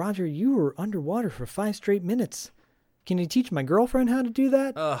and says, "Roger, you were underwater for 5 straight minutes. Can you teach my girlfriend how to do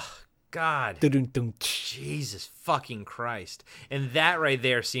that?" Ugh, God. Jesus fucking Christ. And that right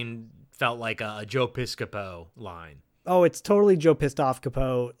there felt like a Joe Piscopo line. Oh, it's totally Joe pissed off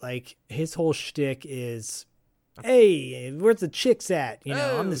Capo. Like, his whole shtick is, "Hey, where's the chicks at? You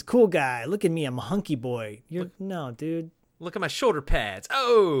know, I'm this cool guy. Look at me, I'm a hunky boy." No, dude. Look at my shoulder pads.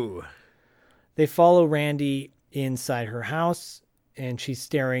 Oh. They follow Randy inside her house, and she's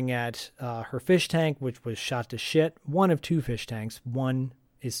staring at her fish tank, which was shot to shit. One of 2 fish tanks. One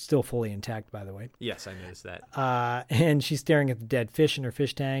is still fully intact, by the way. Yes, I noticed that. And she's staring at the dead fish in her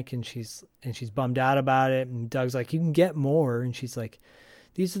fish tank, and she's bummed out about it. And Doug's like, "You can get more." And she's like,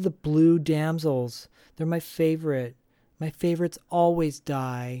 "These are the blue damsels. They're my favorite. My favorites always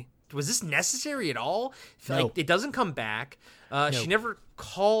die." was this necessary at all? No. Like, it doesn't come back. She never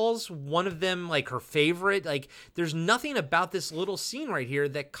calls one of them like her favorite. Like, there's nothing about this little scene right here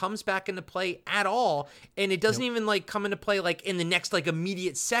that comes back into play at all, and it doesn't even like come into play like in the next like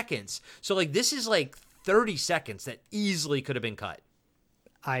immediate seconds. So like this is like 30 seconds that easily could have been cut.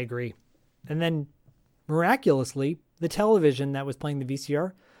 I agree. And then miraculously, the television that was playing the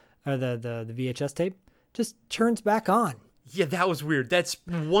VCR or the VHS tape just turns back on. Yeah, that was weird. That's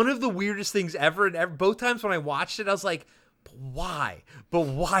one of the weirdest things ever. And both times when I watched it, I was like, why? But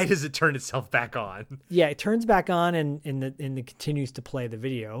why does it turn itself back on? Yeah, it turns back on and it continues to play the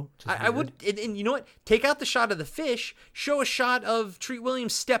video. I would, and you know what? Take out the shot of the fish, show a shot of Treat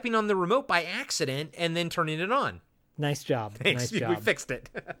Williams stepping on the remote by accident, and then turning it on. Nice job. Thanks. Nice job. We fixed it.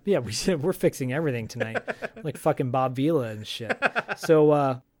 Yeah, we're fixing everything tonight, like fucking Bob Vila and shit.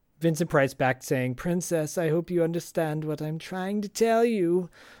 So Vincent Price back saying, "Princess, I hope you understand what I'm trying to tell you.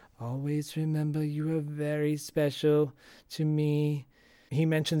 Always remember you are very special to me." He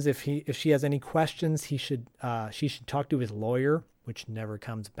mentions if she has any questions, she should talk to his lawyer, which never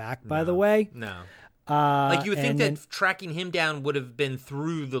comes back, by the way. No. Like you would think that tracking him down would have been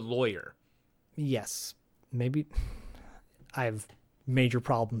through the lawyer. Yes. Maybe I have major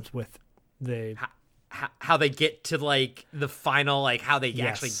problems with the how they get to like the final, like how they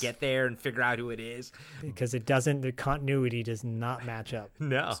actually get there and figure out who it is, because the continuity does not match up.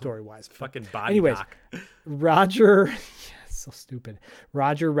 No, story wise. Fucking body. Anyways, doc. Roger, so stupid.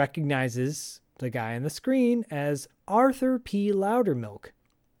 Roger recognizes the guy on the screen as Arthur P. Loudermilk,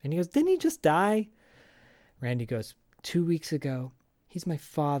 and he goes, "Didn't he just die?" Randy goes, 2 weeks ago. He's my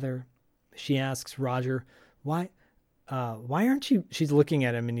father. She asks Roger, why aren't you? She's looking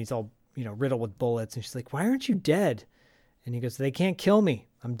at him and he's all, riddled with bullets. And she's like, "Why aren't you dead?" And he goes, "They can't kill me.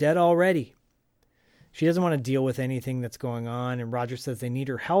 I'm dead already." She doesn't want to deal with anything that's going on. And Roger says they need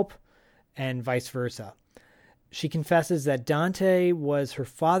her help and vice versa. She confesses that Dante was her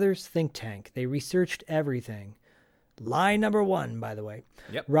father's think tank. They researched everything. Lie number 1, by the way.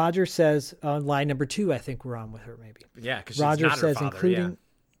 Yep. Roger says, lie number 2, I think we're on with her maybe. Yeah, because Roger not says, her father,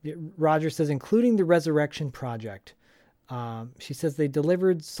 Roger says, including the Resurrection Project. She says they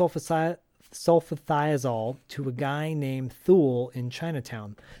delivered sulfathiazole to a guy named Thule in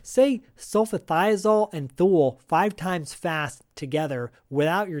Chinatown. Say sulfathiazole and Thule 5 times fast together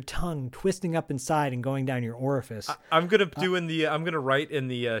without your tongue twisting up inside and going down your orifice. I'm gonna write in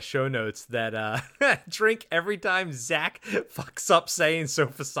the show notes that drink every time Zach fucks up saying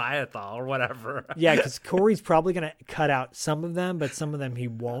sulfathiazole or whatever. Yeah, because Corey's probably gonna cut out some of them, but some of them he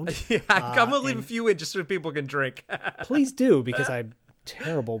won't. Yeah, I'm gonna leave a few in just so people can drink. Please do, because I'm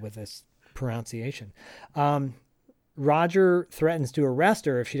terrible with this pronunciation. Roger threatens to arrest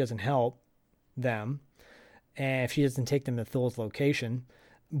her if she doesn't help them, and if she doesn't take them to Thule's location,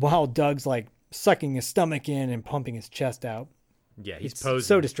 while Doug's like sucking his stomach in and pumping his chest out. Yeah, he's it's posing.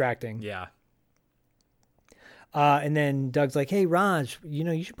 So distracting. Yeah. And then Doug's like, "Hey, Raj,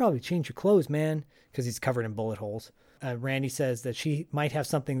 you should probably change your clothes, man," because he's covered in bullet holes. Randy says that she might have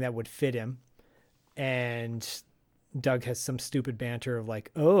something that would fit him, and Doug has some stupid banter of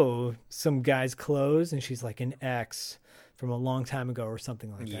like, "Oh, some guy's clothes," and she's like, "An X from a long time ago," or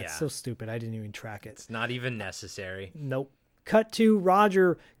something like that. Yeah. So stupid. I didn't even track it. It's not even necessary. Nope. Cut to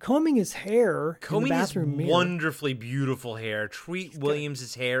Roger combing his hair in the bathroom mirror. Wonderfully beautiful hair. Treat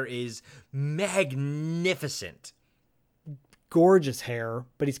Williams' hair is magnificent. Gorgeous hair,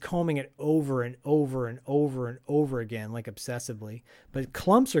 but he's combing it over and over and over and over again, like obsessively. But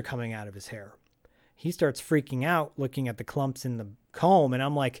clumps are coming out of his hair. He starts freaking out looking at the clumps in the comb, and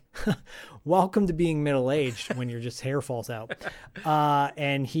I'm like, welcome to being middle-aged when your just hair falls out.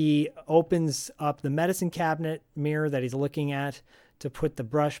 And he opens up the medicine cabinet mirror that he's looking at to put the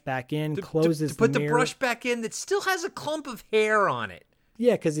brush back in, closes to put the mirror. The brush back in that still has a clump of hair on it.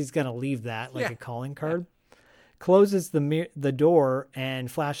 Yeah, because he's going to leave that like a calling card. Closes the door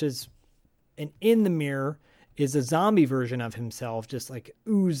and flashes, and in the mirror is a zombie version of himself, just like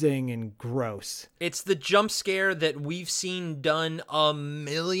oozing and gross. It's the jump scare that we've seen done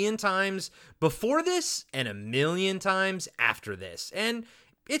 1,000,000 times before this and 1,000,000 times after this. And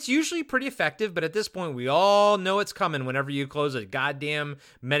it's usually pretty effective, but at this point, we all know it's coming whenever you close a goddamn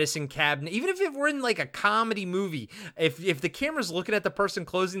medicine cabinet. Even if we're in like a comedy movie, if the camera's looking at the person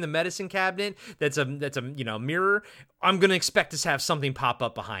closing the medicine cabinet, that's a mirror, I'm going to expect to have something pop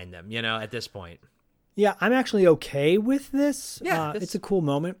up behind them, at this point. Yeah, I'm actually okay with this. Yeah, it's a cool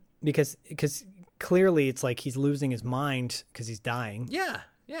moment because clearly it's like he's losing his mind because he's dying. Yeah,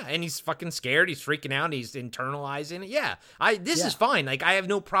 and he's fucking scared. He's freaking out. He's internalizing it. Yeah, this is fine. Like, I have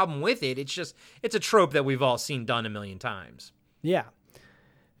no problem with it. It's just, it's a trope that we've all seen done 1,000,000 times. Yeah.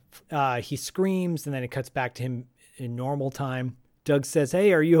 he screams, and then it cuts back to him in normal time. Doug says,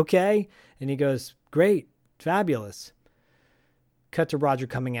 "Hey, are you okay?" And he goes, "Great, fabulous." Cut to Roger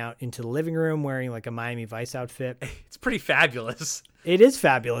coming out into the living room wearing like a Miami Vice outfit. It's pretty fabulous. It is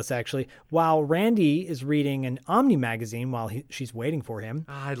fabulous, actually. While Randy is reading an Omni magazine while she's waiting for him.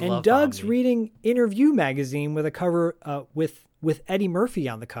 I love and Doug's Omni. reading Interview magazine with a cover with Eddie Murphy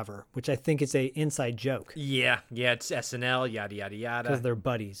on the cover, which I think is a inside joke. Yeah, it's SNL, yada, yada, yada. Because they're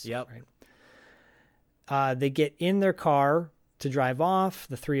buddies. Yep. Right? They get in their car to drive off,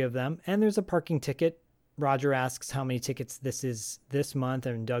 the three of them, and there's a parking ticket. Roger asks how many tickets this is this month,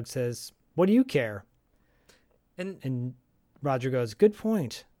 and Doug says, "What do you care?" And Roger goes, "Good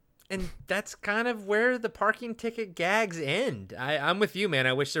point." And that's kind of where the parking ticket gags end. I'm with you, man.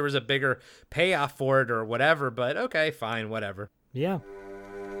 I wish there was a bigger payoff for it or whatever, but okay, fine, whatever. Yeah.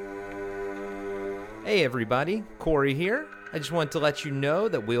 Hey, everybody. Corey here. I just want to let you know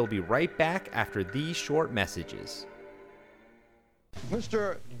that we'll be right back after these short messages.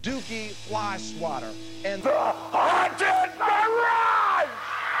 Mr. Dookie Flyswatter and the Haunted Garage!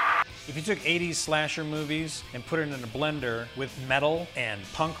 If you took 80s slasher movies and put it in a blender with metal and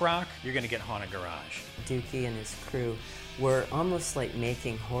punk rock, you're going to get Haunted Garage. Dookie and his crew were almost like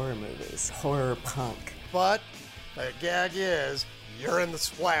making horror movies, horror punk. But the gag is, you're in the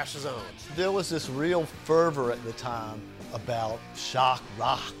splash zone. There was this real fervor at the time about shock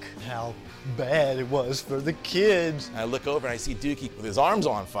rock, how bad it was for the kids. I look over and I see Dookie with his arms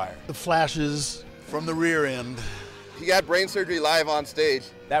on fire. The flashes from the rear end. He got brain surgery live on stage.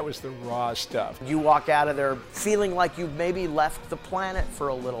 That was the raw stuff. You walk out of there feeling like you've maybe left the planet for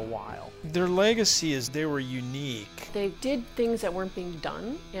a little while. Their legacy is they were unique. They did things that weren't being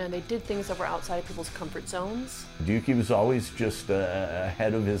done, and they did things that were outside of people's comfort zones. Dookie was always just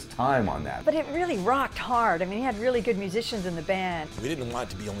ahead of his time on that. But it really rocked hard. I mean, he had really good musicians in the band. We didn't want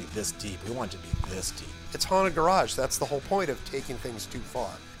it to be only this deep. We wanted it to be this deep. It's Haunted Garage. That's the whole point of taking things too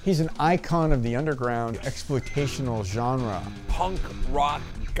far. He's an icon of the underground exploitational genre. Punk rock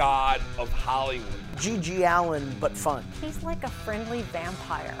god of Hollywood. G.G. Allen, but fun. He's like a friendly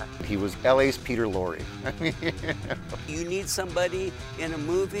vampire. He was LA's Peter Lorre. You need somebody in a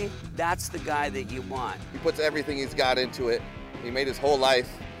movie, that's the guy that you want. He puts everything he's got into it. He made his whole life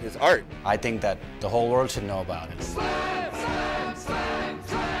his art. I think that the whole world should know about it. Slam, slam, slam,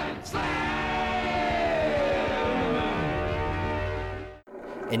 slam, slam.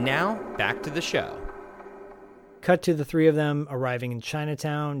 And now, back to the show. Cut to the three of them arriving in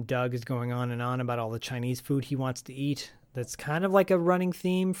Chinatown. Doug is going on and on about all the Chinese food he wants to eat. That's kind of like a running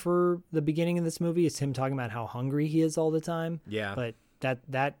theme for the beginning of this movie. It's him talking about how hungry he is all the time. Yeah. But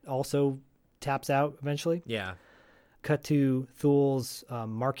that also taps out eventually. Yeah. Cut to Thul's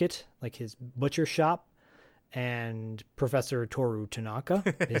market, like his butcher shop. And Professor Toru Tanaka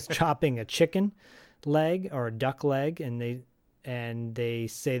is chopping a chicken leg or a duck leg. And they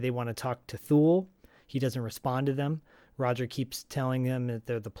say they want to talk to Thul. He doesn't respond to them. Roger keeps telling them that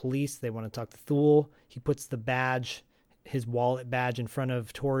they're the police. They want to talk to Thul. He puts the badge, his wallet badge, in front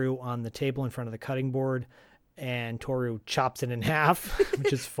of Toru on the table in front of the cutting board. And Toru chops it in half,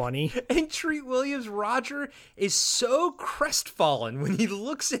 which is funny. And Treat Williams, Roger, is so crestfallen when he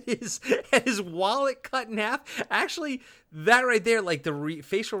looks at his wallet cut in half. Actually, that right there, like the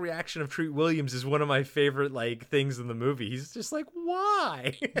facial reaction of Treat Williams is one of my favorite like things in the movie. He's just like,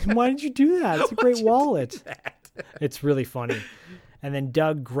 why? Why did you do that? It's a great wallet. It's really funny. And then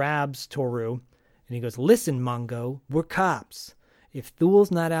Doug grabs Toru and he goes, "Listen, Mungo, we're cops. If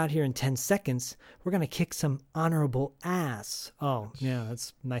Thul's not out here in 10 seconds, we're going to kick some honorable ass." Oh, yeah,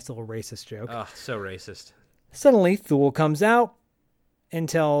 that's a nice little racist joke. Oh, so racist. Suddenly, Thul comes out and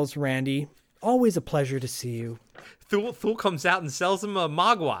tells Randy, "Always a pleasure to see you." Thul comes out and sells him a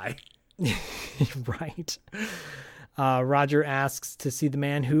Mogwai. Right. Roger asks to see the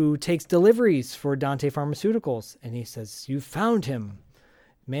man who takes deliveries for Dante Pharmaceuticals. And he says, "You found him.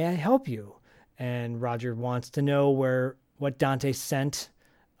 May I help you?" And Roger wants to know what Dante sent.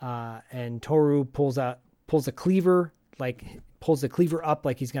 And Toru pulls a cleaver, pulls the cleaver up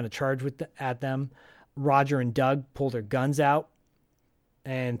like he's going to charge at them. Roger and Doug pull their guns out.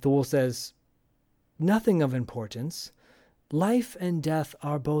 And Thul says, "Nothing of importance. Life and death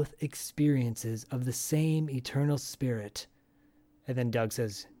are both experiences of the same eternal spirit." And then Doug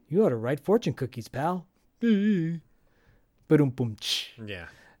says, "You ought to write fortune cookies, pal." Ba-dum-bum. Yeah.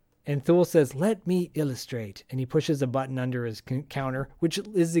 And Thul says, "Let me illustrate." And he pushes a button under his counter, which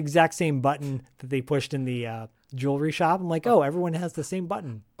is the exact same button that they pushed in the jewelry shop. I'm like, oh, everyone has the same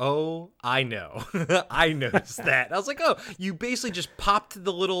button. Oh, I know. I noticed that. I was like, oh, you basically just popped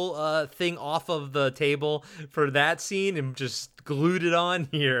the little thing off of the table for that scene and just glued it on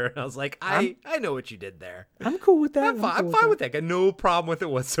here. I was like, I know what you did there. I'm cool with that. I'm fine with that. Got no problem with it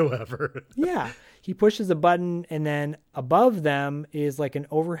whatsoever. Yeah. He pushes a button, and then above them is like an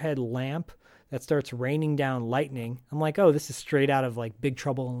overhead lamp that starts raining down lightning. I'm like, oh, this is straight out of like Big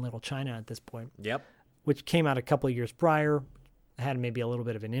Trouble in Little China at this point. Yep. Which came out a couple of years prior. Had maybe a little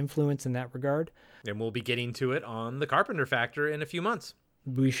bit of an influence in that regard. And we'll be getting to it on the Carpenter Factor in a few months.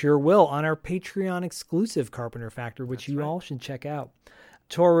 We sure will, on our Patreon exclusive Carpenter Factor, which you all should check out.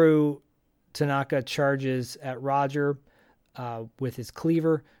 Toru Tanaka charges at Roger with his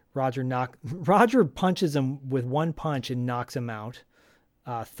cleaver. Roger punches him with one punch and knocks him out.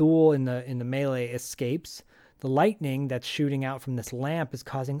 Thule in the melee escapes. The lightning that's shooting out from this lamp is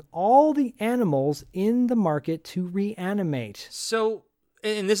causing all the animals in the market to reanimate. So,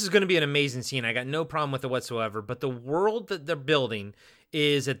 and this is going to be an amazing scene. I got no problem with it whatsoever. But the world that they're building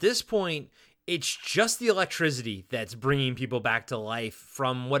is, at this point, it's just the electricity that's bringing people back to life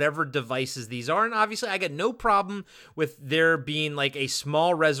from whatever devices these are. And obviously, I got no problem with there being like a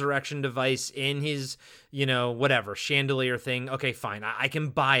small resurrection device in his, whatever, chandelier thing. Okay, fine. I can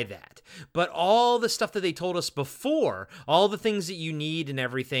buy that. But all the stuff that they told us before, all the things that you need and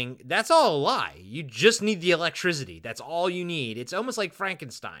everything, that's all a lie. You just need the electricity. That's all you need. It's almost like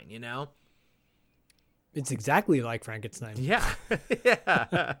Frankenstein, It's exactly like Frankenstein. Yeah.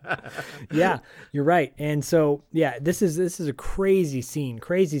 Yeah, you're right. And so, yeah, this is a crazy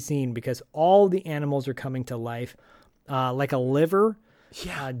scene because all the animals are coming to life. Like a liver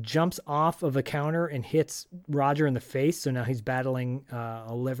jumps off of a counter and hits Roger in the face. So now he's battling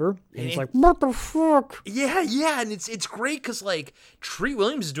a liver. And he's like, what the fuck? Yeah. And it's great because, like, Treat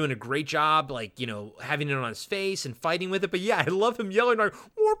Williams is doing a great job, like, having it on his face and fighting with it. But yeah, I love him yelling, like,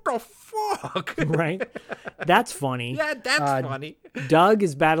 what the fuck? Right? That's funny. Yeah, that's funny. Doug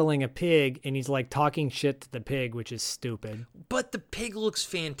is battling a pig and he's like talking shit to the pig, which is stupid. But the pig looks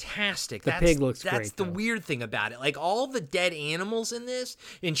fantastic. Pig looks great. That's the weird thing about it. Like, all the dead animals in this,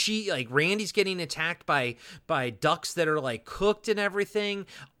 and Randy's getting attacked by ducks that are like cooked and everything.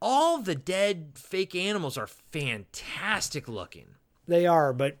 All the dead fake animals are fantastic looking. They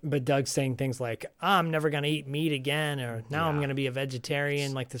are, but Doug's saying things like, I'm never going to eat meat again, or now I'm going to be a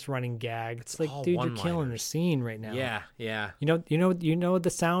vegetarian, like this running gag. It's like, dude, you're killing the scene right now. Yeah. You know what the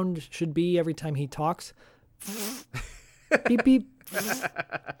sound should be every time he talks? Beep, beep.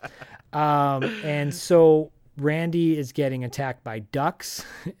 And so Randy is getting attacked by ducks.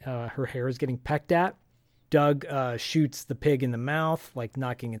 Her hair is getting pecked at. Doug shoots the pig in the mouth, like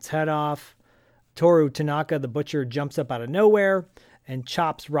knocking its head off. Toru Tanaka, the butcher, jumps up out of nowhere and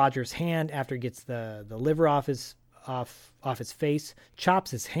chops Roger's hand after he gets the liver off his face.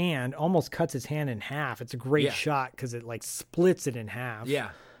 Chops his hand, almost cuts his hand in half. It's a great shot because it like splits it in half. Yeah.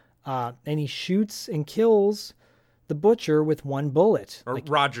 And he shoots and kills the butcher with one bullet. Or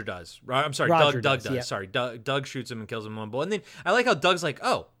Roger does. I'm sorry, Doug does. Yeah. Sorry, Doug shoots him and kills him with one bullet. And then I like how Doug's like,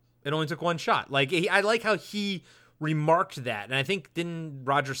 oh, it only took one shot. Like, I like how he remarked that. And I think, didn't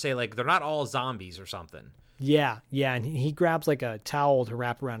Roger say, like, they're not all zombies or something? Yeah. And he grabs like a towel to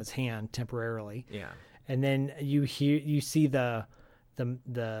wrap around his hand temporarily. Yeah. And then you see the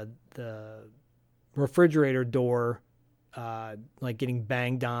refrigerator door like getting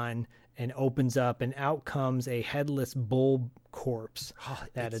banged on and opens up, and out comes a headless bull corpse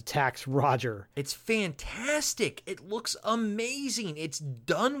that attacks Roger. It's fantastic. It looks amazing. It's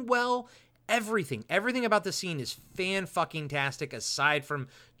done well. Everything about the scene is fan-fucking-tastic aside from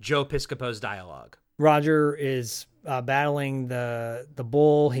Joe Piscopo's dialogue. Roger is battling the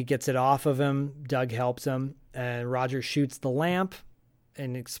bull. He gets it off of him. Doug helps him. And Roger shoots the lamp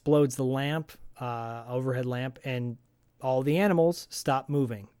and explodes the lamp, overhead lamp, and all the animals stop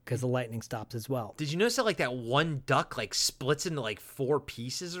moving because the lightning stops as well. Did you notice that, like, that one duck like splits into like 4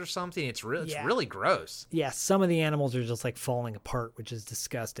 pieces or something? It's really gross. Yeah, some of the animals are just like falling apart, which is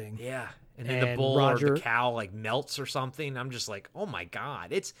disgusting. Yeah. And then the bull or the cow like melts or something. I'm just like, oh my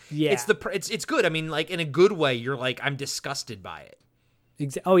God. It's good. I mean, like, in a good way, you're like, I'm disgusted by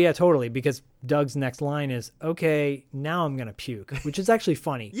it. Oh yeah, totally. Because Doug's next line is, okay, now I'm going to puke, which is actually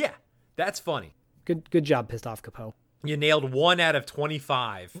funny. Yeah, that's funny. Good job, Pissed Off Capo. You nailed 1 out of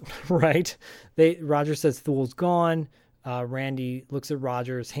 25. Right. Roger says Thule's gone. Randy looks at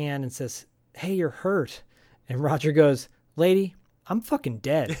Roger's hand and says, hey, you're hurt. And Roger goes, lady, I'm fucking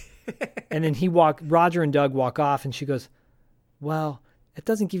dead. And then Roger and Doug walk off, and she goes, well, it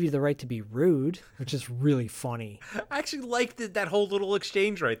doesn't give you the right to be rude, which is really funny. I actually liked that whole little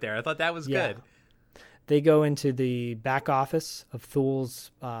exchange right there. I thought that was good. They go into the back office of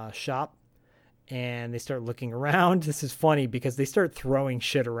Thul's shop, and they start looking around. This is funny because they start throwing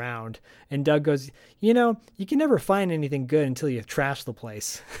shit around. And Doug goes, you can never find anything good until you trash the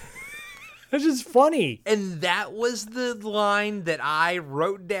place. It's just funny. And that was the line that I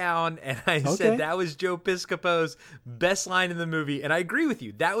wrote down, and I said that was Joe Piscopo's best line in the movie. And I agree with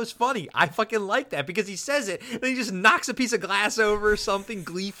you. That was funny. I fucking like that because he says it, and he just knocks a piece of glass over or something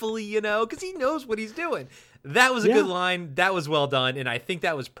gleefully, because he knows what he's doing. That was a good line. That was well done, and I think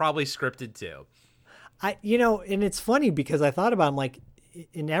that was probably scripted too. And it's funny because I thought about, like,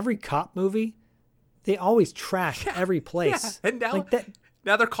 in every cop movie, they always trash every place. Yeah. And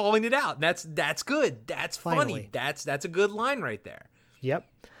now they're calling it out. That's good. That's funny. That's a good line right there. Yep.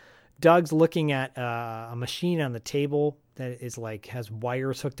 Doug's looking at a machine on the table that is has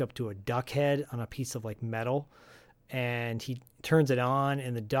wires hooked up to a duck head on a piece of metal, and he turns it on,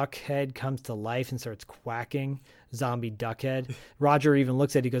 and the duck head comes to life and starts quacking. Zombie duck head. Roger even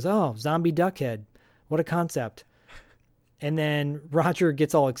looks at it. He goes, "Oh, zombie duck head. What a concept." And then Roger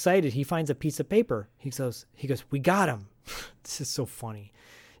gets all excited. He finds a piece of paper. He goes, "We got him." This is so funny.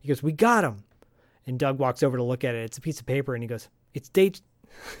 He goes, "We got him." And Doug walks over to look at it. It's a piece of paper, and he goes, "It's dates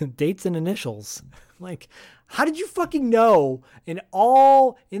and initials." Like, how did you fucking know in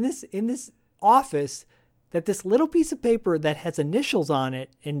this office that this little piece of paper that has initials on it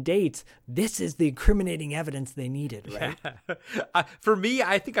and dates, this is the incriminating evidence they needed, right? Yeah. For me,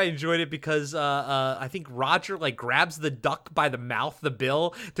 I think I enjoyed it because I think Roger grabs the duck by the mouth, the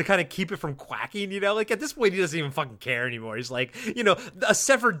bill, to kind of keep it from quacking, at this point, he doesn't even fucking care anymore. He's like, a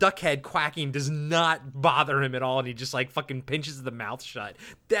severed duck head quacking does not bother him at all, and he just fucking pinches the mouth shut.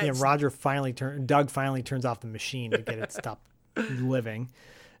 Doug finally turns off the machine to get it stopped living.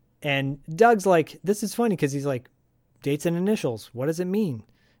 And Doug's like, this is funny because he's like, dates and initials. What does it mean?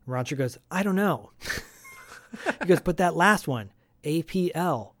 And Roger goes, I don't know. He goes, but that last one,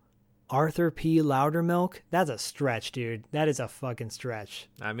 APL, Arthur P. Loudermilk, that's a stretch, dude. That is a fucking stretch.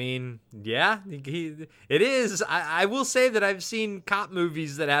 I mean, yeah, it is. I will say that I've seen cop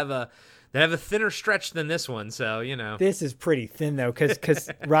movies that have a thinner stretch than this one. So, This is pretty thin, though, because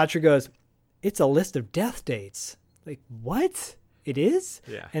Roger goes, it's a list of death dates. Like, what? It is?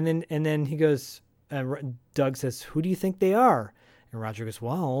 Yeah. And then he goes, Doug says, who do you think they are? And Roger goes,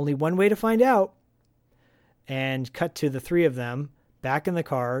 well, only one way to find out. And cut to the three of them back in the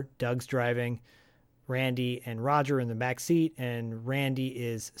car. Doug's driving, Randy and Roger in the back seat, and Randy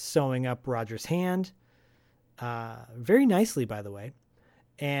is sewing up Roger's hand. Very nicely, by the way.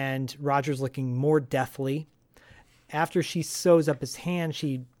 And Roger's looking more deathly. After she sews up his hand,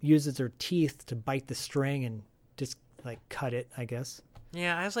 she uses her teeth to bite the string and just cut it, I guess.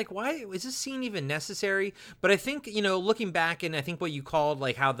 Yeah, I was like, why is this scene even necessary? But I think, looking back, and I think what you called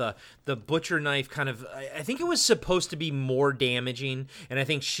how the butcher knife kind of, I think it was supposed to be more damaging, and I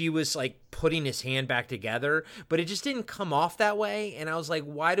think she was putting his hand back together, but it just didn't come off that way, and I was like,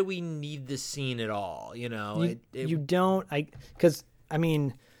 why do we need this scene at all? You don't, because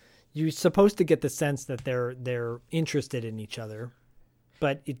you're supposed to get the sense that they're interested in each other,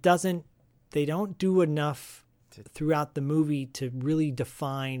 but they don't do enough throughout the movie to really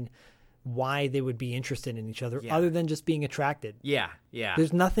define why they would be interested in each other other than just being attracted. Yeah.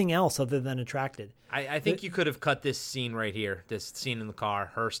 There's nothing else other than attracted. I think you could have cut this scene right here, this scene in the car,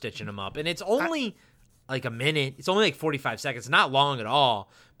 her stitching him up. And it's only a minute. It's only 45 seconds. Not long at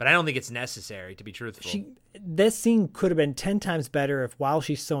all, but I don't think it's necessary, to be truthful. This scene could have been 10 times better if while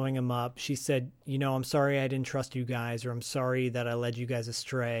she's sewing him up, she said, I'm sorry I didn't trust you guys, or I'm sorry that I led you guys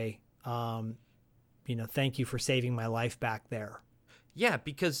astray. Thank you for saving my life back there. Yeah,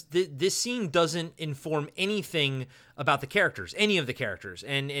 because this scene doesn't inform anything about the characters, any of the characters.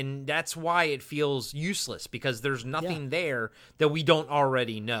 And that's why it feels useless, because there's nothing there that we don't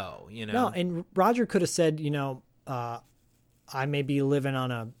already know, No, and Roger could have said, I may be living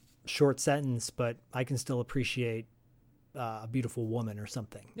on a short sentence, but I can still appreciate a beautiful woman or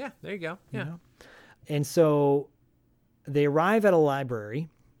something. Yeah, there you go. Yeah. And so they arrive at a library,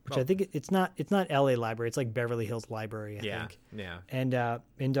 which I think it's not LA Library. It's Beverly Hills Library, I think. Yeah.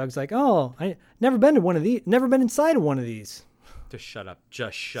 And Doug's like, oh, I never been to one of these. Never been inside of one of these. Just shut up.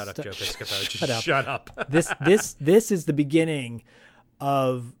 Just shut up, Joe Piscopo. Just shut up. This is the beginning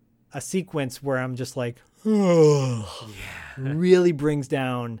of a sequence where I'm just like, oh, really brings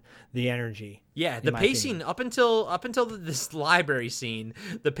down the energy. Yeah, the pacing up until this library scene,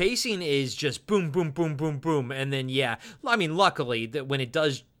 the pacing is just boom, boom, boom, boom, boom, and then luckily that when it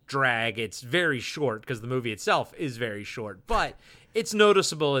does drag, it's very short because the movie itself is very short, but it's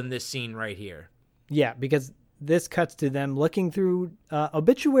noticeable in this scene right here. Yeah, because this cuts to them looking through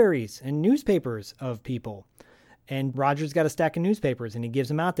obituaries and newspapers of people. And Roger's got a stack of newspapers, and he gives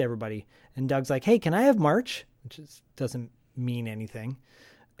them out to everybody. And Doug's like, hey, can I have March? Which doesn't mean anything.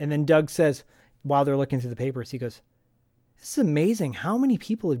 And then Doug says, while they're looking through the papers, he goes, this is amazing how many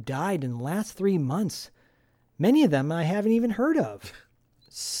people have died in the last 3 months. Many of them I haven't even heard of.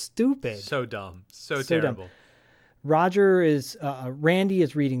 Stupid. So dumb. So terrible. Dumb. Randy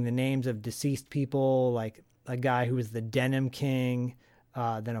is reading the names of deceased people, like a guy who was the Denim King,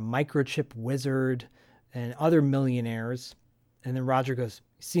 then a microchip wizard, and other millionaires. And then Roger goes,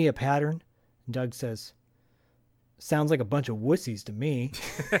 see a pattern? And Doug says, sounds like a bunch of wussies to me.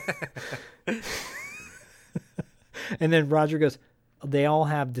 And then Roger goes, they all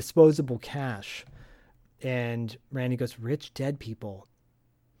have disposable cash. And Randy goes, rich dead people.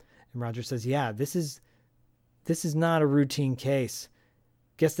 And Roger says, yeah, this is not a routine case.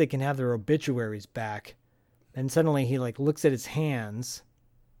 Guess they can have their obituaries back. And suddenly he looks at his hands,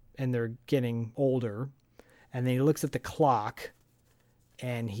 and they're getting older. And then he looks at the clock,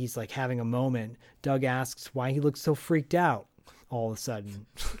 and he's having a moment. Doug asks why he looks so freaked out all of a sudden.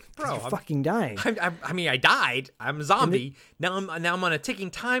 Bro, I'm fucking dying. I died. I'm a zombie. Now I'm on a ticking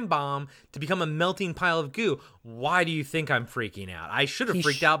time bomb to become a melting pile of goo. Why do you think I'm freaking out? I should have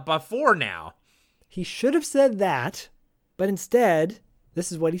freaked out before now. He should have said that, but instead,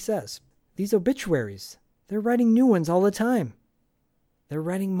 this is what he says. These obituaries, they're writing new ones all the time. They're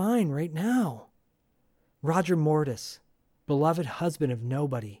writing mine right now. Roger Mortis, beloved husband of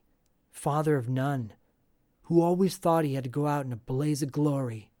nobody, father of none, who always thought he had to go out in a blaze of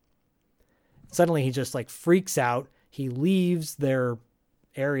glory. Suddenly he just freaks out. He leaves their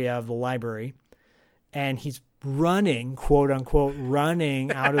area of the library, and he's running, quote unquote,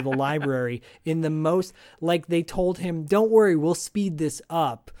 running out of the library in the most, they told him, don't worry, we'll speed this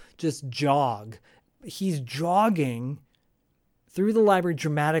up. Just jog. He's jogging through the library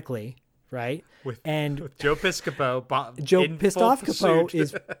dramatically, right? With Joe Piscopo. Joe Piscopo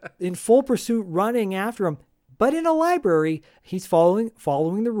is in full pursuit running after him. But in a library, he's following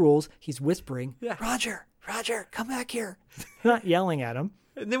the rules. He's whispering, yeah. Roger, come back here. Not yelling at him.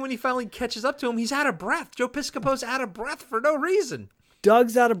 And then when he finally catches up to him, he's out of breath. Joe Piscopo's out of breath for no reason.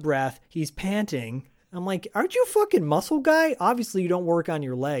 Doug's out of breath. He's panting. I'm like, aren't you a fucking muscle guy? Obviously, you don't work on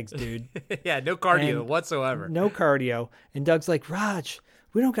your legs, dude. Yeah, no cardio whatsoever. No cardio. And Doug's like, Raj,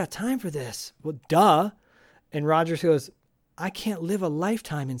 we don't got time for this. Well, duh. And Roger goes, I can't live a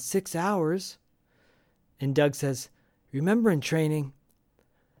lifetime in 6 hours. And Doug says, remember in training,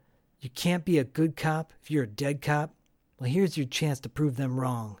 you can't be a good cop if you're a dead cop? Well, here's your chance to prove them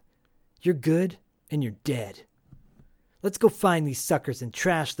wrong. You're good and you're dead. Let's go find these suckers and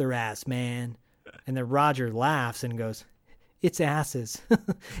trash their ass, man. And then Roger laughs and goes, it's asses.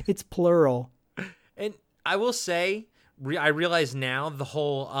 It's plural. And I will say, I realize now the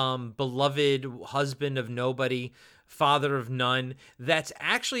whole beloved husband of nobody, father of none, that's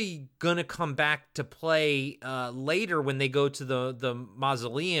actually going to come back to play later when they go to the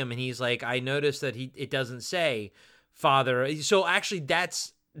mausoleum. And he's like, I noticed that it doesn't say father. So actually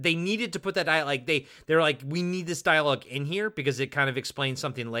they needed to put that dialogue. They're like, we need this dialogue in here because it kind of explains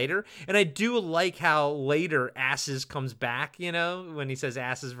something later. And I do like how later asses comes back, when he says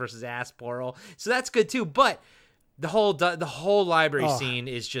asses versus ass plural. So that's good too. But the whole library scene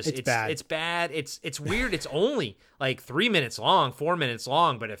is just it's bad. It's bad. It's weird. It's only 3 minutes long, 4 minutes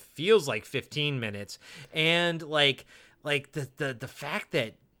long, but it feels like 15 minutes. And the fact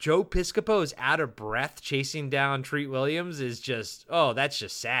that Joe Piscopo is out of breath chasing down Treat Williams is just, that's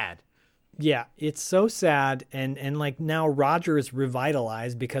just sad. Yeah, it's so sad. And now Roger is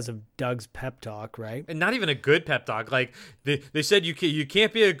revitalized because of Doug's pep talk, right? And not even a good pep talk. They said you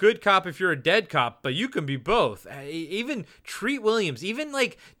can't be a good cop if you're a dead cop, but you can be both. Even Treat Williams,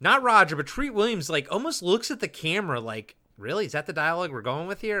 not Roger, but Treat Williams, almost looks at the camera really? Is that the dialogue we're going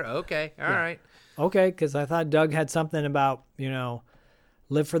with here? Okay, all right. Okay, because I thought Doug had something about,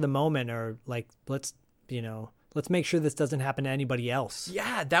 live for the moment, or let's make sure this doesn't happen to anybody else.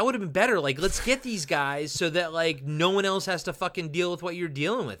 Yeah, that would have been better. Let's get these guys so that no one else has to fucking deal with what you're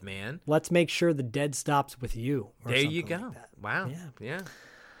dealing with, man. Let's make sure the dead stops with you. There you go. Wow. Yeah.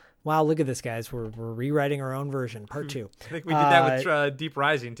 Wow, look at this, guys. We're rewriting our own version, part 2. I think we did that with Deep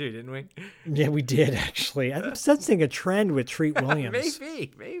Rising, too, didn't we? Yeah, we did, actually. I'm sensing a trend with Treat Williams.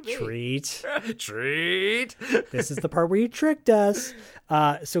 Maybe. Treat. This is the part where you tricked us.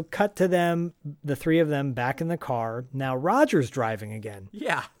 So cut to them, the three of them, back in the car. Now Roger's driving again.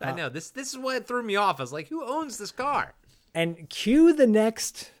 Yeah, I know. This is what threw me off. I was like, who owns this car? And cue the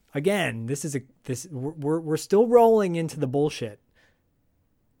next, again, we're still rolling into the bullshit.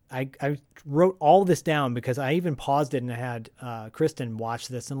 I wrote all this down because I even paused it and I had Kristen watch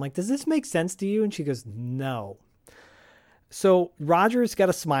this. I'm like, does this make sense to you? And she goes, no. So Roger's got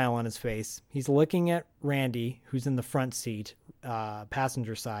a smile on his face. He's looking at Randy, who's in the front seat,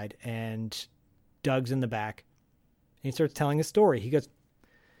 passenger side, and Doug's in the back. And he starts telling a story. He goes,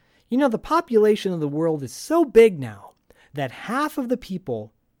 you know, the population of the world is so big now that half of the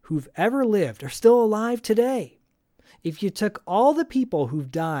people who've ever lived are still alive today. If you took all the people who've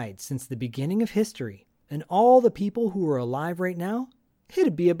died since the beginning of history and all the people who are alive right now,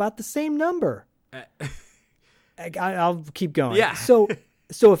 it'd be about the same number. I'll keep going. Yeah. So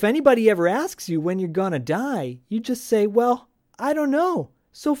if anybody ever asks you when you're going to die, you just say, well, I don't know.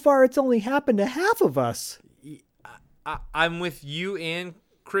 So far, it's only happened to half of us. I'm with you and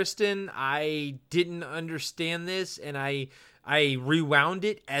Kristen. I didn't understand this, and I rewound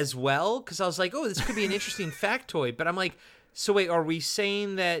it as well because I was like, oh, this could be an interesting factoid. But I'm like, so wait, are we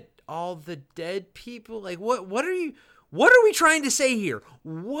saying that all the dead people, like what are we trying to say here?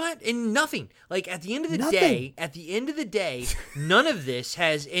 What? And nothing. Like at the end of the day, none of this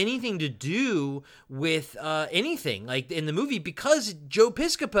has anything to do with anything like in the movie, because Joe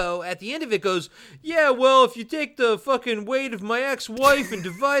Piscopo at the end of it goes, yeah, well, if you take the fucking weight of my ex-wife and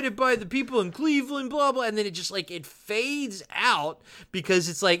divide it by the people in Cleveland, blah, blah, and then it just like, it fades out because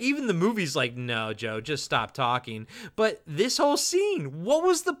it's like, even the movie's like, no, Joe, just stop talking. But this whole scene, what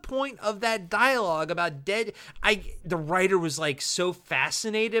was the point of that dialogue about dead? The writer was like so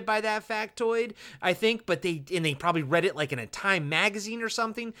fascinated by that factoid, I think, but they probably read it like in a Time magazine or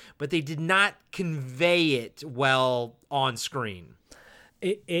something, but they did not convey it well on screen.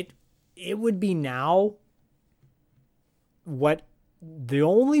 It would be now what the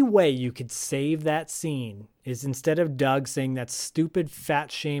only way you could save that scene is instead of Doug saying that stupid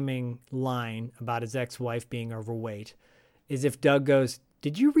fat shaming line about his ex-wife being overweight, is if Doug goes,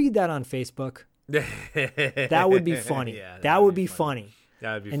 did you read that on Facebook? That would be funny. Yeah, that would be funny.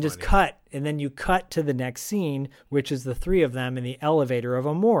 That would be and funny. just cut, and then you cut to the next scene, which is the three of them in the elevator of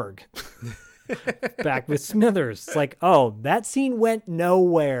a morgue. Back with Smithers. It's like, oh, that scene went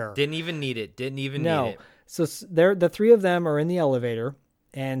nowhere. Didn't even need it. Need it. So the three of them are in the elevator,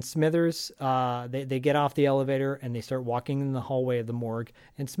 and Smithers, they get off the elevator and they start walking in the hallway of the morgue,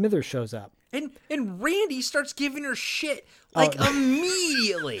 and Smithers shows up. And Randy starts giving her shit like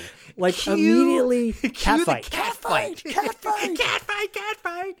immediately. Immediately. Cat fight.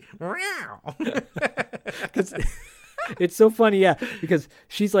 Wow. It's so funny, yeah, because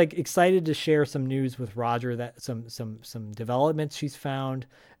she's like excited to share some news with Roger, that some developments she's found,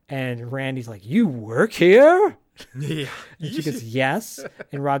 and Randy's like, "You work here?" Yeah. And she goes, "Yes."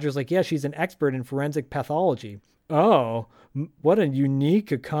 And Roger's like, "Yeah, she's an expert in forensic pathology." Oh, what a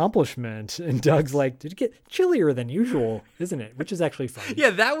unique accomplishment. And Doug's like, did it get chillier than usual, isn't it? Which is actually funny.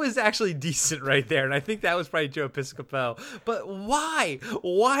 Yeah, that was actually decent right there. And I think that was probably Joe Piscopo. But why?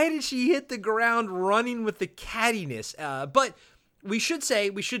 Why did she hit the ground running with the cattiness? But we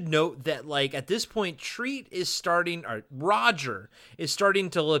should note that, like, at this point, Roger is starting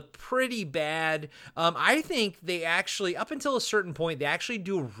to look pretty bad. I think they actually, up until a certain point, they actually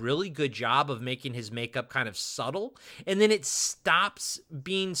do a really good job of making his makeup kind of subtle, and then it stops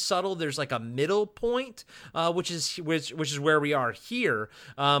being subtle. There's like a middle point, which is where we are here.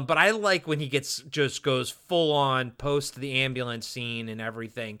 But I like when he goes full on post the ambulance scene and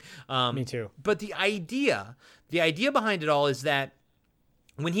everything. Me too. But the idea behind it all is that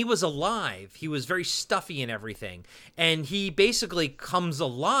when he was alive, he was very stuffy and everything. And he basically comes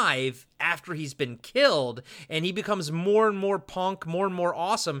alive after he's been killed, and he becomes more and more punk, more and more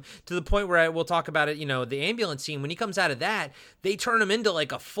awesome, to the point where we'll talk about it, the ambulance scene. When he comes out of that, they turn him into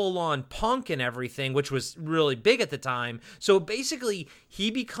like a full-on punk and everything, which was really big at the time. So basically,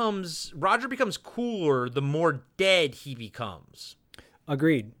 Roger becomes cooler the more dead he becomes.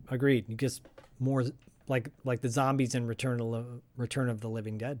 Agreed. He gets more like the zombies in Return of the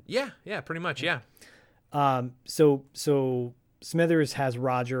Living Dead. Yeah, pretty much, yeah. So Smithers has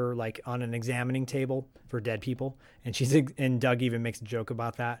Roger like on an examining table for dead people, and Doug even makes a joke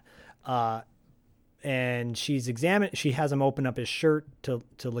about that. And she has him open up his shirt to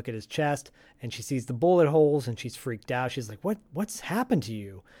look at his chest, and she sees the bullet holes, and she's freaked out. She's like, what's happened to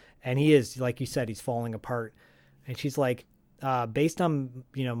you? And he is, like you said, he's falling apart. And she's like, based on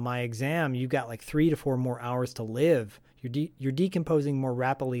my exam, you got like 3 to 4 more hours to live. You're decomposing more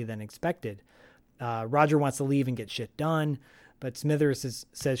rapidly than expected. Roger wants to leave and get shit done, but Smithers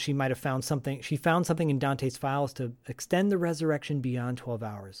says she might have found something. She found something in Dante's files to extend the resurrection beyond 12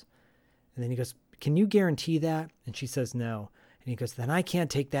 hours. And then he goes, "Can you guarantee that?" And she says no. And he goes, "Then I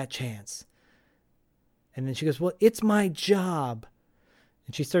can't take that chance." And then she goes, "Well, it's my job."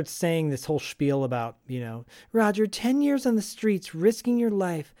 And she starts saying this whole spiel about, Roger, 10 years on the streets, risking your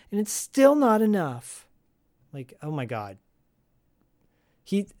life, and it's still not enough. Like, oh my God.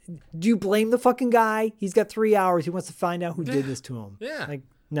 Do you blame the fucking guy? He's got 3 hours. He wants to find out who did this to him. Yeah. Like,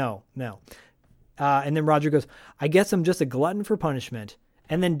 no. And then Roger goes, I guess I'm just a glutton for punishment.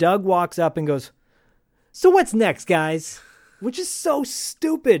 And then Doug walks up and goes, so what's next, guys? Which is so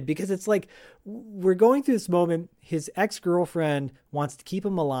stupid because it's like we're going through this moment. His ex-girlfriend wants to keep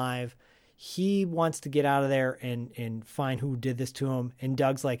him alive. He wants to get out of there and find who did this to him. And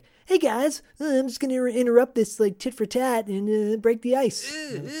Doug's like, hey, guys, I'm just going to interrupt this like tit for tat and break the ice.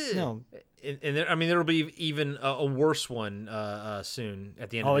 No. And there'll be even a worse one soon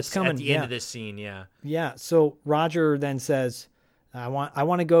at the end. It's coming. At the end of this scene, yeah. Yeah. So Roger then says, I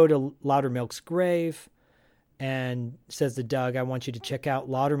want to go to Loudermilk's grave, and says to Doug, I want you to check out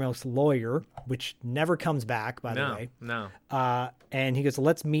Loudermilk's lawyer, which never comes back, by the way. No. And he goes,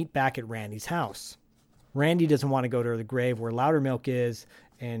 let's meet back at Randy's house. Randy doesn't want to go to the grave where Loudermilk is,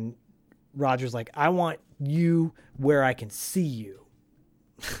 and Roger's like, I want you where I can see you.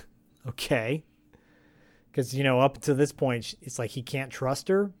 Okay. Because, up to this point, it's like he can't trust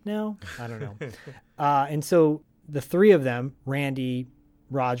her now. I don't know. And so the three of them, Randy,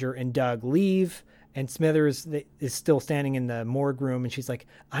 Roger, and Doug, leave. And Smithers is still standing in the morgue room. And she's like,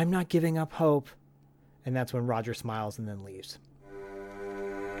 I'm not giving up hope. And that's when Roger smiles and then leaves.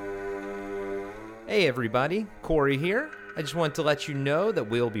 Hey, everybody. Corey here. I just want to let you know that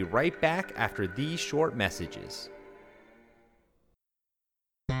we'll be right back after these short messages.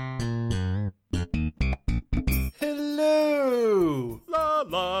 Hello! La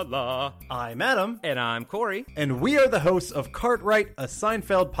la la. I'm Adam. And I'm Corey. And we are the hosts of Cartwright, a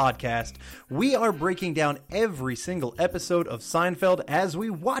Seinfeld podcast. We are breaking down every single episode of Seinfeld as we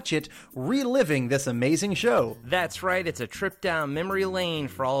watch it, reliving this amazing show. That's right. It's a trip down memory lane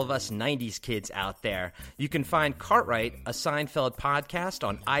for all of us 90s kids out there. You can find Cartwright, a Seinfeld podcast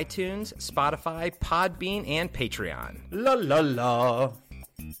on iTunes, Spotify, Podbean, and Patreon. La la la.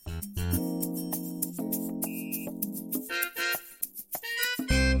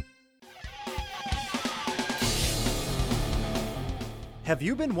 Have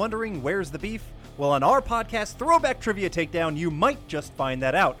you been wondering where's the beef? Well, on our podcast, Throwback Trivia Takedown, you might just find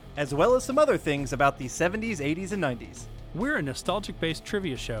that out, as well as some other things about the 70s, 80s, and 90s. We're a nostalgic-based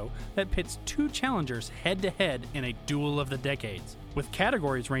trivia show that pits two challengers head-to-head in a duel of the decades, with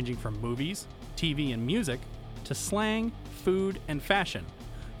categories ranging from movies, TV, and music, to slang, food, and fashion.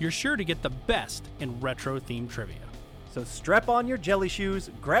 You're sure to get the best in retro-themed trivia. So strap on your jelly shoes,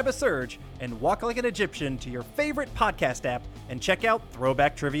 grab a surge, and walk like an Egyptian to your favorite podcast app and check out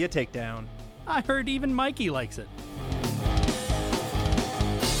Throwback Trivia Takedown. I heard even Mikey likes it.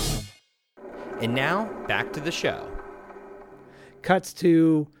 And now, back to the show. Cuts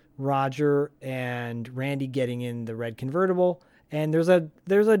to Roger and Randy getting in the red convertible, and there's a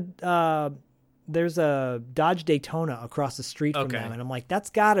Dodge Daytona across the street from them, and I'm like, that's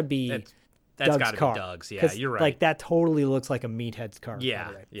got to be That's Doug's got car. to be Doug's. Yeah, you're right. Like that totally looks like a meathead's car. Yeah,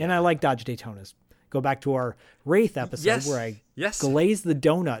 yeah. And I like Dodge Daytonas. Go back to our Wraith episode where I glazed the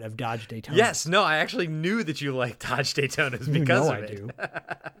donut of Dodge Daytona. Yes, no, I actually knew that you liked Dodge Daytonas because of it.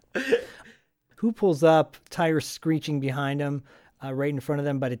 I do. Who pulls up? Tires screeching behind him, right in front of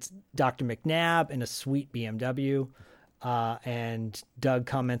them, but it's Dr. McNabb in a sweet BMW. And Doug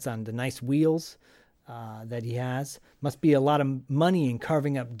comments on the nice wheels that he has. Must be a lot of money in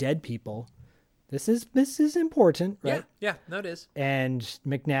carving up dead people. This is important, right? Yeah, no, it is. And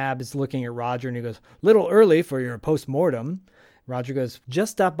McNabb is looking at Roger and he goes, "Little early for your post-mortem." Roger goes,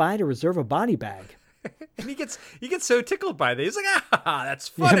 "Just stop by to reserve a body bag." And he gets so tickled by this. He's like, that's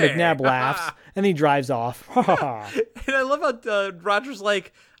funny. Yeah, McNabb laughs and he drives off. And I love how Roger's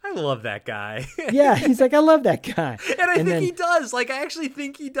like, I love that guy. Yeah, he's like, I love that guy. And I think he does. Like, I actually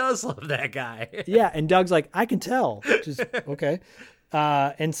think he does love that guy. Yeah, and Doug's like, I can tell. Which is okay.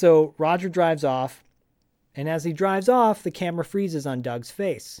 And so Roger drives off, and as he drives off, the camera freezes on Doug's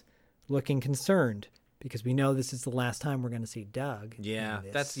face, looking concerned, because we know this is the last time we're going to see Doug. Yeah,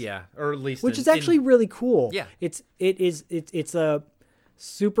 or at least which is actually really cool. Yeah, it's a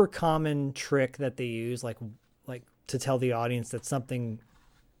super common trick that they use, like to tell the audience that something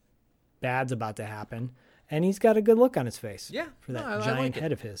bad's about to happen, and he's got a good look on his face. Yeah, for that giant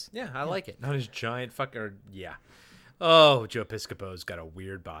head of his. Yeah, I like it. Not his giant fucker. Yeah. Oh, Joe Piscopo's got a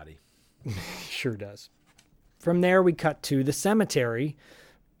weird body. Sure does. From there, we cut to the cemetery.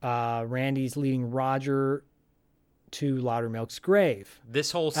 Randy's leading Roger to Loudermilk's grave.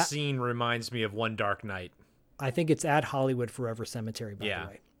 This whole scene reminds me of One Dark Night. I think it's at Hollywood Forever Cemetery, by the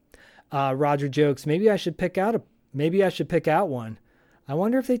way. Roger jokes, maybe I should pick out one. I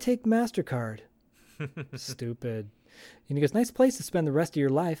wonder if they take MasterCard. Stupid. And he goes, nice place to spend the rest of your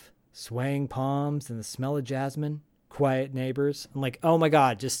life. Swaying palms and the smell of jasmine. Quiet neighbors. I'm like, oh my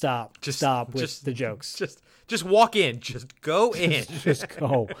God, just stop. Stop with the jokes. Just walk in. Just go in. Just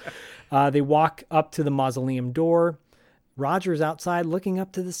go. They walk up to the mausoleum door. Roger's outside looking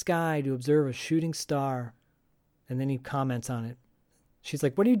up to the sky to observe a shooting star. And then he comments on it. She's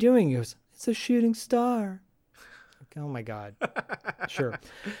like, what are you doing? He goes, it's a shooting star. Oh my God. Sure.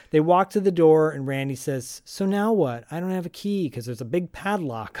 They walk to the door and Randy says, so now what? I don't have a key because there's a big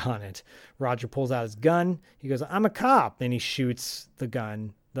padlock on it. Roger pulls out his gun. He goes, I'm a cop. And he shoots the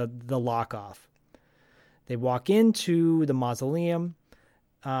gun, the lock off. They walk into the mausoleum.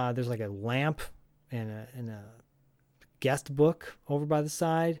 There's like a lamp and a guest book over by the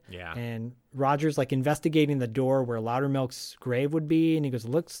side. Yeah. And Roger's like investigating the door where Loudermilk's grave would be. And he goes,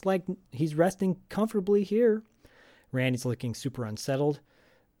 looks like he's resting comfortably here. Randy's looking super unsettled.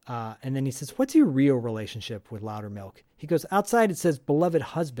 And then he says, what's your real relationship with Loudermilk? He goes, outside it says beloved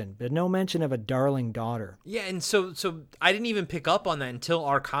husband, but no mention of a darling daughter. Yeah, and so I didn't even pick up on that until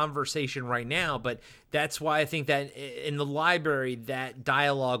our conversation right now, but that's why I think that in the library, that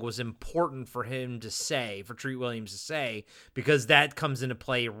dialogue was important for him to say, for Treat Williams to say, because that comes into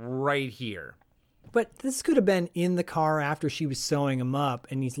play right here. But this could have been in the car after she was sewing him up,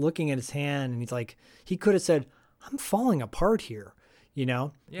 and he's looking at his hand, and he's like, he could have said, I'm falling apart here, you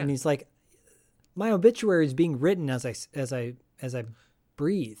know? Yeah. And he's like, my obituary is being written as I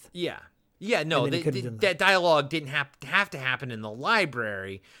breathe. Yeah. Yeah, no, that dialogue didn't have to happen in the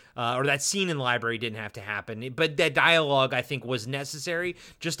library, or that scene in the library didn't have to happen. But that dialogue, I think, was necessary.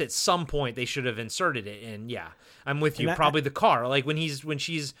 Just at some point, they should have inserted it. And yeah, I'm with you. Probably the car, like when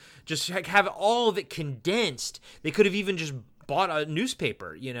she's just have all of it condensed. They could have even just bought a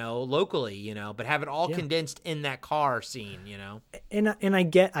newspaper, you know, locally, you know, but have it all condensed in that car scene, you know. And I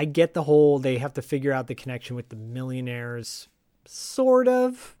get the whole they have to figure out the connection with the millionaires, sort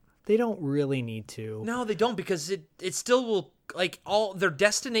of. They don't really need to. No, they don't, because it still will, like, all their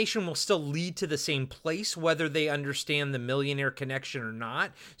destination will still lead to the same place, whether they understand the millionaire connection or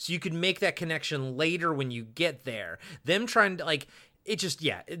not. So you could make that connection later when you get there. Them trying to, like,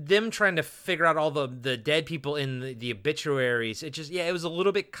 them trying to figure out all the dead people in the obituaries. It was a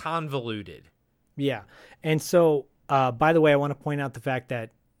little bit convoluted. Yeah. And so, by the way, I want to point out the fact that,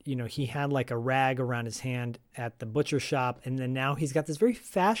 you know, he had like a rag around his hand at the butcher shop, and then now he's got this very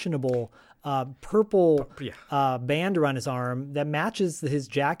fashionable purple band around his arm that matches his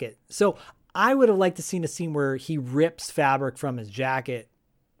jacket. So I would have liked to seen a scene where he rips fabric from his jacket,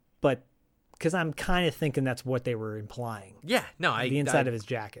 but because I'm kind of thinking that's what they were implying. Yeah, no, the inside of his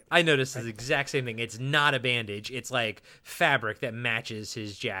jacket. I noticed the exact same thing. It's not a bandage. It's like fabric that matches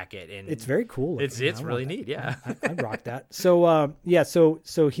his jacket, and it's very cool. It's really neat. Yeah, I rock that. So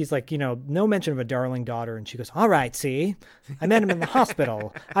so he's like, you know, no mention of a darling daughter, and she goes, all right, see, I met him in the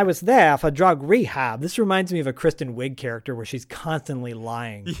hospital. I was there for drug rehab. This reminds me of a Kristen Wiig character where she's constantly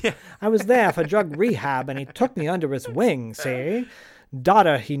lying. Yeah, I was there for drug rehab, and he took me under his wing. See.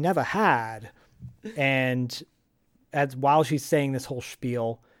 Daughter he never had. And while she's saying this whole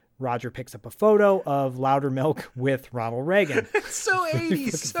spiel, Roger picks up a photo of Loudermilk with Ronald Reagan. It's so 80s.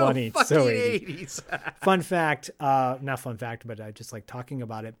 It's so funny. Fucking So 80s. Fun fact, not fun fact, but I just like talking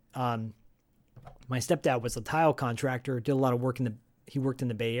about it. My stepdad was a tile contractor, did a lot of work he worked in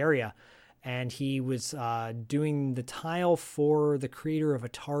the Bay Area, and he was doing the tile for the creator of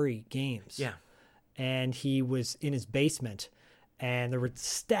Atari games. Yeah. And he was in his basement, and there were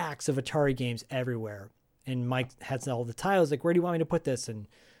stacks of Atari games everywhere. And Mike had all the tiles, like, where do you want me to put this? And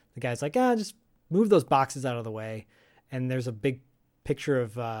the guy's like, just move those boxes out of the way. And there's a big picture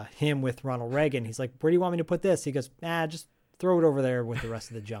of him with Ronald Reagan. He's like, where do you want me to put this? He goes, just throw it over there with the rest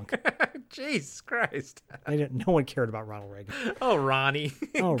of the junk. Jesus Christ. No one cared about Ronald Reagan. Oh, Ronnie.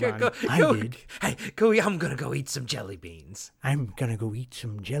 Oh, Ronnie. I did. Hey, I'm going to go eat some jelly beans. I'm going to go eat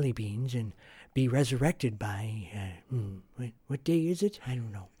some jelly beans and be resurrected by, what day is it? I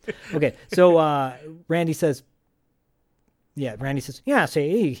don't know. Okay, so Randy says,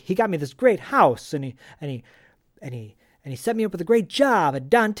 see, he got me this great house, and he set me up with a great job at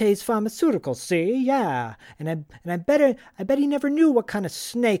Dante's Pharmaceuticals, see, yeah, and I bet he never knew what kind of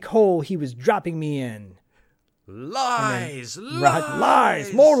snake hole he was dropping me in. Lies,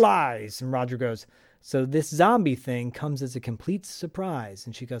 lies, more lies. And Roger goes, so this zombie thing comes as a complete surprise.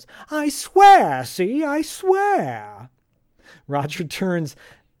 And she goes, I swear, see, I swear. Roger turns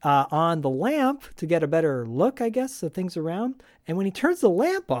on the lamp to get a better look, I guess, of things around. And when he turns the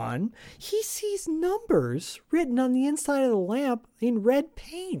lamp on, he sees numbers written on the inside of the lamp in red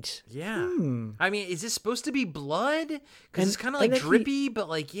paint. Yeah. I mean, is this supposed to be blood? Because it's kind of like drippy, but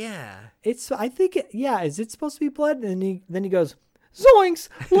like, yeah. I think, is it supposed to be blood? And then he goes, zoinks,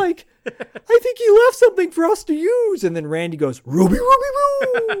 like, I think he left something for us to use. And then Randy goes, Ruby,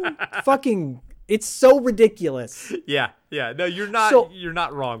 Ruby, Roo. Fucking, it's so ridiculous. Yeah. No, you're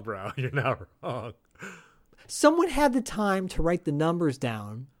not wrong, bro. You're not wrong. Someone had the time to write the numbers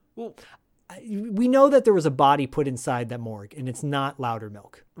down. Well, we know that there was a body put inside that morgue, and it's not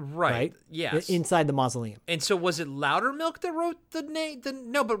Loudermilk. Right? Yes. Inside the mausoleum. And so was it Loudermilk that wrote the name?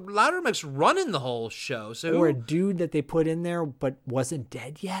 No, but Loudermilk's running the whole show. So or a dude that they put in there but wasn't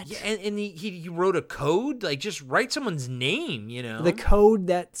dead yet. Yeah, and he wrote a code? Like, just write someone's name, you know? The code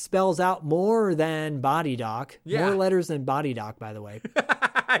that spells out more than Body Doc. Yeah. More letters than Body Doc, by the way.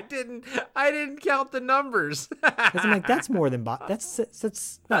 I didn't count the numbers. Because I'm like, that's more than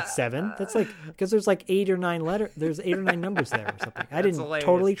that's not 7. That's like, because there's like 8 or 9 letters. There's 8 or 9 numbers there or something. I didn't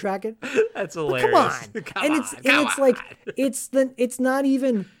totally track it. That's hilarious. But come on. It's like it's not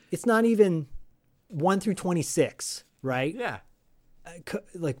even 1 through 26, right? Yeah.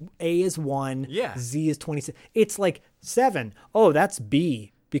 Like A is 1, yeah. Z is 26. It's like 7. Oh, that's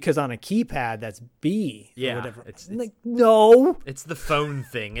B. Because on a keypad, that's B. Yeah, or whatever. It's like, no. It's the phone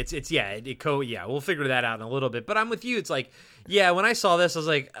thing. It's we'll figure that out in a little bit. But I'm with you. It's like, yeah, when I saw this, I was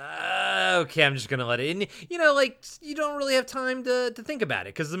like, okay, I'm just gonna let it. And you know, like, you don't really have time to think about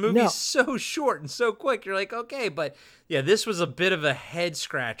it because the movie's so short and so quick. You're like, okay, but yeah, this was a bit of a head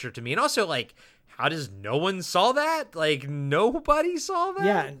scratcher to me. And also, like, how does no one saw that? Like, nobody saw that?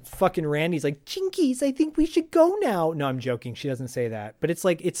 Yeah, and fucking Randy's like, Jinkies, I think we should go now. No, I'm joking. She doesn't say that. But it's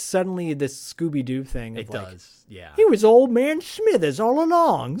like, it's suddenly this Scooby-Doo thing. It does, yeah. He was old man Smithers all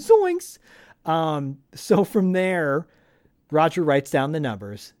along. Zoinks. So from there, Roger writes down the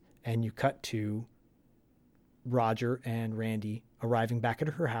numbers, and you cut to Roger and Randy arriving back at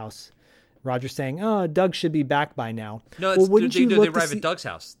her house. Roger saying, oh, Doug should be back by now. No, they arrive at Doug's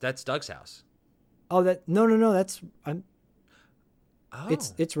house. That's Doug's house. Oh, no. That's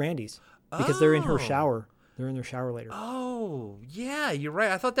it's Randy's because they're in her shower. They're in their shower later. Oh, yeah, you're right.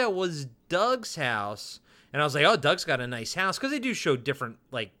 I thought that was Doug's house, and I was like, oh, Doug's got a nice house because they do show different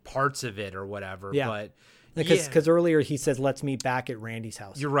like parts of it or whatever. Yeah, but because earlier he says, let's meet back at Randy's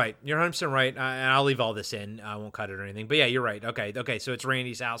house. You're right. You're 100% right. And I'll leave all this in. I won't cut it or anything. But yeah, you're right. Okay. So it's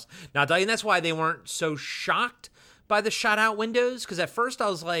Randy's house, not Doug, and that's why they weren't so shocked by the shot out windows, because at first I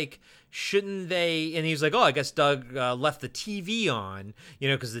was like, shouldn't they? And he was like, oh, I guess Doug left the TV on, you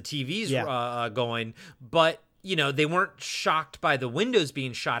know, because the TV's going. But, you know, they weren't shocked by the windows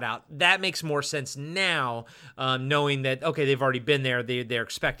being shot out. That makes more sense now, knowing that, okay, they've already been there. They're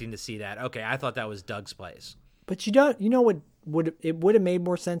expecting to see that. Okay, I thought that was Doug's place. But you know what it would have made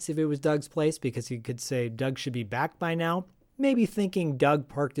more sense if it was Doug's place, because you could say Doug should be back by now. Maybe thinking Doug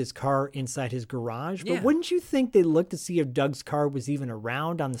parked his car inside his garage. But wouldn't you think they looked to see if Doug's car was even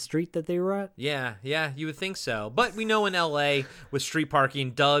around on the street that they were at? Yeah, you would think so. But we know in L.A. with street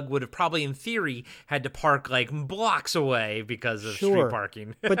parking, Doug would have probably, in theory, had to park like blocks away because of street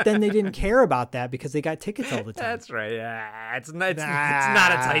parking. But then they didn't care about that because they got tickets all the time. That's right. Yeah, it's not a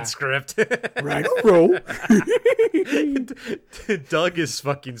tight script. Right, bro. Doug is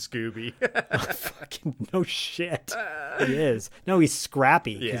fucking Scooby. Fucking no shit. He is. No, he's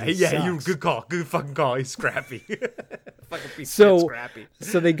scrappy. Yeah, good call. Good fucking call. He's scrappy. Fucking piece of scrappy.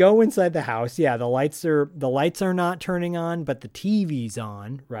 So they go inside the house. Yeah, the lights are not turning on, but the TV's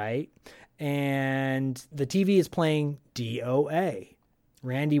on, right? And the TV is playing DOA.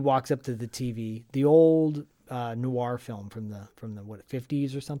 Randy walks up to the TV, the old noir film from the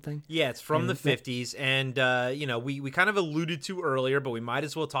 50s or something. Yeah, it's from the 50s, and you know, we kind of alluded to earlier, but we might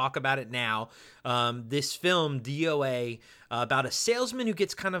as well talk about it now. This film DOA, about a salesman who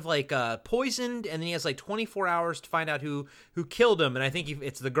gets kind of like poisoned, and then he has like 24 hours to find out who killed him. And I think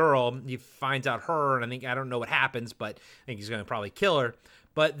it's the girl. He finds out her, and I don't know what happens, but I think he's going to probably kill her.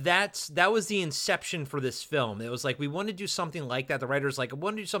 But that was the inception for this film. It was like, we want to do something like that. The writer's like, I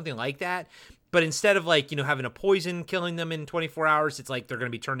want to do something like that. But instead of like, you know, having a poison killing them in 24 hours, it's like they're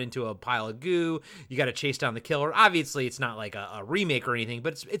going to be turned into a pile of goo. You got to chase down the killer. Obviously, it's not like a remake or anything,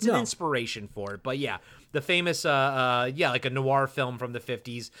 but it's an inspiration for it. But yeah, the famous, like a noir film from the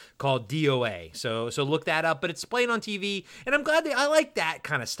 50s called DOA. So look that up. But it's playing on TV, and I'm glad I like that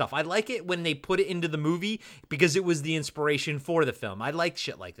kind of stuff. I like it when they put it into the movie because it was the inspiration for the film. I like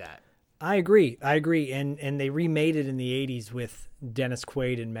shit like that. I agree. And they remade it in the 80s with Dennis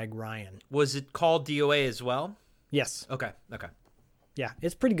Quaid and Meg Ryan. Was it called DOA as well? Yes. Okay. Yep. Yeah,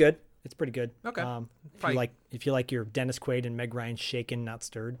 it's pretty good. It's pretty good. Okay. If you like your Dennis Quaid and Meg Ryan shaken, not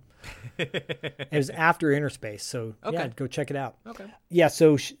stirred. It was after Interspace, so yeah, go check it out. Okay. Yeah,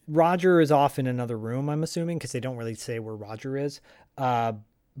 so Roger is off in another room, I'm assuming, because they don't really say where Roger is.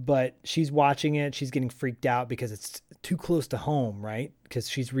 But she's watching it. She's getting freaked out because it's too close to home, right? Because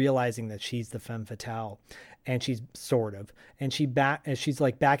she's realizing that she's the femme fatale. And she's sort of, and she's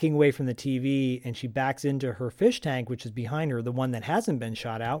like backing away from the TV, and she backs into her fish tank, which is behind her, the one that hasn't been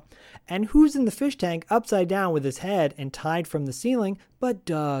shot out. And who's in the fish tank upside down with his head and tied from the ceiling but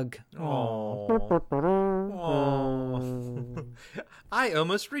Doug? Oh. I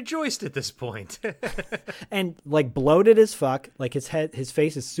almost rejoiced at this point. And like bloated as fuck, like his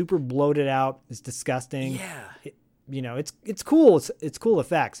face is super bloated out. It's disgusting. Yeah. It's cool. It's cool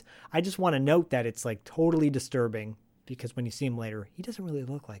effects. I just want to note that it's like totally disturbing because when you see him later, he doesn't really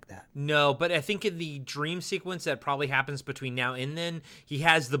look like that. No, but I think in the dream sequence that probably happens between now and then, he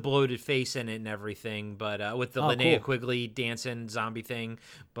has the bloated face in it and everything, but with the Linnea Quigley dancing zombie thing.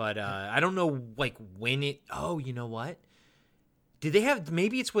 But I don't know like when it. Oh, you know what? Did they have?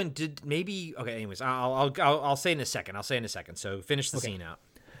 Maybe it's when. Okay. Anyways, I'll say in a second. So finish the scene out.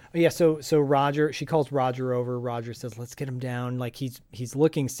 Yeah, so Roger, she calls Roger over. Roger says, "Let's get him down." Like he's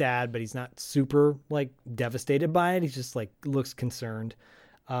looking sad, but he's not super like devastated by it. He's just like looks concerned.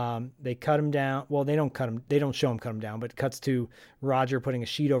 They cut him down. Well, they don't cut him. They don't show him cut him down, but it cuts to Roger putting a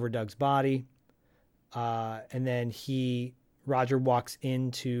sheet over Doug's body. And then Roger walks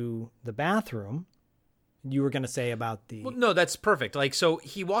into the bathroom. You were going to say about the... Well, no, that's perfect. Like, so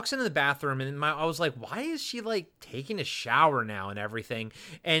he walks into the bathroom and I was like, why is she like taking a shower now and everything?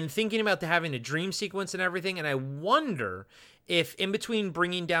 And thinking about having a dream sequence and everything. And I wonder if in between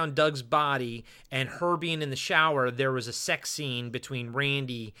bringing down Doug's body and her being in the shower, there was a sex scene between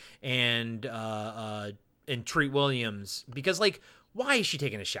Randy and Treat Williams. Because like, why is she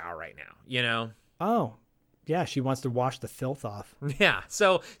taking a shower right now? You know? Oh, yeah, she wants to wash the filth off. Yeah,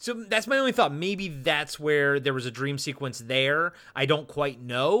 so that's my only thought. Maybe that's where there was a dream sequence there. I don't quite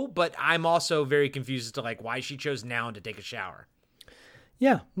know, but I'm also very confused as to like why she chose now to take a shower.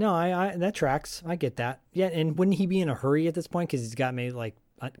 Yeah, no, I that tracks. I get that. Yeah, and wouldn't he be in a hurry at this point because he's got maybe like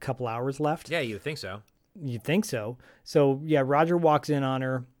a couple hours left? Yeah, you would think so. You'd think so. So yeah, Roger walks in on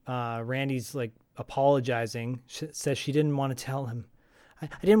her. Randy's like apologizing. Says she didn't want to tell him. I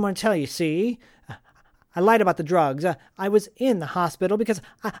didn't want to tell you, see? I lied about the drugs. I was in the hospital because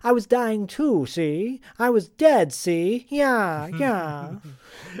I was dying too, see? I was dead, see? Yeah.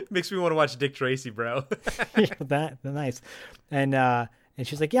 Makes me want to watch Dick Tracy, bro. Yeah, nice. And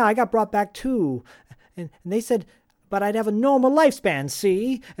she's like, yeah, I got brought back too. And they said, but I'd have a normal lifespan,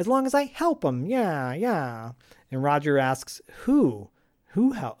 see? As long as I help them. Yeah. And Roger asks, who?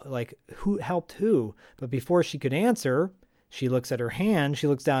 Who helped who? But before she could answer... She looks at her hand. She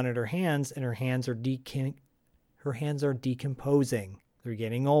looks down at her hands, and her hands are decomposing. They're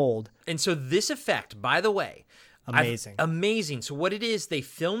getting old. And so this effect, by the way, amazing. So what it is, they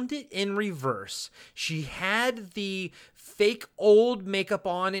filmed it in reverse. She had the fake old makeup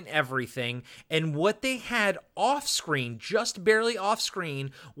on and everything, and what they had off screen, just barely off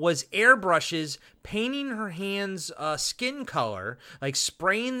screen, was airbrushes painting her hands skin color, like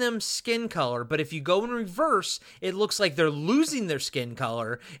spraying them skin color. But if you go in reverse, it looks like they're losing their skin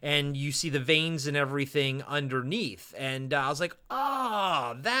color, and you see the veins and everything underneath. And I was like,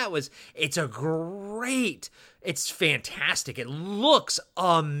 it's fantastic. It looks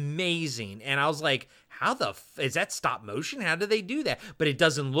amazing. And I was like, is that stop motion? How do they do that? But it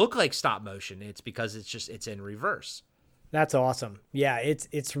doesn't look like stop motion. It's because it's in reverse. That's awesome. Yeah,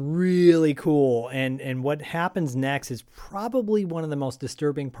 it's really cool. And what happens next is probably one of the most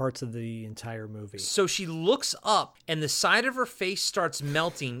disturbing parts of the entire movie. So she looks up and the side of her face starts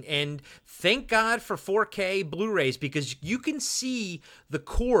melting, and thank God for 4K Blu-rays because you can see the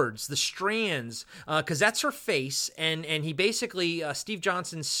cords, the strands, because that's her face, and he basically, Steve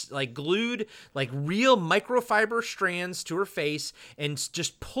Johnson's like glued like real microfiber strands to her face and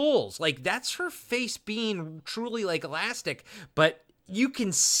just pulls. Like that's her face being truly like elastic. But you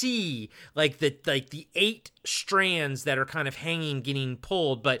can see like the 8 strands that are kind of hanging, getting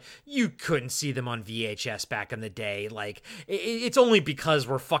pulled, but you couldn't see them on VHS back in the day. Like it's only because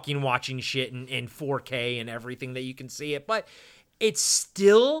we're fucking watching shit in 4K and everything that you can see it, but it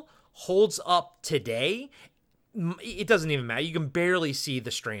still holds up today. It doesn't even matter. You can barely see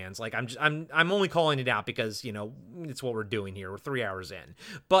the strands. Like I'm only calling it out because, you know, it's what we're doing here. We're 3 hours in,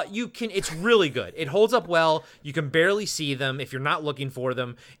 but it's really good. It holds up well. You can barely see them if you're not looking for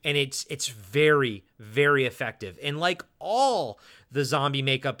them. And it's very, very effective. And like all the zombie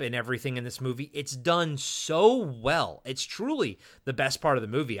makeup and everything in this movie. It's done so well. It's truly the best part of the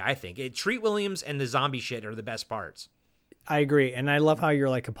movie, I think. Treat Williams and the zombie shit are the best parts. I agree. And I love how you're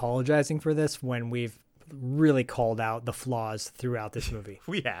like apologizing for this when we've really called out the flaws throughout this movie.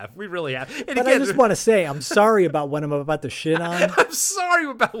 We really have. And but again, I just want to say, I'm sorry about what I'm about to shit on. I'm sorry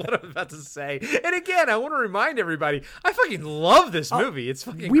about what I'm about to say. And again, I want to remind everybody, I fucking love this movie. It's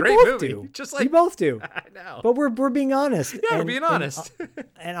fucking we great both movie. Do. Just like we both do. I know. But we're being honest. Yeah, we're being honest.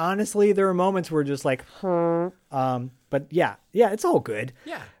 And honestly, there are moments where just like, but yeah, it's all good.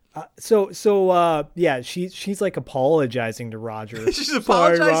 Yeah. She's like apologizing to Roger. She's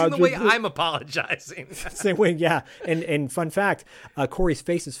apologizing the way I'm apologizing. Same way, yeah. And fun fact, Corey's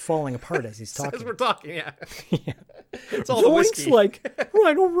face is falling apart as he's talking. As we're talking, yeah. It's all the whiskey. Like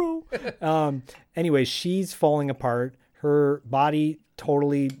Rhino Row. Anyway, she's falling apart. Her body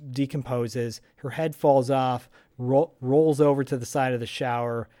totally decomposes. Her head falls off, rolls over to the side of the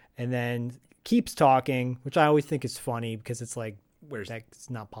shower, and then keeps talking, which I always think is funny because it's like, it's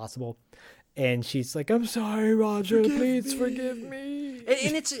not possible. And she's like, I'm sorry, Roger, please forgive me.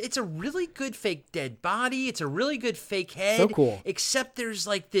 And it's a really good fake dead body. It's a really good fake head. So cool. Except there's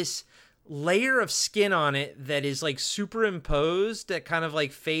like this layer of skin on it that is like superimposed that kind of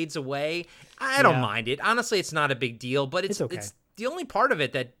like fades away. I don't mind it. Honestly, it's not a big deal, but it's okay. It's the only part of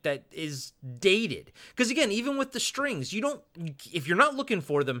it that is dated. Because again, even with the strings, if you're not looking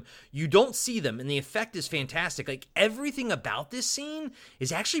for them, you don't see them, and the effect is fantastic. Like everything about this scene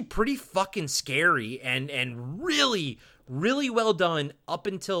is actually pretty fucking scary and really, really well done up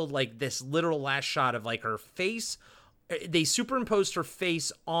until like this literal last shot of like her face. They superimposed her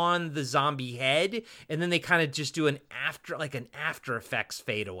face on the zombie head, and then they kind of just do an After Effects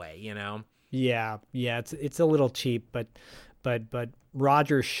fade away, you know? Yeah, it's a little cheap, but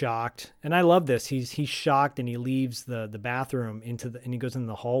Roger's shocked, and I love this. He's shocked, and he leaves the bathroom and he goes in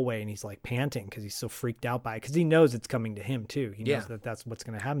the hallway, and he's like panting because he's so freaked out by it, because he knows it's coming to him too. He knows that that's what's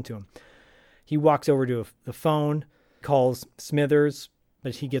going to happen to him. He walks over to the phone, calls Smithers,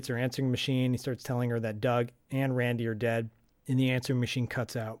 but he gets her answering machine. He starts telling her that Doug and Randy are dead, and the answering machine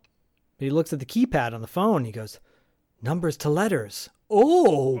cuts out. But he looks at the keypad on the phone. And he goes, numbers to letters.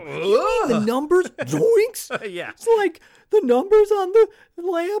 Oh, you mean the numbers? Zoinks! Yeah. It's like the numbers on the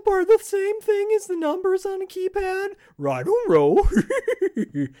lamp are the same thing as the numbers on a keypad. Rhino Row.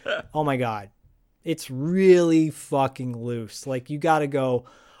 Oh my God. It's really fucking loose. Like you got to go,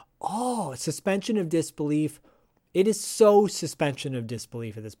 suspension of disbelief. It is so suspension of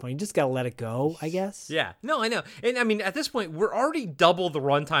disbelief at this point. You just got to let it go, I guess. Yeah. No, I know. And I mean, at this point, we're already double the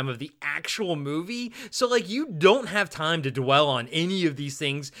runtime of the actual movie. So, like, you don't have time to dwell on any of these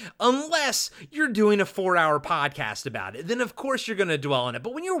things unless you're doing a 4-hour podcast about it. Then, of course, you're going to dwell on it.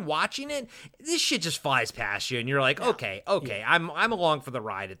 But when you're watching it, this shit just flies past you. And you're like, okay, I'm along for the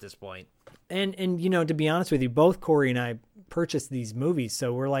ride at this point. And you know, to be honest with you, both Corey and I purchased these movies,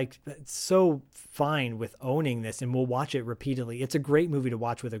 so we're like so fine with owning this, and we'll watch it repeatedly. It's a great movie to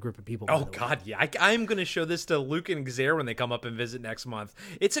watch with a group of people. Oh God, yeah! I'm going to show this to Luke and Xaire when they come up and visit next month.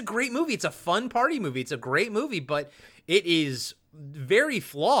 It's a great movie. It's a fun party movie. It's a great movie, but it is very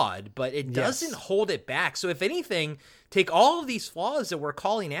flawed. But it doesn't hold it back. So if anything, take all of these flaws that we're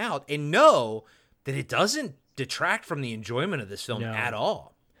calling out and know that it doesn't detract from the enjoyment of this film at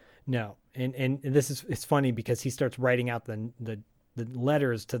all. No. And it's funny because he starts writing out the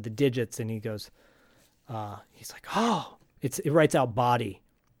letters to the digits, and he goes, he's like, it writes out body,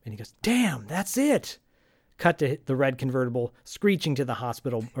 and he goes, damn, that's it. Cut to the red convertible screeching to the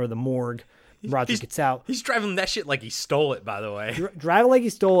hospital or the morgue. Roger gets out. He's driving that shit like he stole it, by the way. Driving like he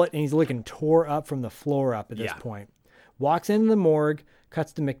stole it, and he's looking tore up from the floor up at this point. Walks into the morgue.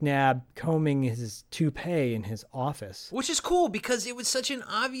 Cuts to McNabb combing his toupee in his office. Which is cool because it was such an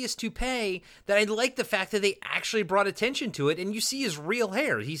obvious toupee that I like the fact that they actually brought attention to it, and you see his real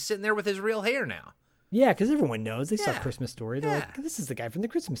hair. He's sitting there with his real hair now. Yeah, because everyone knows. They saw Christmas Story. They're like, this is the guy from the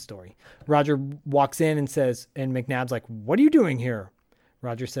Christmas Story. Roger walks in and says, and McNabb's like, what are you doing here?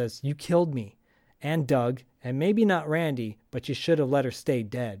 Roger says, you killed me and Doug, and maybe not Randy, but you should have let her stay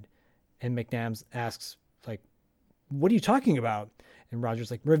dead. And McNabb asks, like, what are you talking about? And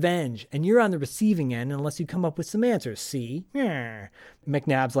Roger's like, revenge. And you're on the receiving end unless you come up with some answers, see? Yeah.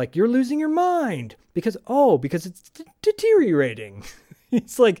 McNabb's like, you're losing your mind. Because it's deteriorating.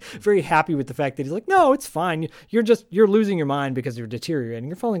 He's like very happy with the fact that he's like, no, it's fine. You're losing your mind because you're deteriorating.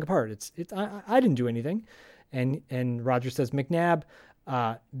 You're falling apart. I didn't do anything. And Roger says, McNabb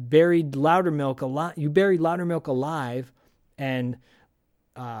buried Loudermilk alive. You buried Loudermilk alive. And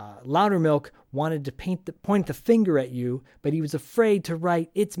Loudermilk wanted to point the finger at you, but he was afraid to write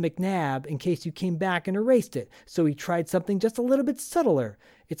 "It's McNabb" in case you came back and erased it. So he tried something just a little bit subtler.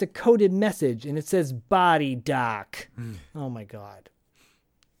 It's a coded message, and it says "Body Doc." Oh my God.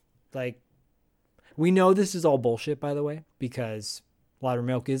 Like, we know this is all bullshit, by the way, because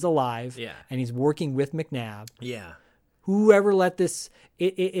Loudermilk is alive, and he's working with McNabb. Yeah. Whoever let this,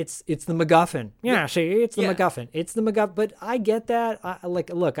 it's the MacGuffin. Yeah, see, it's the MacGuffin. It's the MacGuffin. But I get that.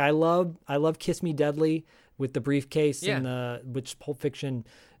 I love Kiss Me Deadly with the briefcase and which Pulp Fiction,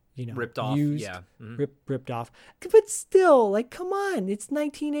 ripped off. Used, Mm-hmm. ripped off. But still, like, come on, it's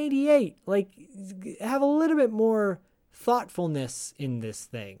 1988. Like, have a little bit more thoughtfulness in this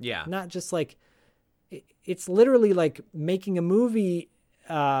thing. Yeah, not just like it's literally like making a movie,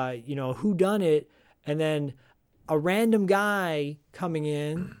 whodunit, and then a random guy coming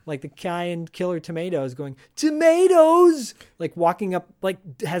in, like the guy in Killer Tomatoes, going, "Tomatoes!" Like walking up,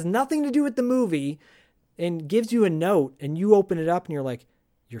 like has nothing to do with the movie, and gives you a note, and you open it up, and you're like,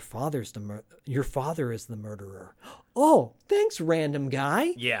 "Your father is the murderer." Oh, thanks, random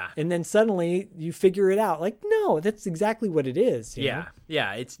guy. Yeah. And then suddenly you figure it out. Like, no, that's exactly what it is. You know?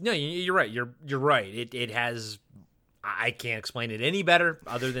 Yeah. You're right. You're right. It has. I can't explain it any better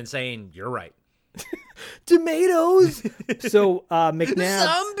other than saying you're right. Tomatoes. So McNabb,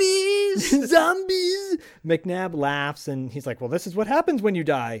 zombies. McNabb laughs and he's like, "Well, this is what happens when you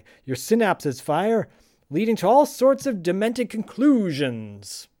die. Your synapses fire, leading to all sorts of demented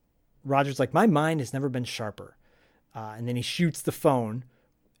conclusions." Roger's like, "My mind has never been sharper." And then he shoots the phone,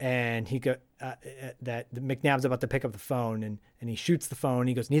 and that McNabb's about to pick up the phone, and he shoots the phone.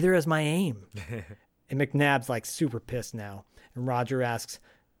 He goes, "Neither has my aim." And McNabb's like super pissed now. And Roger asks,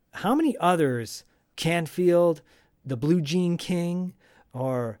 "How many others, Canfield, the Blue Jean King,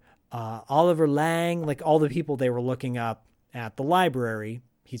 or Oliver Lang," like all the people they were looking up at the library,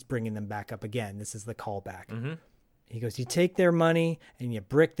 he's bringing them back up again. This is the callback. Mm-hmm. He goes, "You take their money and you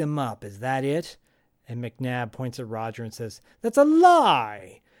brick them up. Is that it?" And McNabb points at Roger and says, "That's a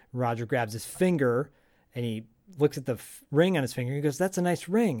lie." Roger grabs his finger and he looks at the ring on his finger. He goes, "That's a nice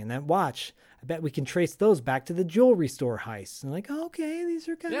ring. And that watch, I bet we can trace those back to the jewelry store heist." And like, oh, okay, these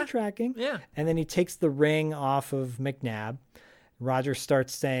are kind of tracking. Yeah. And then he takes the ring off of McNabb. Roger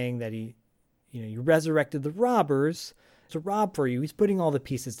starts saying that you resurrected the robbers to rob for you. He's putting all the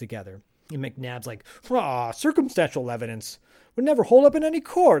pieces together. And McNabb's like, "Circumstantial evidence would never hold up in any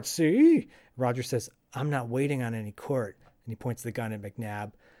court, see?" Roger says, "I'm not waiting on any court." And he points the gun at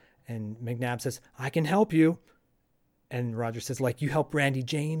McNabb. And McNabb says, "I can help you." And Roger says, "Like you helped Randy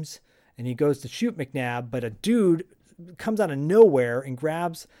James?" And he goes to shoot McNabb, but a dude comes out of nowhere and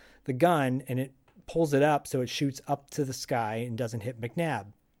grabs the gun, and it pulls it up so it shoots up to the sky and doesn't hit McNabb.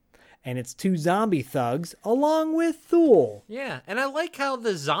 And it's two zombie thugs along with Thule. Yeah, and I like how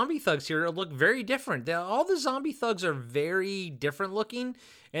the zombie thugs here look very different. All the zombie thugs are very different looking,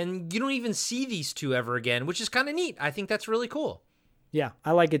 and you don't even see these two ever again, which is kind of neat. I think that's really cool. Yeah,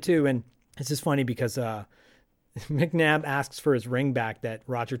 I like it too. And this is funny because McNabb asks for his ring back that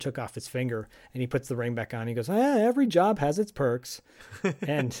Roger took off his finger, and he puts the ring back on. He goes, "Every job has its perks."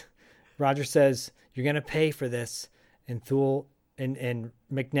 And Roger says, "You're going to pay for this." And Thule and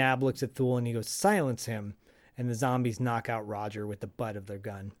McNabb looks at Thule and he goes, "Silence him." And the zombies knock out Roger with the butt of their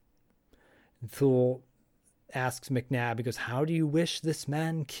gun. And Thule asks McNabb, he goes, "How do you wish this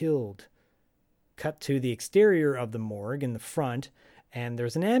man killed?" Cut to the exterior of the morgue in the front, and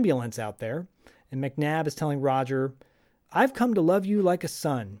there's an ambulance out there. And McNabb is telling Roger, "I've come to love you like a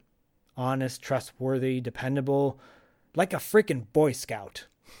son. Honest, trustworthy, dependable, like a freaking Boy Scout."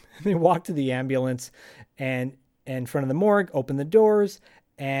 And they walk to the ambulance and in front of the morgue, open the doors,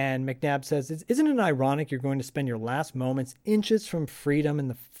 and McNabb says, "Isn't it ironic you're going to spend your last moments inches from freedom in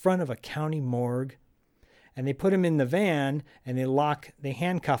the front of a county morgue?" And they put him in the van, and they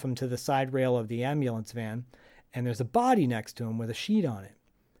handcuff him to the side rail of the ambulance van, and there's a body next to him with a sheet on it.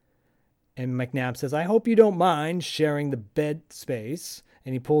 And McNabb says, "I hope you don't mind sharing the bed space."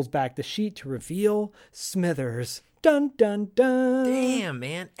 And he pulls back the sheet to reveal Smithers. Dun, dun, dun. Damn,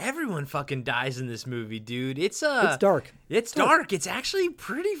 man. Everyone fucking dies in this movie, dude. It's dark. It's dark. It's actually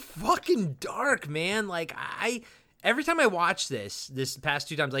pretty fucking dark, man. Like, every time I watch this past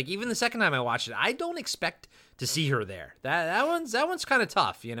two times, like even the second time I watched it, I don't expect to see her there. That one's kind of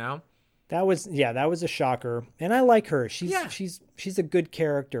tough, you know? That was a shocker. And I like her. She's a good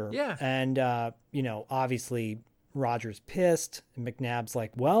character. Yeah. And, obviously Roger's pissed. And McNabb's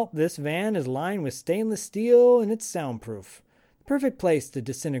like, "Well, this van is lined with stainless steel and it's soundproof. Perfect place to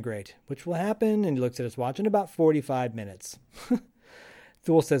disintegrate, which will happen," and he looks at his watch, "in about 45 minutes.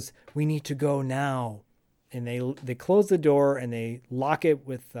 Thule says, "We need to go now." and they close the door and they lock it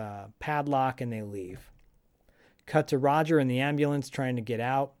with padlock and they leave. Cut to Roger in the ambulance trying to get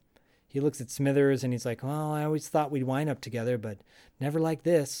out. He looks at Smithers and he's like, well, I always thought we'd wind up together, but never like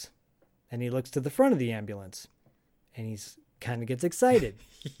this. And he looks to the front of the ambulance and he's kind of gets excited.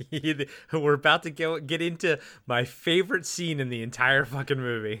 We're about to get into my favorite scene in the entire fucking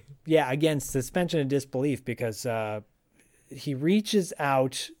movie. Yeah, again, suspension of disbelief, because he reaches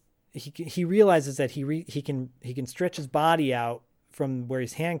out. He realizes that he can stretch his body out from where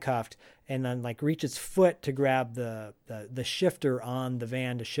he's handcuffed, and then like reach his foot to grab the shifter on the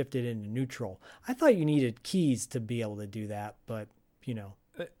van to shift it into neutral. I thought you needed keys to be able to do that, but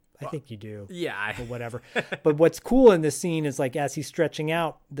I think you do. Yeah. But whatever. But what's cool in this scene is like as he's stretching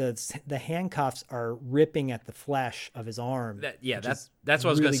out, the handcuffs are ripping at the flesh of his arm. That's what I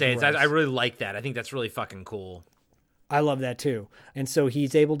was going to say. I really like that. I think that's really fucking cool. I love that too. And so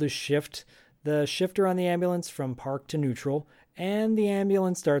he's able to shift the shifter on the ambulance from park to neutral, and the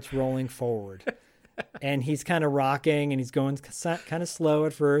ambulance starts rolling forward. And he's kind of rocking, and he's going kind of slow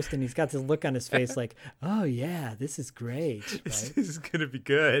at first, and he's got this look on his face like, oh yeah, this is great. Right? This is going to be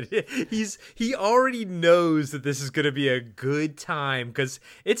good. He already knows that this is going to be a good time because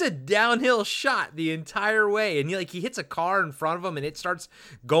it's a downhill shot the entire way. And he hits a car in front of him and it starts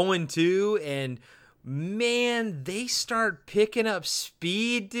going too. And man, they start picking up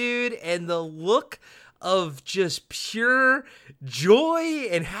speed, dude. And the look of just pure joy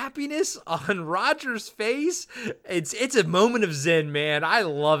and happiness on Roger's face. It's a moment of zen, man. I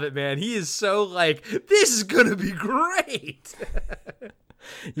love it, man. He is so like, this is gonna be great.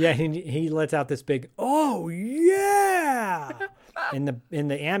 Yeah, he lets out this big, oh yeah. And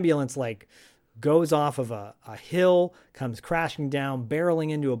the ambulance like goes off of a hill, comes crashing down, barreling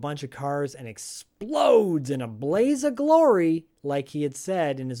into a bunch of cars, and explodes in a blaze of glory, like he had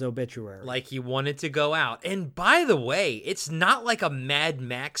said in his obituary. Like he wanted to go out. And by the way, it's not like a Mad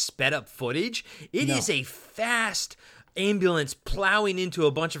Max sped up footage. It is a fast ambulance plowing into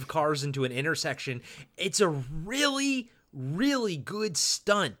a bunch of cars into an intersection. It's a really, really good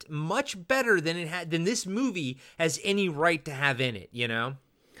stunt. Much better than than this movie has any right to have in it, you know?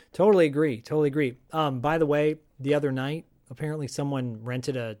 Totally agree. By the way, the other night, apparently someone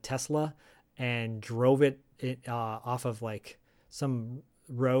rented a Tesla and drove it off of like some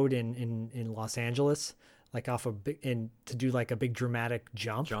road in Los Angeles, like off a big, and to do like a big dramatic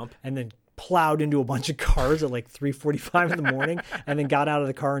jump, and then plowed into a bunch of cars at like 3:45 in the morning, and then got out of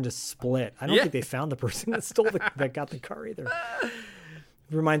the car and just split. I don't think they found the person that that got the car either.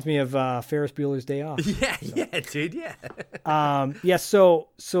 Reminds me of Ferris Bueller's Day Off. Yeah, dude, yeah.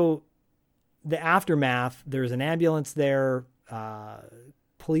 So the aftermath, there's an ambulance there,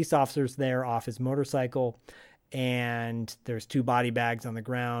 police officers there off his motorcycle, and there's 2 body bags on the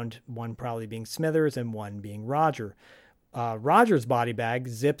ground, one probably being Smithers and one being Roger. Roger's body bag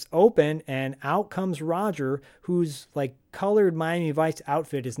zips open, and out comes Roger, whose like colored Miami Vice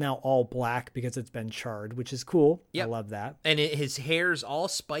outfit is now all black because it's been charred, which is cool. Yep. I love that. And his hair's all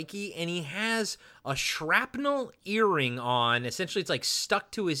spiky, and he has a shrapnel earring on. Essentially, it's like stuck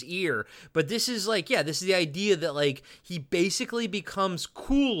to his ear. But this is like, this is the idea that like he basically becomes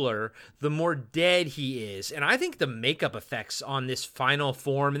cooler the more dead he is. And I think the makeup effects on this final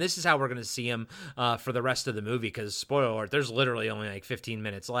form, and this is how we're going to see him for the rest of the movie, because spoiler alert, there's literally only like 15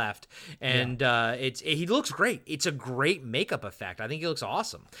 minutes left, and he looks great. It's a great makeup effect. I think he looks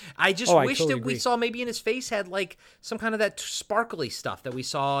awesome. I just wish totally that agree. we saw maybe in his face had like some kind of that sparkly stuff that we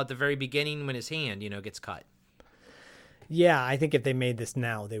saw at the very beginning when his hand, gets cut. Yeah, I think if they made this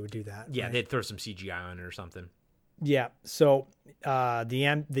now, they would do that. Yeah, right? They'd throw some CGI on it or something. Yeah. So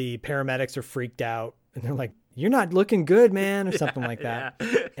the paramedics are freaked out, and they're like, "You're not looking good, man," or something like that.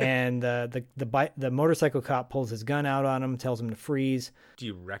 Yeah. And the motorcycle cop pulls his gun out on him, tells him to freeze. Do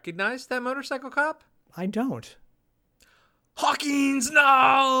you recognize that motorcycle cop? I don't. Hawkins,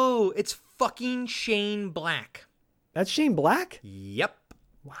 no! It's fucking Shane Black. That's Shane Black? Yep.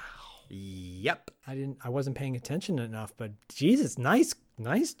 Wow. Yep. I wasn't paying attention enough, but Jesus, nice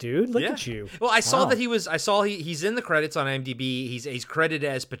dude. Look at you. Well, I saw that he's in the credits on IMDb. He's credited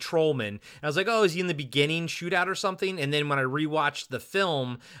as patrolman. And I was like, oh, is he in the beginning shootout or something? And then when I rewatched the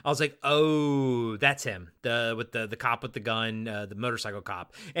film, I was like, oh, that's him. With the cop with the gun, the motorcycle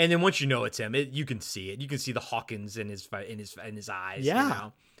cop. And then once you know it's him, you can see it. You can see the Hawkins in his eyes. Yeah. You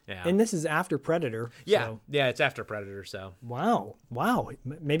know? Yeah. And this is after Predator. Yeah. So. Yeah, it's after Predator, so. Wow.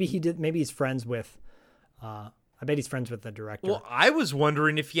 Maybe he's friends with I bet he's friends with the director. Well, I was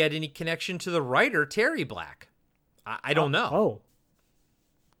wondering if he had any connection to the writer, Terry Black. I don't know. Oh.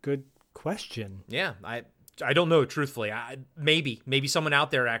 Good question. Yeah, I don't know, truthfully. Maybe someone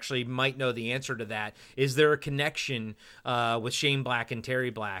out there actually might know the answer to that. Is there a connection with Shane Black and Terry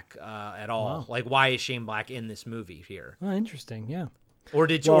Black at all? Wow. Like, why is Shane Black in this movie here? Oh, interesting. Yeah. Or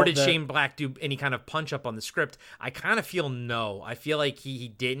did Shane Black do any kind of punch up on the script? I kind of feel no. I feel like he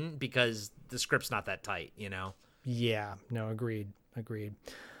didn't because the script's not that tight, you know? Yeah. No, agreed.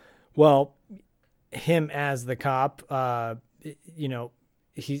 Well, him as the cop, you know,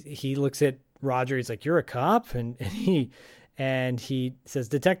 he looks at Roger. He's like, "You're a cop?" And he says,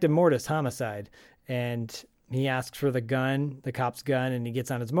 "Detective Mortis, homicide." And he asks for the gun, the cop's gun, and he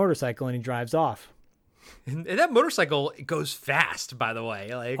gets on his motorcycle and he drives off. And that motorcycle goes fast, by the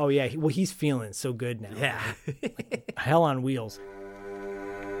way. Like, oh yeah, he's feeling so good now. Yeah, like, hell on wheels.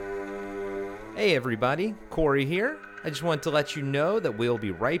 Hey everybody, Corey here. I just want to let you know that we'll be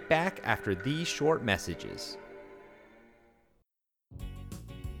right back after these short messages.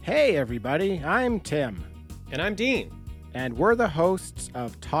 Hey everybody, I'm Tim. And I'm Dean. And we're the hosts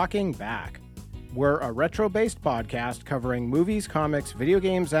of Talking Back. We're a retro-based podcast covering movies, comics, video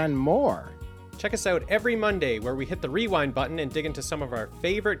games, and more. Check us out every Monday where we hit the rewind button and dig into some of our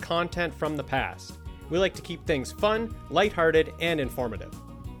favorite content from the past. We like to keep things fun, lighthearted, and informative.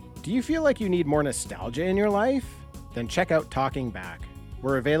 Do you feel like you need more nostalgia in your life? Then check out Talking Back.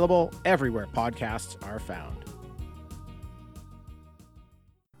 We're available everywhere podcasts are found.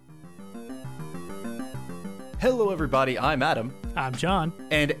 Hello everybody, I'm Adam. I'm John.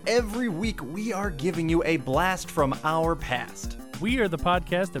 And every week we are giving you a blast from our past. We are the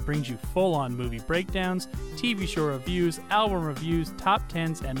podcast that brings you full-on movie breakdowns, TV show reviews, album reviews, top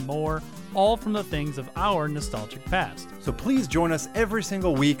 10s, and more, all from the things of our nostalgic past. So please join us every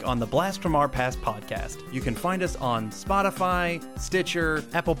single week on the Blast from Our Past podcast. You can find us on Spotify, Stitcher,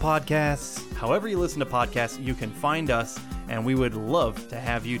 Apple Podcasts. However you listen to podcasts, you can find us, and we would love to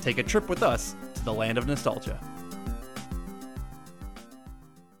have you take a trip with us to the land of nostalgia.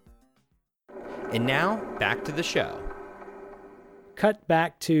 And now, back to the show. Cut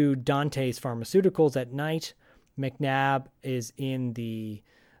back to Dante's Pharmaceuticals at night. McNabb is in the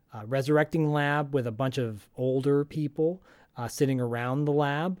resurrecting lab with a bunch of older people sitting around the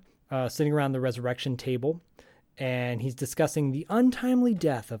lab, sitting around the resurrection table. And he's discussing the untimely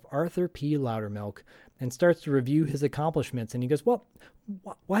death of Arthur P. Loudermilk and starts to review his accomplishments. And he goes, "Well,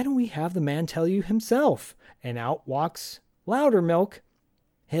 why don't we have the man tell you himself?" And out walks Loudermilk.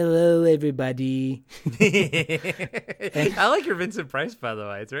 "Hello, everybody." I like your Vincent Price, by the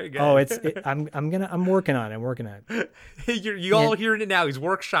way. It's very good. Oh, I'm working on it. You all hearing it now. He's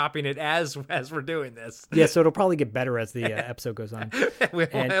workshopping it as we're doing this. Yeah, so it'll probably get better as the episode goes on. We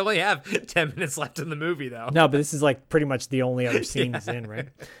only have 10 minutes left in the movie, though. No, but this is like pretty much the only other scene he's in, right?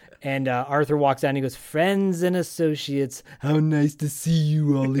 And Arthur walks out and he goes, "Friends and associates, how nice to see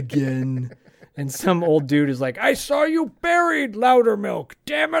you all again." And some old dude is like, "I saw you buried, Loudermilk.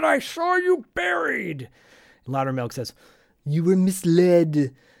 Damn it, I saw you buried." Loudermilk says, "You were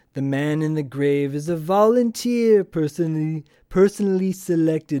misled. The man in the grave is a volunteer personally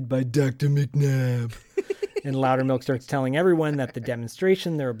selected by Dr. McNabb." And Loudermilk starts telling everyone that the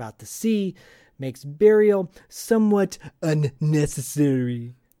demonstration they're about to see makes burial somewhat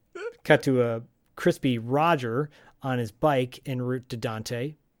unnecessary. Cut to a crispy Roger on his bike en route to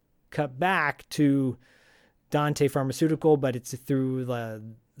Dante. Cut back to Dante Pharmaceutical, but it's through the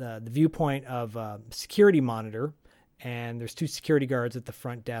viewpoint of a security monitor, and there's two security guards at the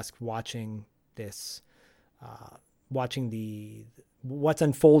front desk watching this, watching what's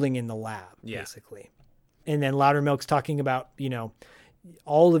unfolding in the lab, basically. And then Loudermilk's talking about, you know,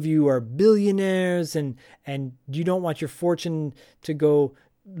 all of you are billionaires, and you don't want your fortune to go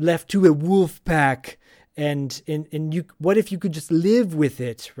left to a wolf pack. And you, what if you could just live with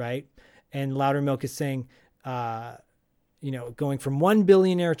it, right? And Loudermilk is saying, you know, going from one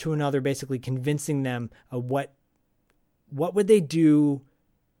billionaire to another, basically convincing them of what would they do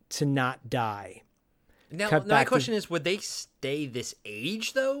to not die. Now my question is, would they stay this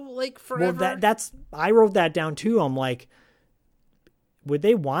age though, like forever? Well, I wrote that down too. I'm like, would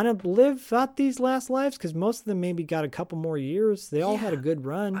they want to live out these last lives? Because most of them maybe got a couple more years. They all had a good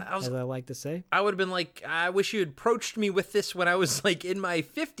run, as I like to say. I would have been like, I wish you had approached me with this when I was like in my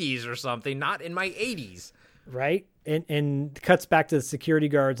 50s or something, not in my 80s. Right? And cuts back to the security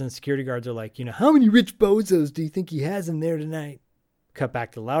guards, and the security guards are like, you know, "How many rich bozos do you think he has in there tonight?" Cut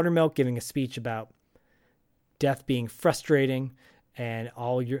back to Loudermilk giving a speech about death being frustrating and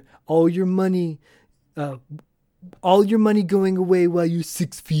all your money... all your money going away while you're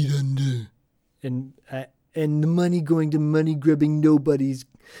 6 feet under. And and the money going to money-grubbing nobodies,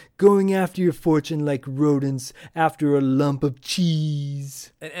 going after your fortune like rodents after a lump of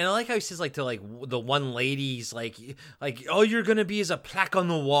cheese. And I like how he says, like, to, like, the one lady's, like, all you're going to be is a plaque on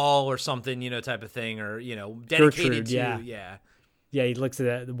the wall or something, you know, type of thing, or, you know, dedicated Gertrude, to, Yeah, he looks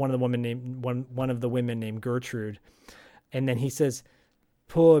at one of the women named Gertrude, and then he says,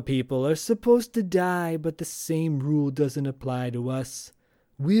 "Poor people are supposed to die, but the same rule doesn't apply to us.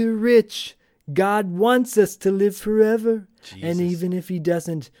 We're rich. God wants us to live forever, and even if he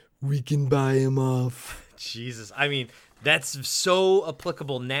doesn't, we can buy him off." Jesus, I mean, that's so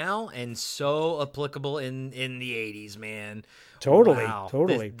applicable now and so applicable in the 80s, man. Totally, wow.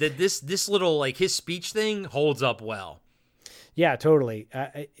 totally. This little, like, his speech thing holds up well. Yeah, totally.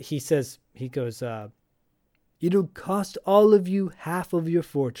 He goes, "It'll cost all of you half of your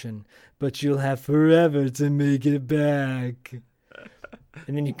fortune, but you'll have forever to make it back."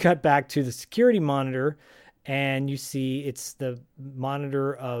 And then you cut back to the security monitor, and you see it's the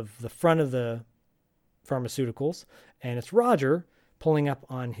monitor of the front of the pharmaceuticals, and it's Roger pulling up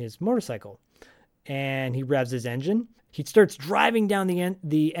on his motorcycle. And he revs his engine. He starts driving down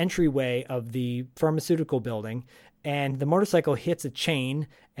the entryway of the pharmaceutical building, and the motorcycle hits a chain,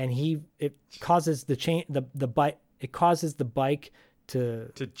 and it causes the bike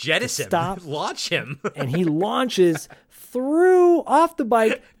to jettison, stop, launch him, and he launches off the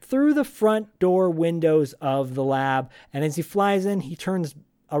bike through the front door windows of the lab. And as he flies in, he turns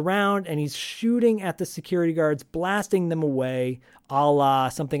around and he's shooting at the security guards, blasting them away, a la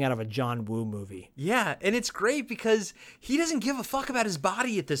something out of a John Woo movie. Yeah, and it's great because he doesn't give a fuck about his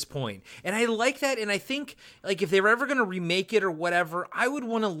body at this point. And I like that, and I think, like, if they were ever going to remake it or whatever, I would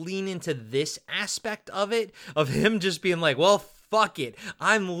want to lean into this aspect of it, of him just being like, well, fuck it.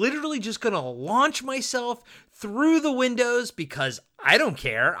 I'm literally just going to launch myself through the windows because I don't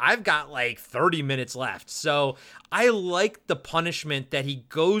care. I've got like 30 minutes left. So I like the punishment that he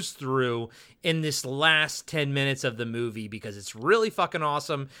goes through in this last 10 minutes of the movie because it's really fucking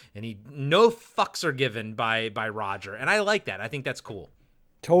awesome, and no fucks are given by Roger. And I like that. I think that's cool.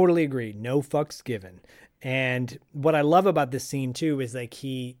 Totally agree. No fucks given. And what I love about this scene too is like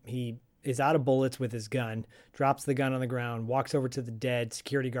he is out of bullets with his gun, drops the gun on the ground, walks over to the dead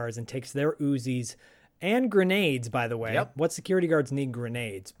security guards and takes their Uzis and grenades, by the way. Yep. What security guards need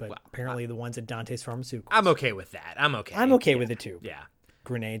grenades? But apparently the ones at Dante's Pharmaceuticals. I'm okay with that. I'm okay with it too. Yeah.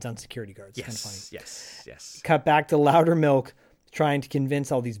 Grenades on security guards. Yes. Kind of funny. Yes. Cut back to Loudermilk trying to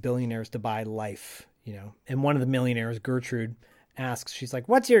convince all these billionaires to buy life, you know. And one of the millionaires, Gertrude, asks, she's like,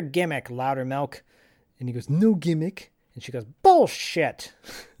 "What's your gimmick, Loudermilk?" And he goes, "No gimmick." And she goes, "Bullshit."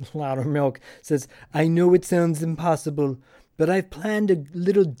 Loudermilk says, "I know it sounds impossible, but I've planned a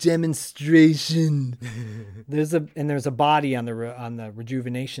little demonstration." There's a body on the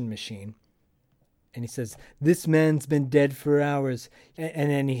rejuvenation machine. And he says, "This man's been dead for hours."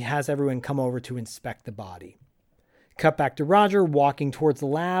 And then he has everyone come over to inspect the body. Cut back to Roger walking towards the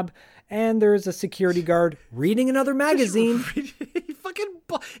lab, and there's a security guard reading another magazine.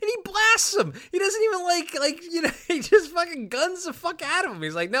 And he blasts him. He doesn't even he just fucking guns the fuck out of him.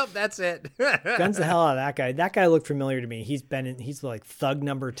 He's like, "Nope, that's it." Guns the hell out of that guy. That guy looked familiar to me. He's like thug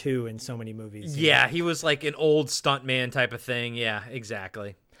number 2 in so many movies. Yeah, he was like an old stuntman type of thing. Yeah,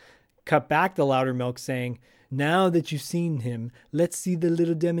 exactly. Cut back to Loudermilk saying, "Now that you've seen him, let's see the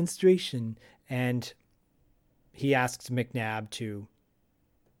little demonstration." And he asks McNabb to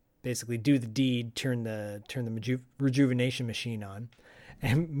basically do the deed, turn the rejuvenation machine on.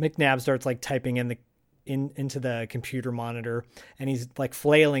 And McNabb starts like typing into the computer monitor, and he's like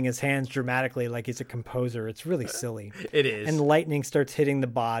flailing his hands dramatically like he's a composer. It's really silly. It is. And lightning starts hitting the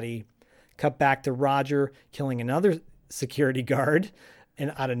body. Cut back to Roger killing another security guard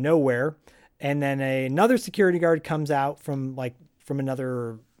and out of nowhere. And then another security guard comes out from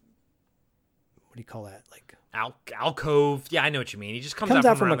another, what do you call that? Like alcove. Yeah, I know what you mean. He just comes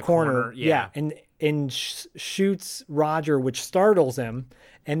out from a corner. Yeah. And shoots Roger, which startles him.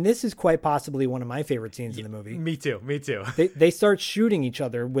 And this is quite possibly one of my favorite scenes in the movie. Me too. They start shooting each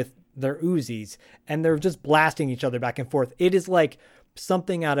other with their Uzis, and they're just blasting each other back and forth. It is like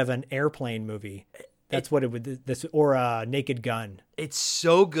something out of an airplane movie. That's what it would, or a Naked Gun. It's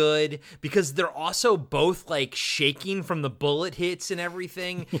so good because they're also both like shaking from the bullet hits and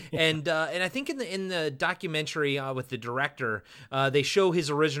everything. And I think in the documentary with the director, they show his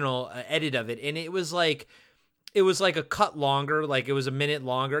original edit of it, and it was like a cut longer, like it was a minute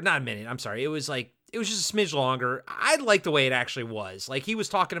longer. Not a minute, I'm sorry. It was like it was just a smidge longer. I like the way it actually was. Like, he was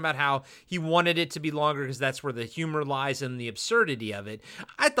talking about how he wanted it to be longer because that's where the humor lies and the absurdity of it.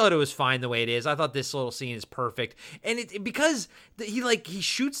 I thought it was fine the way it is. I thought this little scene is perfect. And because he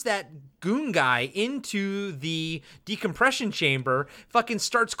shoots that goon guy into the decompression chamber, fucking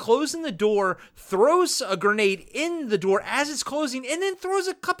starts closing the door, throws a grenade in the door as it's closing, and then throws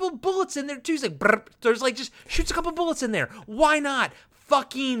a couple bullets in there too. He's like, brr, there's like, just shoots a couple bullets in there. Why not?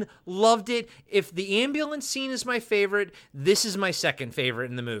 Fucking loved it. If the ambulance scene is my favorite, this is my second favorite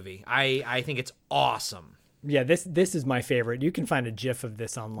in the movie. I think it's awesome. Yeah, this is my favorite. You can find a GIF of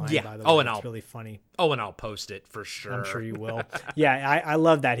this online, by the way. It's really funny. Oh, and I'll post it for sure. I'm sure you will. Yeah, I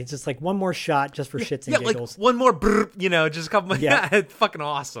love that. He's just like, one more shot just for shits and giggles. Like one more brr, just a couple. Yeah, it's fucking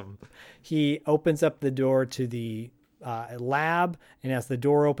awesome. He opens up the door to the lab, and as the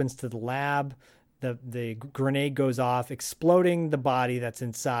door opens to the lab, the grenade goes off, exploding the body that's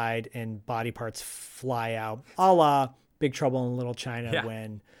inside, and body parts fly out, a la Big Trouble in Little China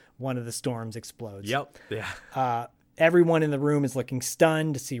when one of the storms explodes. Yep. Yeah. Everyone in the room is looking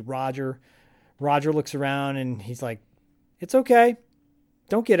stunned to see Roger. Roger looks around and he's like, "It's okay.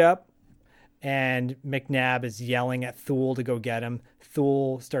 Don't get up." And McNabb is yelling at Thule to go get him.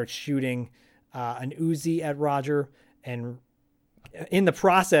 Thule starts shooting an Uzi at Roger, and in the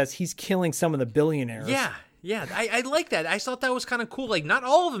process, he's killing some of the billionaires. Yeah, I like that. I thought that was kind of cool. Like, not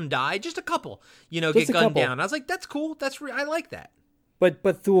all of them die, just a couple, get gunned down. I was like, that's cool. I like that.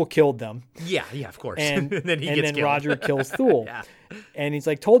 But Thule killed them. Yeah, of course. And then he gets killed. Roger kills Thule. And he's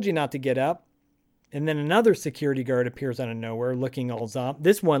like, "Told you not to get up." And then another security guard appears out of nowhere looking all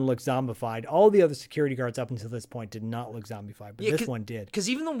this one looks zombified. All the other security guards up until this point did not look zombified, but this one did. Because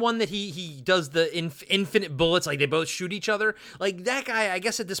even the one that he does the infinite bullets, like they both shoot each other, like that guy, I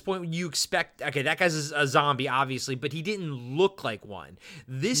guess at this point you expect, okay, that guy's a zombie, obviously, but he didn't look like one.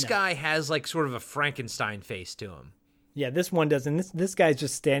 This guy has like sort of a Frankenstein face to him. Yeah, this one doesn't. This guy's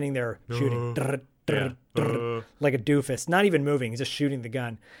just standing there shooting. Like a doofus, not even moving. He's just shooting the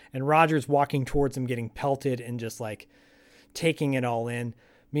gun. And Roger's walking towards him, getting pelted and just like taking it all in.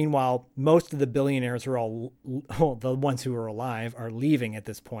 Meanwhile, most of the billionaires are the ones who are alive are leaving at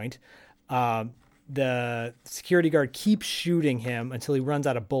this point. The security guard keeps shooting him until he runs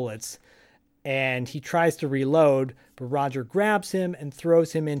out of bullets. And he tries to reload, but Roger grabs him and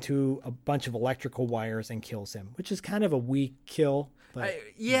throws him into a bunch of electrical wires and kills him, which is kind of a weak kill. But,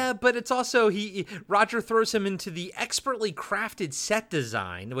 but it's also Roger throws him into the expertly crafted set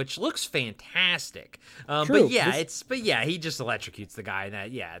design, which looks fantastic. True. He just electrocutes the guy,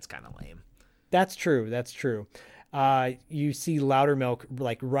 and it's kind of lame. That's true. You see Loudermilk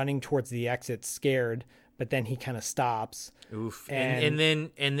like running towards the exit, scared, but then he kind of stops. Oof. And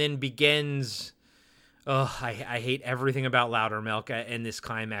then begins. Oh, I hate everything about Loudermilk in this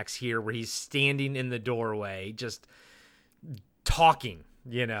climax here, where he's standing in the doorway, just talking,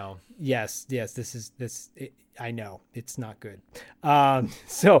 Yes, I know it's not good.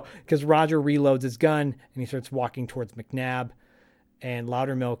 So because Roger reloads his gun and he starts walking towards McNabb, and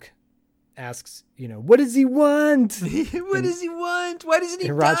Loudermilk asks, what does he want? What does he want? Why doesn't he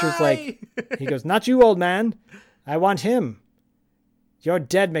die? And Roger's like, he goes, "Not you, old man. I want him. You're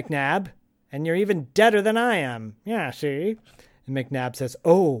dead, McNabb, and you're even deader than I am. Yeah, see?" And McNabb says,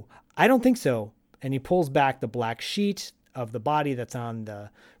 "Oh, I don't think so." And he pulls back the black sheet of the body that's on the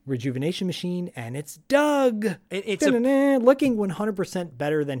rejuvenation machine, and it's Doug. It's looking 100%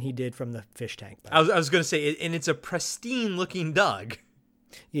 better than he did from the fish tank. I was going to say, and it's a pristine looking Doug.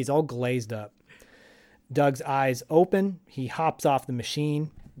 He's all glazed up. Doug's eyes open. He hops off the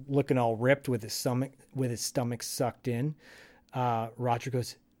machine, looking all ripped with his stomach sucked in. Roger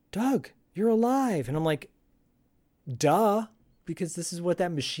goes, "Doug, you're alive." And I'm like, duh. Because this is what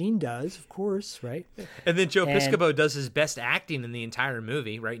that machine does, of course, right? And then Joe Piscopo does his best acting in the entire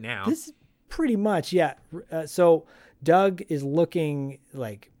movie right now. This is pretty much, yeah. So Doug is looking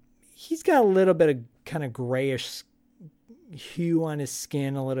like he's got a little bit of kind of grayish hue on his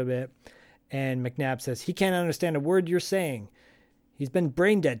skin a little bit. And McNabb says, "He can't understand a word you're saying. He's been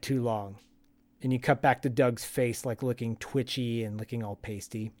brain dead too long." And you cut back to Doug's face, like looking twitchy and looking all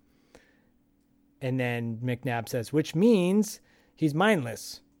pasty. And then McNabb says, "Which means he's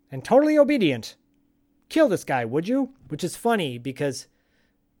mindless and totally obedient. Kill this guy, would you?" Which is funny because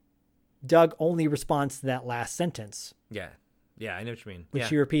Doug only responds to that last sentence. Yeah, I know what you mean. Which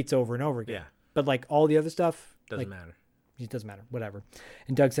he repeats over and over again. Yeah. But like all the other stuff. Doesn't matter. It doesn't matter. Whatever.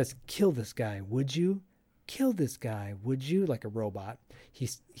 And Doug says, "Kill this guy, would you? Kill this guy, would you?" Like a robot. He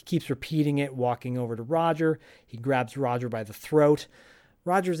keeps repeating it, walking over to Roger. He grabs Roger by the throat.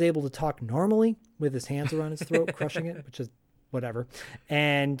 Roger's able to talk normally with his hands around his throat, crushing it, which is whatever.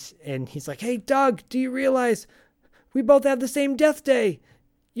 And he's like, hey, Doug, do you realize we both have the same death day?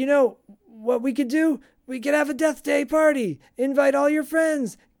 You know what we could do? We could have a death day party. Invite all your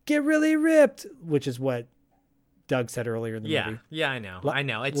friends. Get really ripped. Which is what Doug said earlier in the movie. Yeah, I know.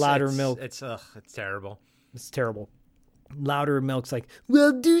 It's Loudermilk. It's terrible. It's terrible. Loudermilk's like,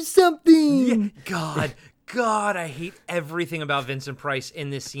 well, do something. Yeah, God, I hate everything about Vincent Price in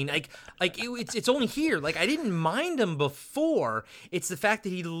this scene. It's only here. Like, I didn't mind him before. It's the fact that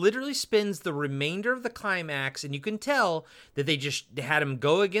he literally spends the remainder of the climax, and you can tell that they just had him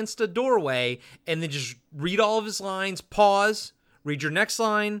go against a doorway and then just read all of his lines, pause, read your next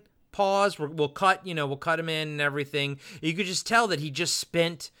line, pause. We'll cut him in and everything. You could just tell that he just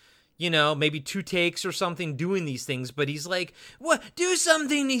spent, maybe 2 takes or something doing these things, but he's like, what, do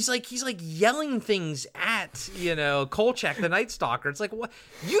something. He's like yelling things at, Kolchak, the Night Stalker. It's like, what?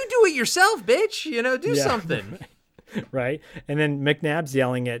 You do it yourself, bitch, do something. Right. And then McNabb's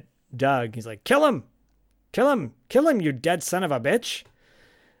yelling at Doug. He's like, kill him, you dead son of a bitch.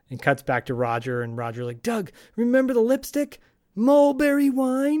 And cuts back to Roger, and Roger like, Doug, remember the lipstick? Mulberry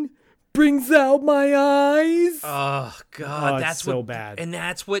wine? Brings out my eyes. Oh God, that's so bad. And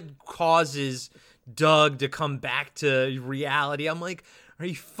that's what causes Doug to come back to reality. I'm like, are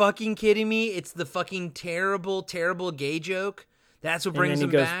you fucking kidding me? It's the fucking terrible, terrible gay joke. That's what brings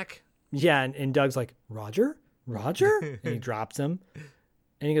him back. Yeah, and Doug's like, Roger? And he drops him.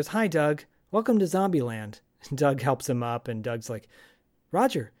 And he goes, hi, Doug. Welcome to Zombieland. And Doug helps him up, and Doug's like,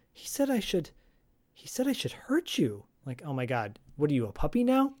 Roger, he said I should hurt you. Like, oh my God, what are you, a puppy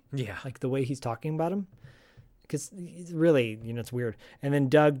now? Yeah. Like the way he's talking about him. Because really, it's weird. And then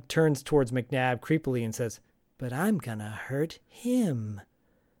Doug turns towards McNabb creepily and says, but I'm gonna hurt him.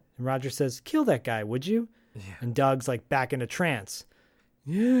 And Roger says, kill that guy, would you? Yeah. And Doug's like back in a trance.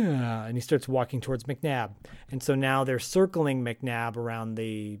 Yeah. And he starts walking towards McNabb. And so now they're circling McNabb around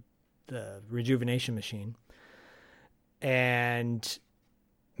the rejuvenation machine. And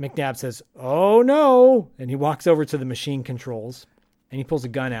McNabb says, oh no. And he walks over to the machine controls and he pulls a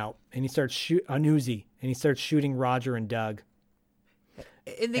gun out and he starts an Uzi, and he starts shooting Roger and Doug.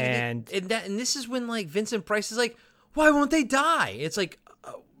 And this is when like Vincent Price is like, why won't they die? It's like,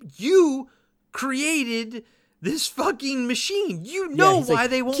 you created this fucking machine. You know why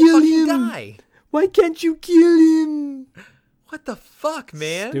they won't fucking die. Why can't you kill him? What the fuck,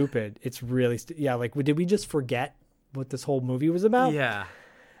 man? Stupid. It's really, like, did we just forget what this whole movie was about? Yeah.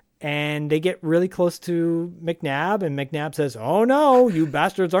 And they get really close to McNabb, and McNabb says, oh no, you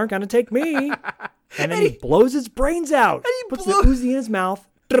bastards aren't going to take me. And then he blows his brains out. And he puts the Uzi in his mouth.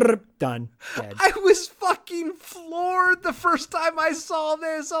 Done. Dead. I was fucking floored the first time I saw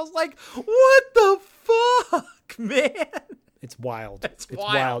this. I was like, what the fuck, man? It's wild. It's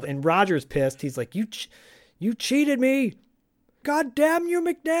wild. And Roger's pissed. He's like, you cheated me. God damn you,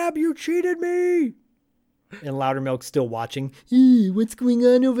 McNabb, you cheated me. And Loudermilk's still watching. What's going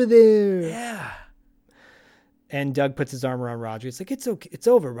on over there? Yeah. And Doug puts his arm around Roger. It's like, it's okay. It's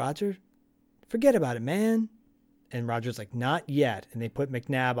over, Roger. Forget about it, man. And Roger's like, not yet. And they put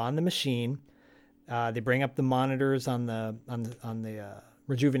McNabb on the machine. They bring up the monitors on the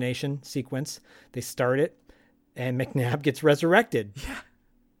rejuvenation sequence. They start it, and McNabb gets resurrected. Yeah.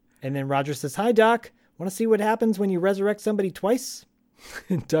 And then Roger says, hi, Doc. Want to see what happens when you resurrect somebody twice?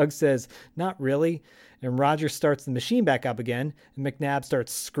 And Doug says, not really. And Roger starts the machine back up again, and McNabb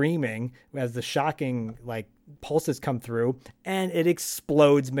starts screaming as the shocking, pulses come through, and it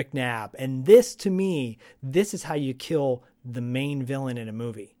explodes McNabb. And this, to me, this is how you kill the main villain in a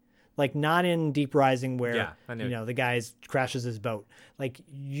movie. Like, not in Deep Rising where, the guy crashes his boat. Like,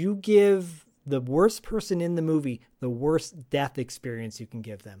 you give the worst person in the movie the worst death experience you can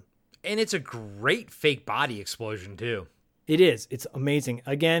give them. And it's a great fake body explosion, too. It is. It's amazing.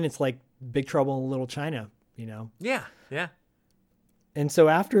 Again, it's like Big Trouble in Little China, Yeah, yeah. And so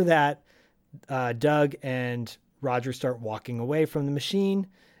after that, Doug and Roger start walking away from the machine.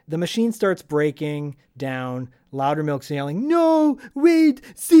 The machine starts breaking down. Loudermilk's yelling, no, wait,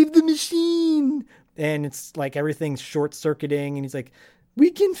 save the machine. And it's like everything's short-circuiting. And he's like,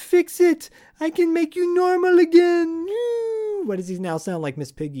 we can fix it. I can make you normal again. What does he now sound like,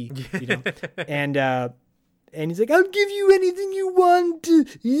 Miss Piggy? And he's like, I'll give you anything you want.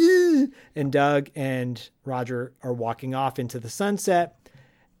 And Doug and Roger are walking off into the sunset.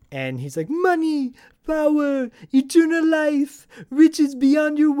 And he's like, money, power, eternal life, riches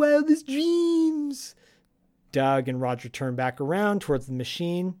beyond your wildest dreams. Doug and Roger turn back around towards the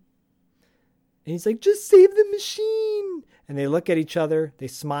machine. And he's like, just save the machine. And they look at each other. They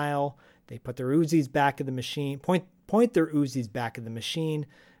smile. They put their Uzis back in the machine, point point their Uzis back at the machine,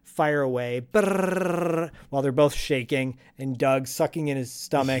 fire away, brrr, while they're both shaking, and Doug sucking in his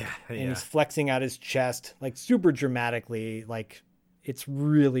stomach, and he's flexing out his chest, like super dramatically, like it's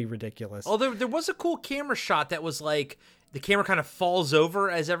really ridiculous. Oh, there was a cool camera shot that was like the camera kind of falls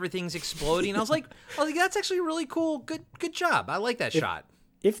over as everything's exploding. I was like, that's actually really cool. Good job. I like that shot.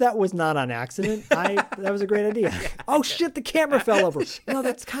 If that was not on accident, that was a great idea. Oh shit, the camera fell over. No,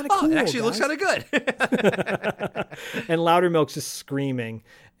 that's kind of cool. It actually looks kind of good. And Loudermilk's just screaming,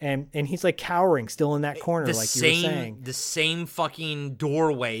 and he's like cowering, still in that corner, you were saying. The same fucking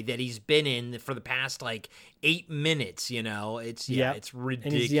doorway that he's been in for the past like 8 minutes. You know, it's ridiculous.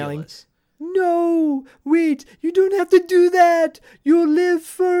 And he's yelling, "No, wait, you don't have to do that. You'll live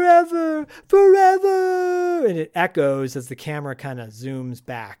forever, forever." And it echoes as the camera kind of zooms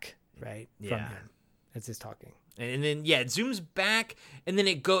back, right? From him as he's talking. And then, it zooms back, and then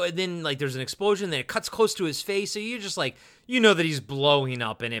then there's an explosion, then it cuts close to his face. So you're just like, you know that he's blowing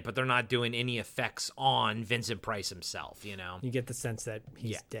up in it, but they're not doing any effects on Vincent Price himself, you know? You get the sense that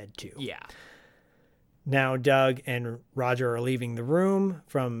he's dead too. Yeah. Now Doug and Roger are leaving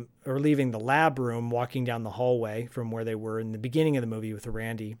leaving the lab room, walking down the hallway from where they were in the beginning of the movie with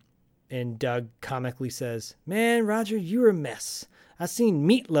Randy. And Doug comically says, "Man, Roger, you're a mess. I've seen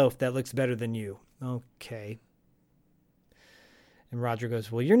Meatloaf that looks better than you." Okay. And Roger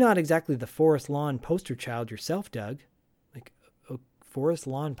goes, "Well, you're not exactly the Forest Lawn poster child yourself, Doug." Like, a Forest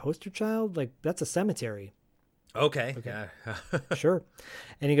Lawn poster child? Like, that's a cemetery. Okay. Sure.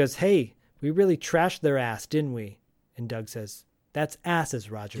 And he goes, "Hey, we really trashed their ass, didn't we?" And Doug says, "That's asses,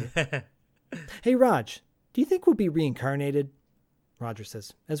 Roger." "Hey, Raj, do you think we'll be reincarnated?" Roger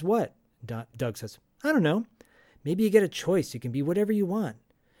says, "As what?" Doug says, "I don't know. Maybe you get a choice. You can be whatever you want."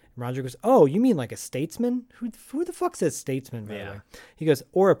 And Roger goes, "Oh, you mean like a statesman?" Who the fuck says statesman, by the way? He goes,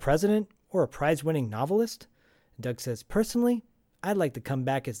 "Or a president, or a prize-winning novelist?" And Doug says, "Personally, I'd like to come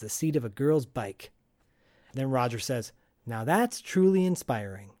back as the seat of a girl's bike." And then Roger says, "Now that's truly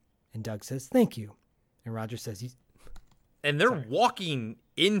inspiring." And Doug says, "Thank you." And Roger says, and they're walking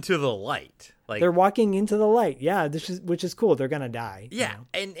into the light. Like, they're walking into the light. Yeah, which is cool. They're going to die. Yeah.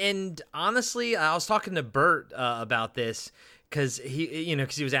 You know? And honestly, I was talking to Bert about this, because he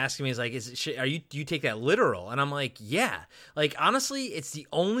was asking me, he's like, do you take that literal? And I'm like, yeah. Like, honestly, it's the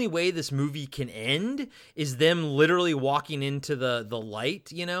only way this movie can end is them literally walking into the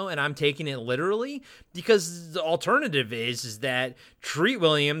light, you know, and I'm taking it literally, because the alternative is that Treat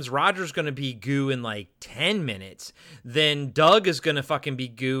Williams, Roger's going to be goo in like 10 minutes. Then Doug is going to fucking be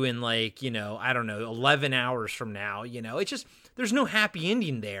goo in like, you know, I don't know, 11 hours from now. You know, it's just, there's no happy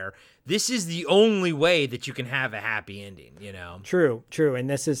ending there. This is the only way that you can have a happy ending, you know? True. And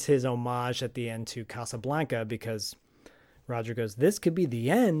this is his homage at the end to Casablanca, because Roger goes, "This could be the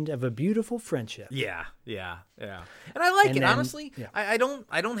end of a beautiful friendship." Yeah. And I like it, honestly. Yeah. I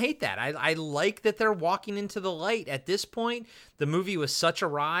don't hate that. I like that they're walking into the light. At this point, the movie was such a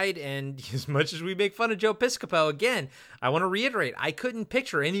ride, and as much as we make fun of Joe Piscopo, again, I want to reiterate, I couldn't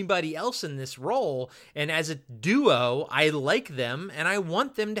picture anybody else in this role, and as a duo, I like them, and I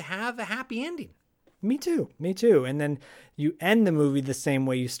want them to have a happy ending. Me too. And then you end the movie the same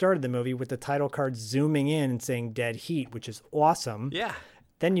way you started the movie, with the title card zooming in and saying "Dead Heat," which is awesome. Yeah.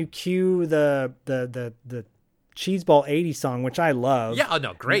 Then you cue the Cheeseball 80 song, which I love. Yeah,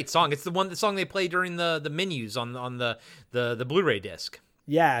 no, great song. It's the song they play during the menus on the Blu-ray disc.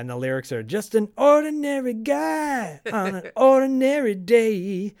 Yeah, and the lyrics are, "Just an ordinary guy on an ordinary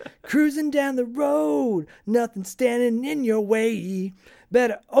day, cruising down the road, nothing standing in your way.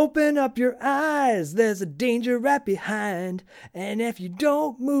 Better open up your eyes, there's a danger right behind. And if you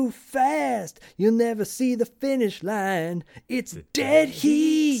don't move fast, you'll never see the finish line. It's dead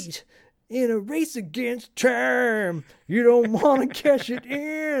heat in a race against time. You don't want to cash it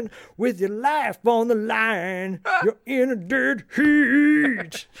in with your life on the line. You're in a dead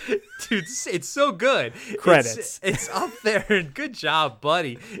heat." Dude, it's so good. Credits. It's up there, and good job,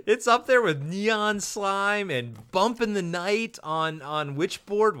 buddy. It's up there with Neon Slime and Bump in the Night on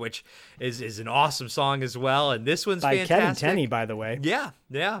Witchboard, which is an awesome song as well. And this one's by fantastic. Kevin Tenney, by the way. Yeah.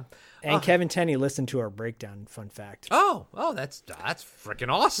 And Kevin Tenney listened to our breakdown, fun fact. Oh, that's freaking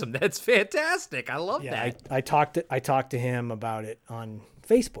awesome. That's fantastic. I love that. I talked to him about it on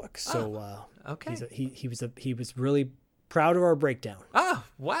Facebook. So okay. He was really proud of our breakdown. Oh,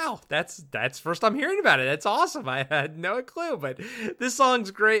 wow. That's first I'm hearing about it. That's awesome. I had no clue, but this song's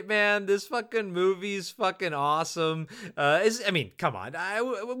great, man. This fucking movie's fucking awesome. Come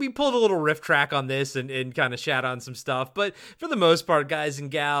on. We pulled a little riff track on this and kind of shat on some stuff, but for the most part, guys and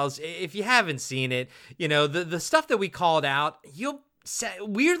gals, if you haven't seen it, you know, the stuff that we called out,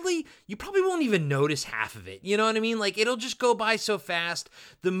 weirdly, you probably won't even notice half of it. You know what I mean? Like, it'll just go by so fast.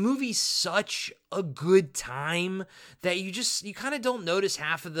 The movie's such a good time that you kind of don't notice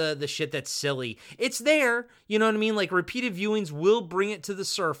half of the shit that's silly. It's there, you know what I mean? Like, repeated viewings will bring it to the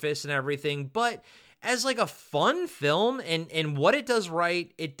surface and everything, but as like a fun film and what it does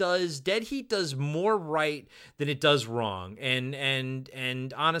right, Dead Heat does more right than it does wrong.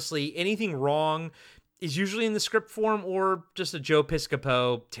 And honestly, anything wrong is usually in the script form or just a Joe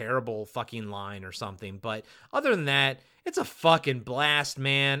Piscopo terrible fucking line or something. But other than that, it's a fucking blast,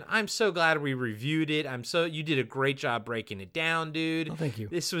 man. I'm so glad we reviewed it. You did a great job breaking it down, dude. Oh, thank you.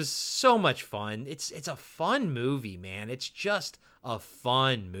 This was so much fun. It's a fun movie, man. It's just a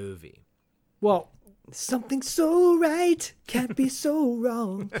fun movie. Well, something so right can't be so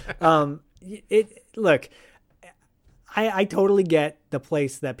wrong. Look, I totally get the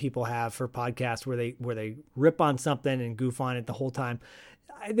place that people have for podcasts where they rip on something and goof on it the whole time.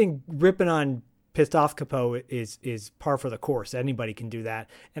 I think ripping on Pissed Off Capo is par for the course. Anybody can do that.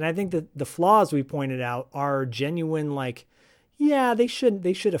 And I think that the flaws we pointed out are genuine, like, yeah, they should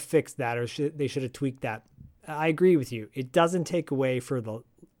have fixed that, or they should have tweaked that. I agree with you. It doesn't take away from the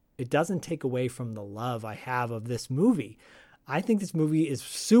love I have of this movie. I think this movie is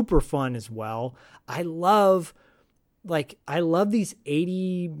super fun as well. I love these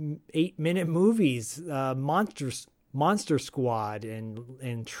 88-minute movies, Monster Squad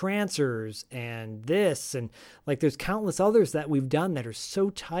and Trancers and this, and like there's countless others that we've done that are so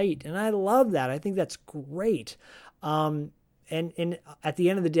tight, and I love that. I think that's great. And at the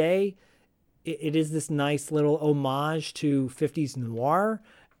end of the day, it is this nice little homage to 50s noir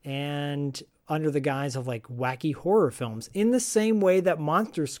and under the guise of like wacky horror films, in the same way that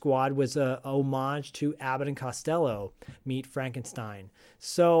Monster Squad was a homage to Abbott and Costello meet Frankenstein.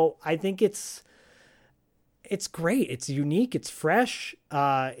 So I think it's great. It's unique. It's fresh.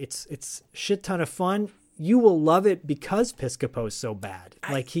 It's shit ton of fun. You will love it because Piscopo's so bad.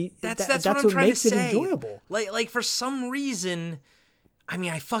 That's what makes it enjoyable. Like for some reason, I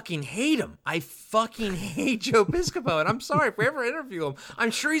mean, I fucking hate him. I fucking hate Joe Piscopo, and I'm sorry if we ever interview him.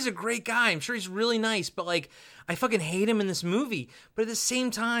 I'm sure he's a great guy. I'm sure he's really nice, but like, I fucking hate him in this movie. But at the same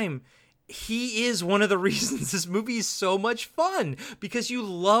time, he is one of the reasons this movie is so much fun, because you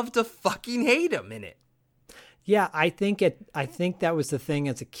love to fucking hate him in it. Yeah, I think that was the thing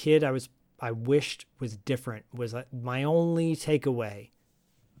as a kid I wished was different, was my only takeaway.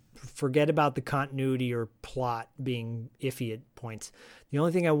 Forget about the continuity or plot being iffy at points. The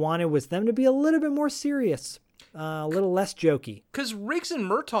only thing I wanted was them to be a little bit more serious, a little less jokey. Because Riggs and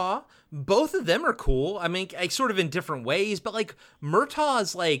Murtaugh, both of them are cool. I mean, sort of in different ways, but like Murtaugh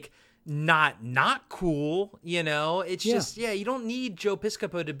is like not cool, you know? It's just, you don't need Joe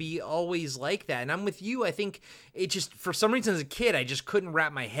Piscopo to be always like that. And I'm with you. I think it just, for some reason as a kid, I just couldn't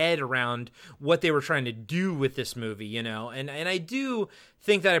wrap my head around what they were trying to do with this movie, you know? And I do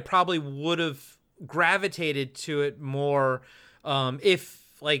think that I probably would have gravitated to it more if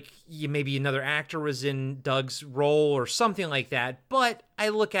like maybe another actor was in Doug's role or something like that. But I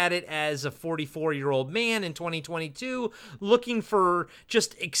look at it as a 44-year-old man in 2022 looking for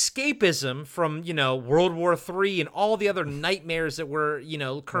just escapism from, you know, World War III and all the other nightmares that we're, you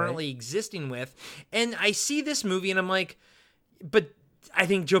know, currently existing with. And I see this movie and I'm like, but I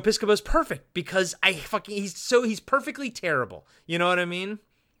think Joe Piscopo is perfect because he's perfectly terrible. You know what I mean?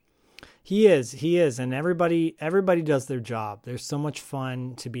 He is, and everybody does their job. There's so much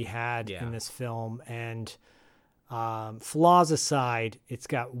fun to be had in this film, and flaws aside, it's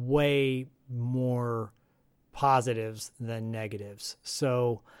got way more positives than negatives.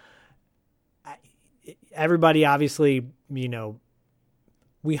 So everybody, obviously, you know,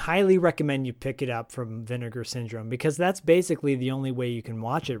 we highly recommend you pick it up from Vinegar Syndrome, because that's basically the only way you can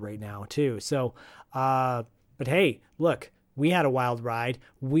watch it right now, too. So, but hey, look. We had a wild ride.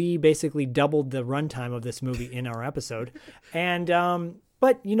 We basically doubled the runtime of this movie in our episode. And,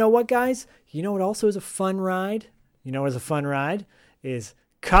 but you know what, guys? You know what also is a fun ride? You know what is a fun ride? Is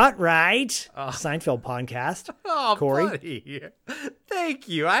Cut Right, Seinfeld podcast. Oh, Corey. Buddy. Thank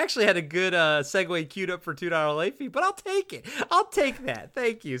you. I actually had a good segue queued up for $2 late fee, but I'll take it. I'll take that.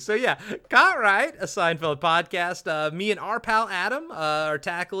 Thank you. So yeah, Cut Right, a Seinfeld podcast. Me and our pal Adam are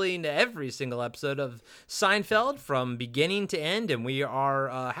tackling every single episode of Seinfeld from beginning to end, and we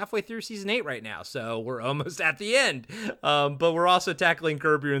are halfway through season 8 right now, so we're almost at the end. But we're also tackling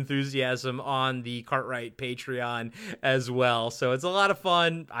Curb Your Enthusiasm on the Cartwright Patreon as well. So it's a lot of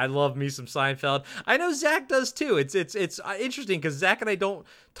fun. I love me some Seinfeld. I know Zach does too. It's interesting because Zach and I don't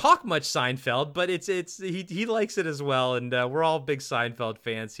talk much Seinfeld, but he likes it as well, and we're all big Seinfeld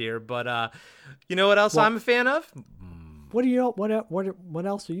fans here. But you know what else I'm a fan of? What do you know? What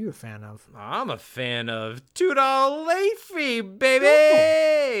else are you a fan of? I'm a fan of $2 late fee,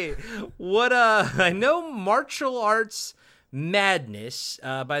 baby. What I know martial arts madness,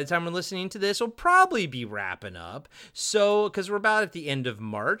 by the time we're listening to this, will probably be wrapping up. So, because we're about at the end of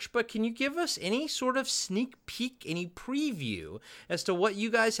March, but can you give us any sort of sneak peek, any preview as to what you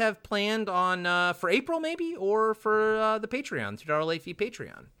guys have planned on for April, maybe, or for the Patreon, $2 late fee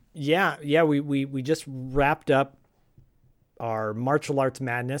Patreon? Yeah. We just wrapped up our martial arts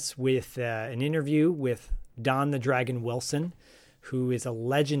madness with an interview with Don the Dragon Wilson, who is a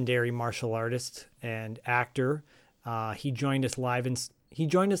legendary martial artist and actor. He joined us live in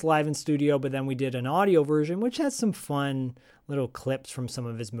studio, but then we did an audio version, which has some fun little clips from some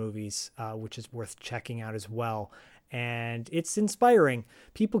of his movies, which is worth checking out as well. And it's inspiring.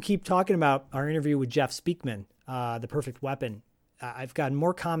 People keep talking about our interview with Jeff Speakman, The Perfect Weapon. I've gotten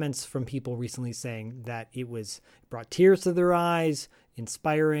more comments from people recently saying that it brought tears to their eyes,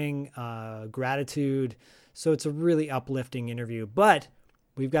 inspiring, gratitude. So it's a really uplifting interview. But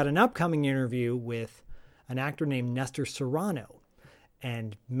we've got an upcoming interview with an actor named Nestor Serrano.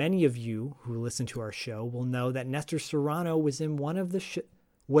 And many of you who listen to our show will know that Nestor Serrano was in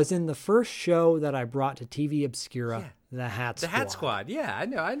the first show that I brought to TV Obscura, The Hat Squad. The Hat Squad. Yeah, I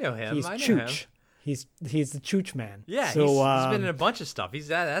know him. He's Chooch. He's the Chooch man. Yeah, so, he's been in a bunch of stuff.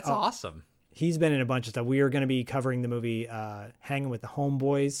 That's awesome. He's been in a bunch of stuff. We are going to be covering the movie Hanging with the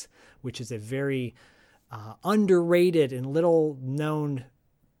Homeboys, which is a very underrated and little known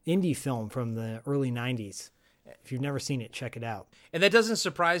indie film from the early 90s. If you've never seen it, check it out. And that doesn't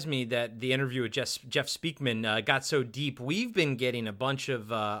surprise me that the interview with Jeff Speakman got so deep. We've been getting a bunch of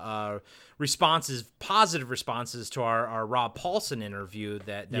positive responses to our Rob Paulson interview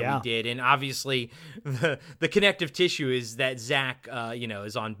that we did. And obviously the connective tissue is that Zach,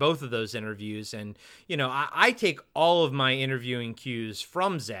 is on both of those interviews. And, I take all of my interviewing cues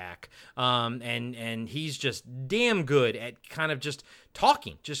from Zach. And he's just damn good at kind of just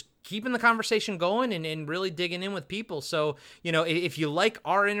talking, just keeping the conversation going and really digging in with people. So, if you like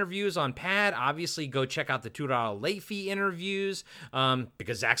our interviews on Pad, obviously go check out the $2 late fee interviews,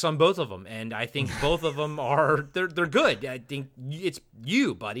 because Zach's on both of them. And I think both of them they're good. I think it's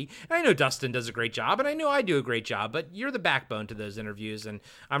you, buddy. And I know Dustin does a great job, and I know I do a great job, but you're the backbone to those interviews. And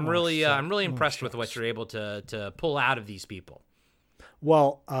I'm really impressed with what you're able to pull out of these people.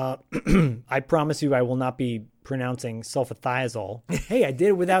 Well, I promise you I will not be pronouncing sulfathiazole. Hey, I did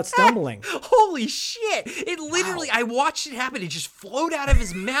it without stumbling. Holy shit. It literally, wow. I watched it happen. It just flowed out of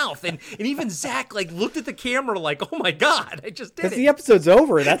his mouth. And even Zach looked at the camera like, oh my God, I just did it. Because the episode's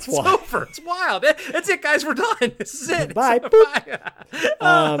over. That's why. It's over. It's wild. That's it, guys. We're done. This is it. Bye.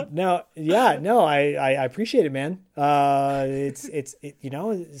 I appreciate it, man.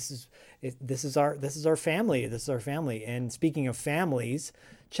 This is our family. This is our family. And speaking of families,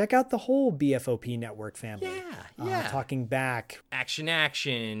 check out the whole BFOP network family. Yeah. Talking Back.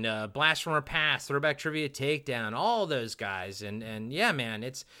 Action, Blast from Our Past, Throwback Trivia Takedown, all those guys. And yeah, man,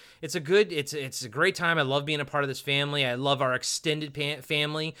 it's a great time. I love being a part of this family. I love our extended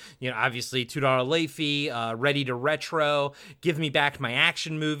family. Obviously $2 late fee, Ready to Retro, Give Me Back My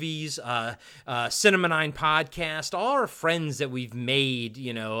Action Movies, Cinema 9 podcast, all our friends that we've made,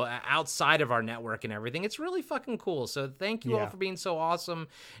 outside of our network and everything. It's really fucking cool. So thank you all for being so awesome.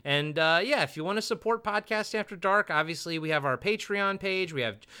 And if you want to support Podcast After Dark, obviously we have our Patreon page. We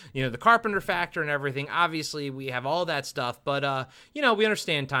have, the Carpenter Factor and everything. Obviously we have all that stuff. But, we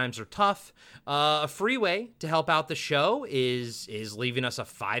understand times are tough. A free way to help out the show is leaving us a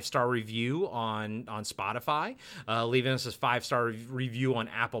 5-star review on Spotify, leaving us a 5-star review on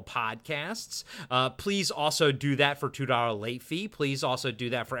Apple Podcasts. Please also do that for $2 late fee. Please also do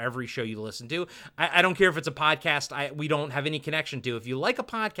that for every show you listen to. I don't care if it's a podcast we don't have any connection to. If you like a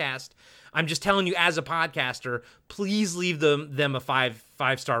podcast, I'm just telling you as a podcaster, please leave them a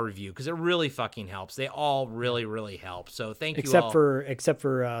 5-star review, because it really fucking helps. They all really, really help. So thank you all. Except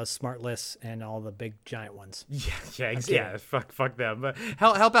for Smartless and all the big giant ones. Yeah. Fuck them. But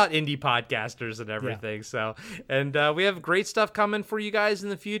help out indie podcasters and everything. Yeah. So, and we have great stuff coming for you guys in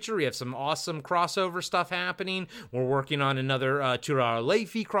the future. We have some awesome crossover stuff happening. We're working on another $2 late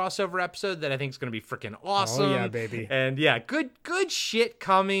fee crossover episode that I think is going to be freaking awesome. Oh yeah, baby. And yeah, good shit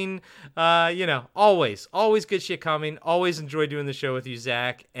coming. Always good shit coming. Always enjoy doing the show with you,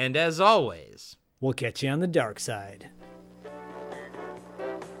 Zach. And as always, we'll catch you on the dark side.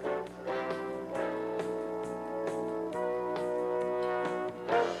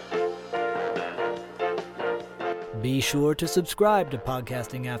 Be sure to subscribe to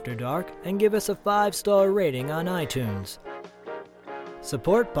Podcasting After Dark and give us a 5-star rating on iTunes.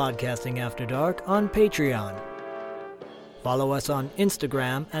 Support Podcasting After Dark on Patreon. Follow us on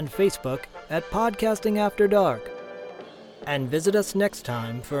Instagram and Facebook at Podcasting After Dark. And visit us next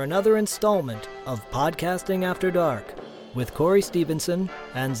time for another installment of Podcasting After Dark with Corey Stevenson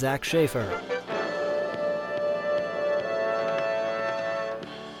and Zach Schaefer.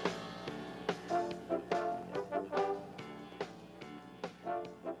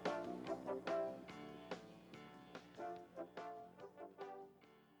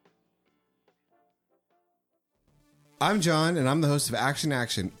 I'm John, and I'm the host of Action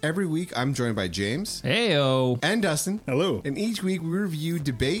Action. Every week, I'm joined by James. Heyo. And Dustin. Hello. And each week, we review,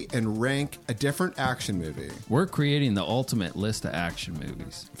 debate, and rank a different action movie. We're creating the ultimate list of action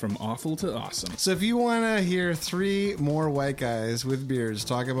movies. From awful to awesome. So if you want to hear 3 more white guys with beards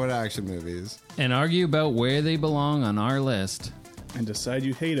talk about action movies, and argue about where they belong on our list, and decide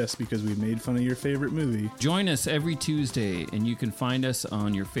you hate us because we made fun of your favorite movie, join us every Tuesday, and you can find us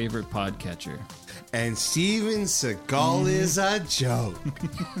on your favorite podcatcher. And Steven Seagal is a joke.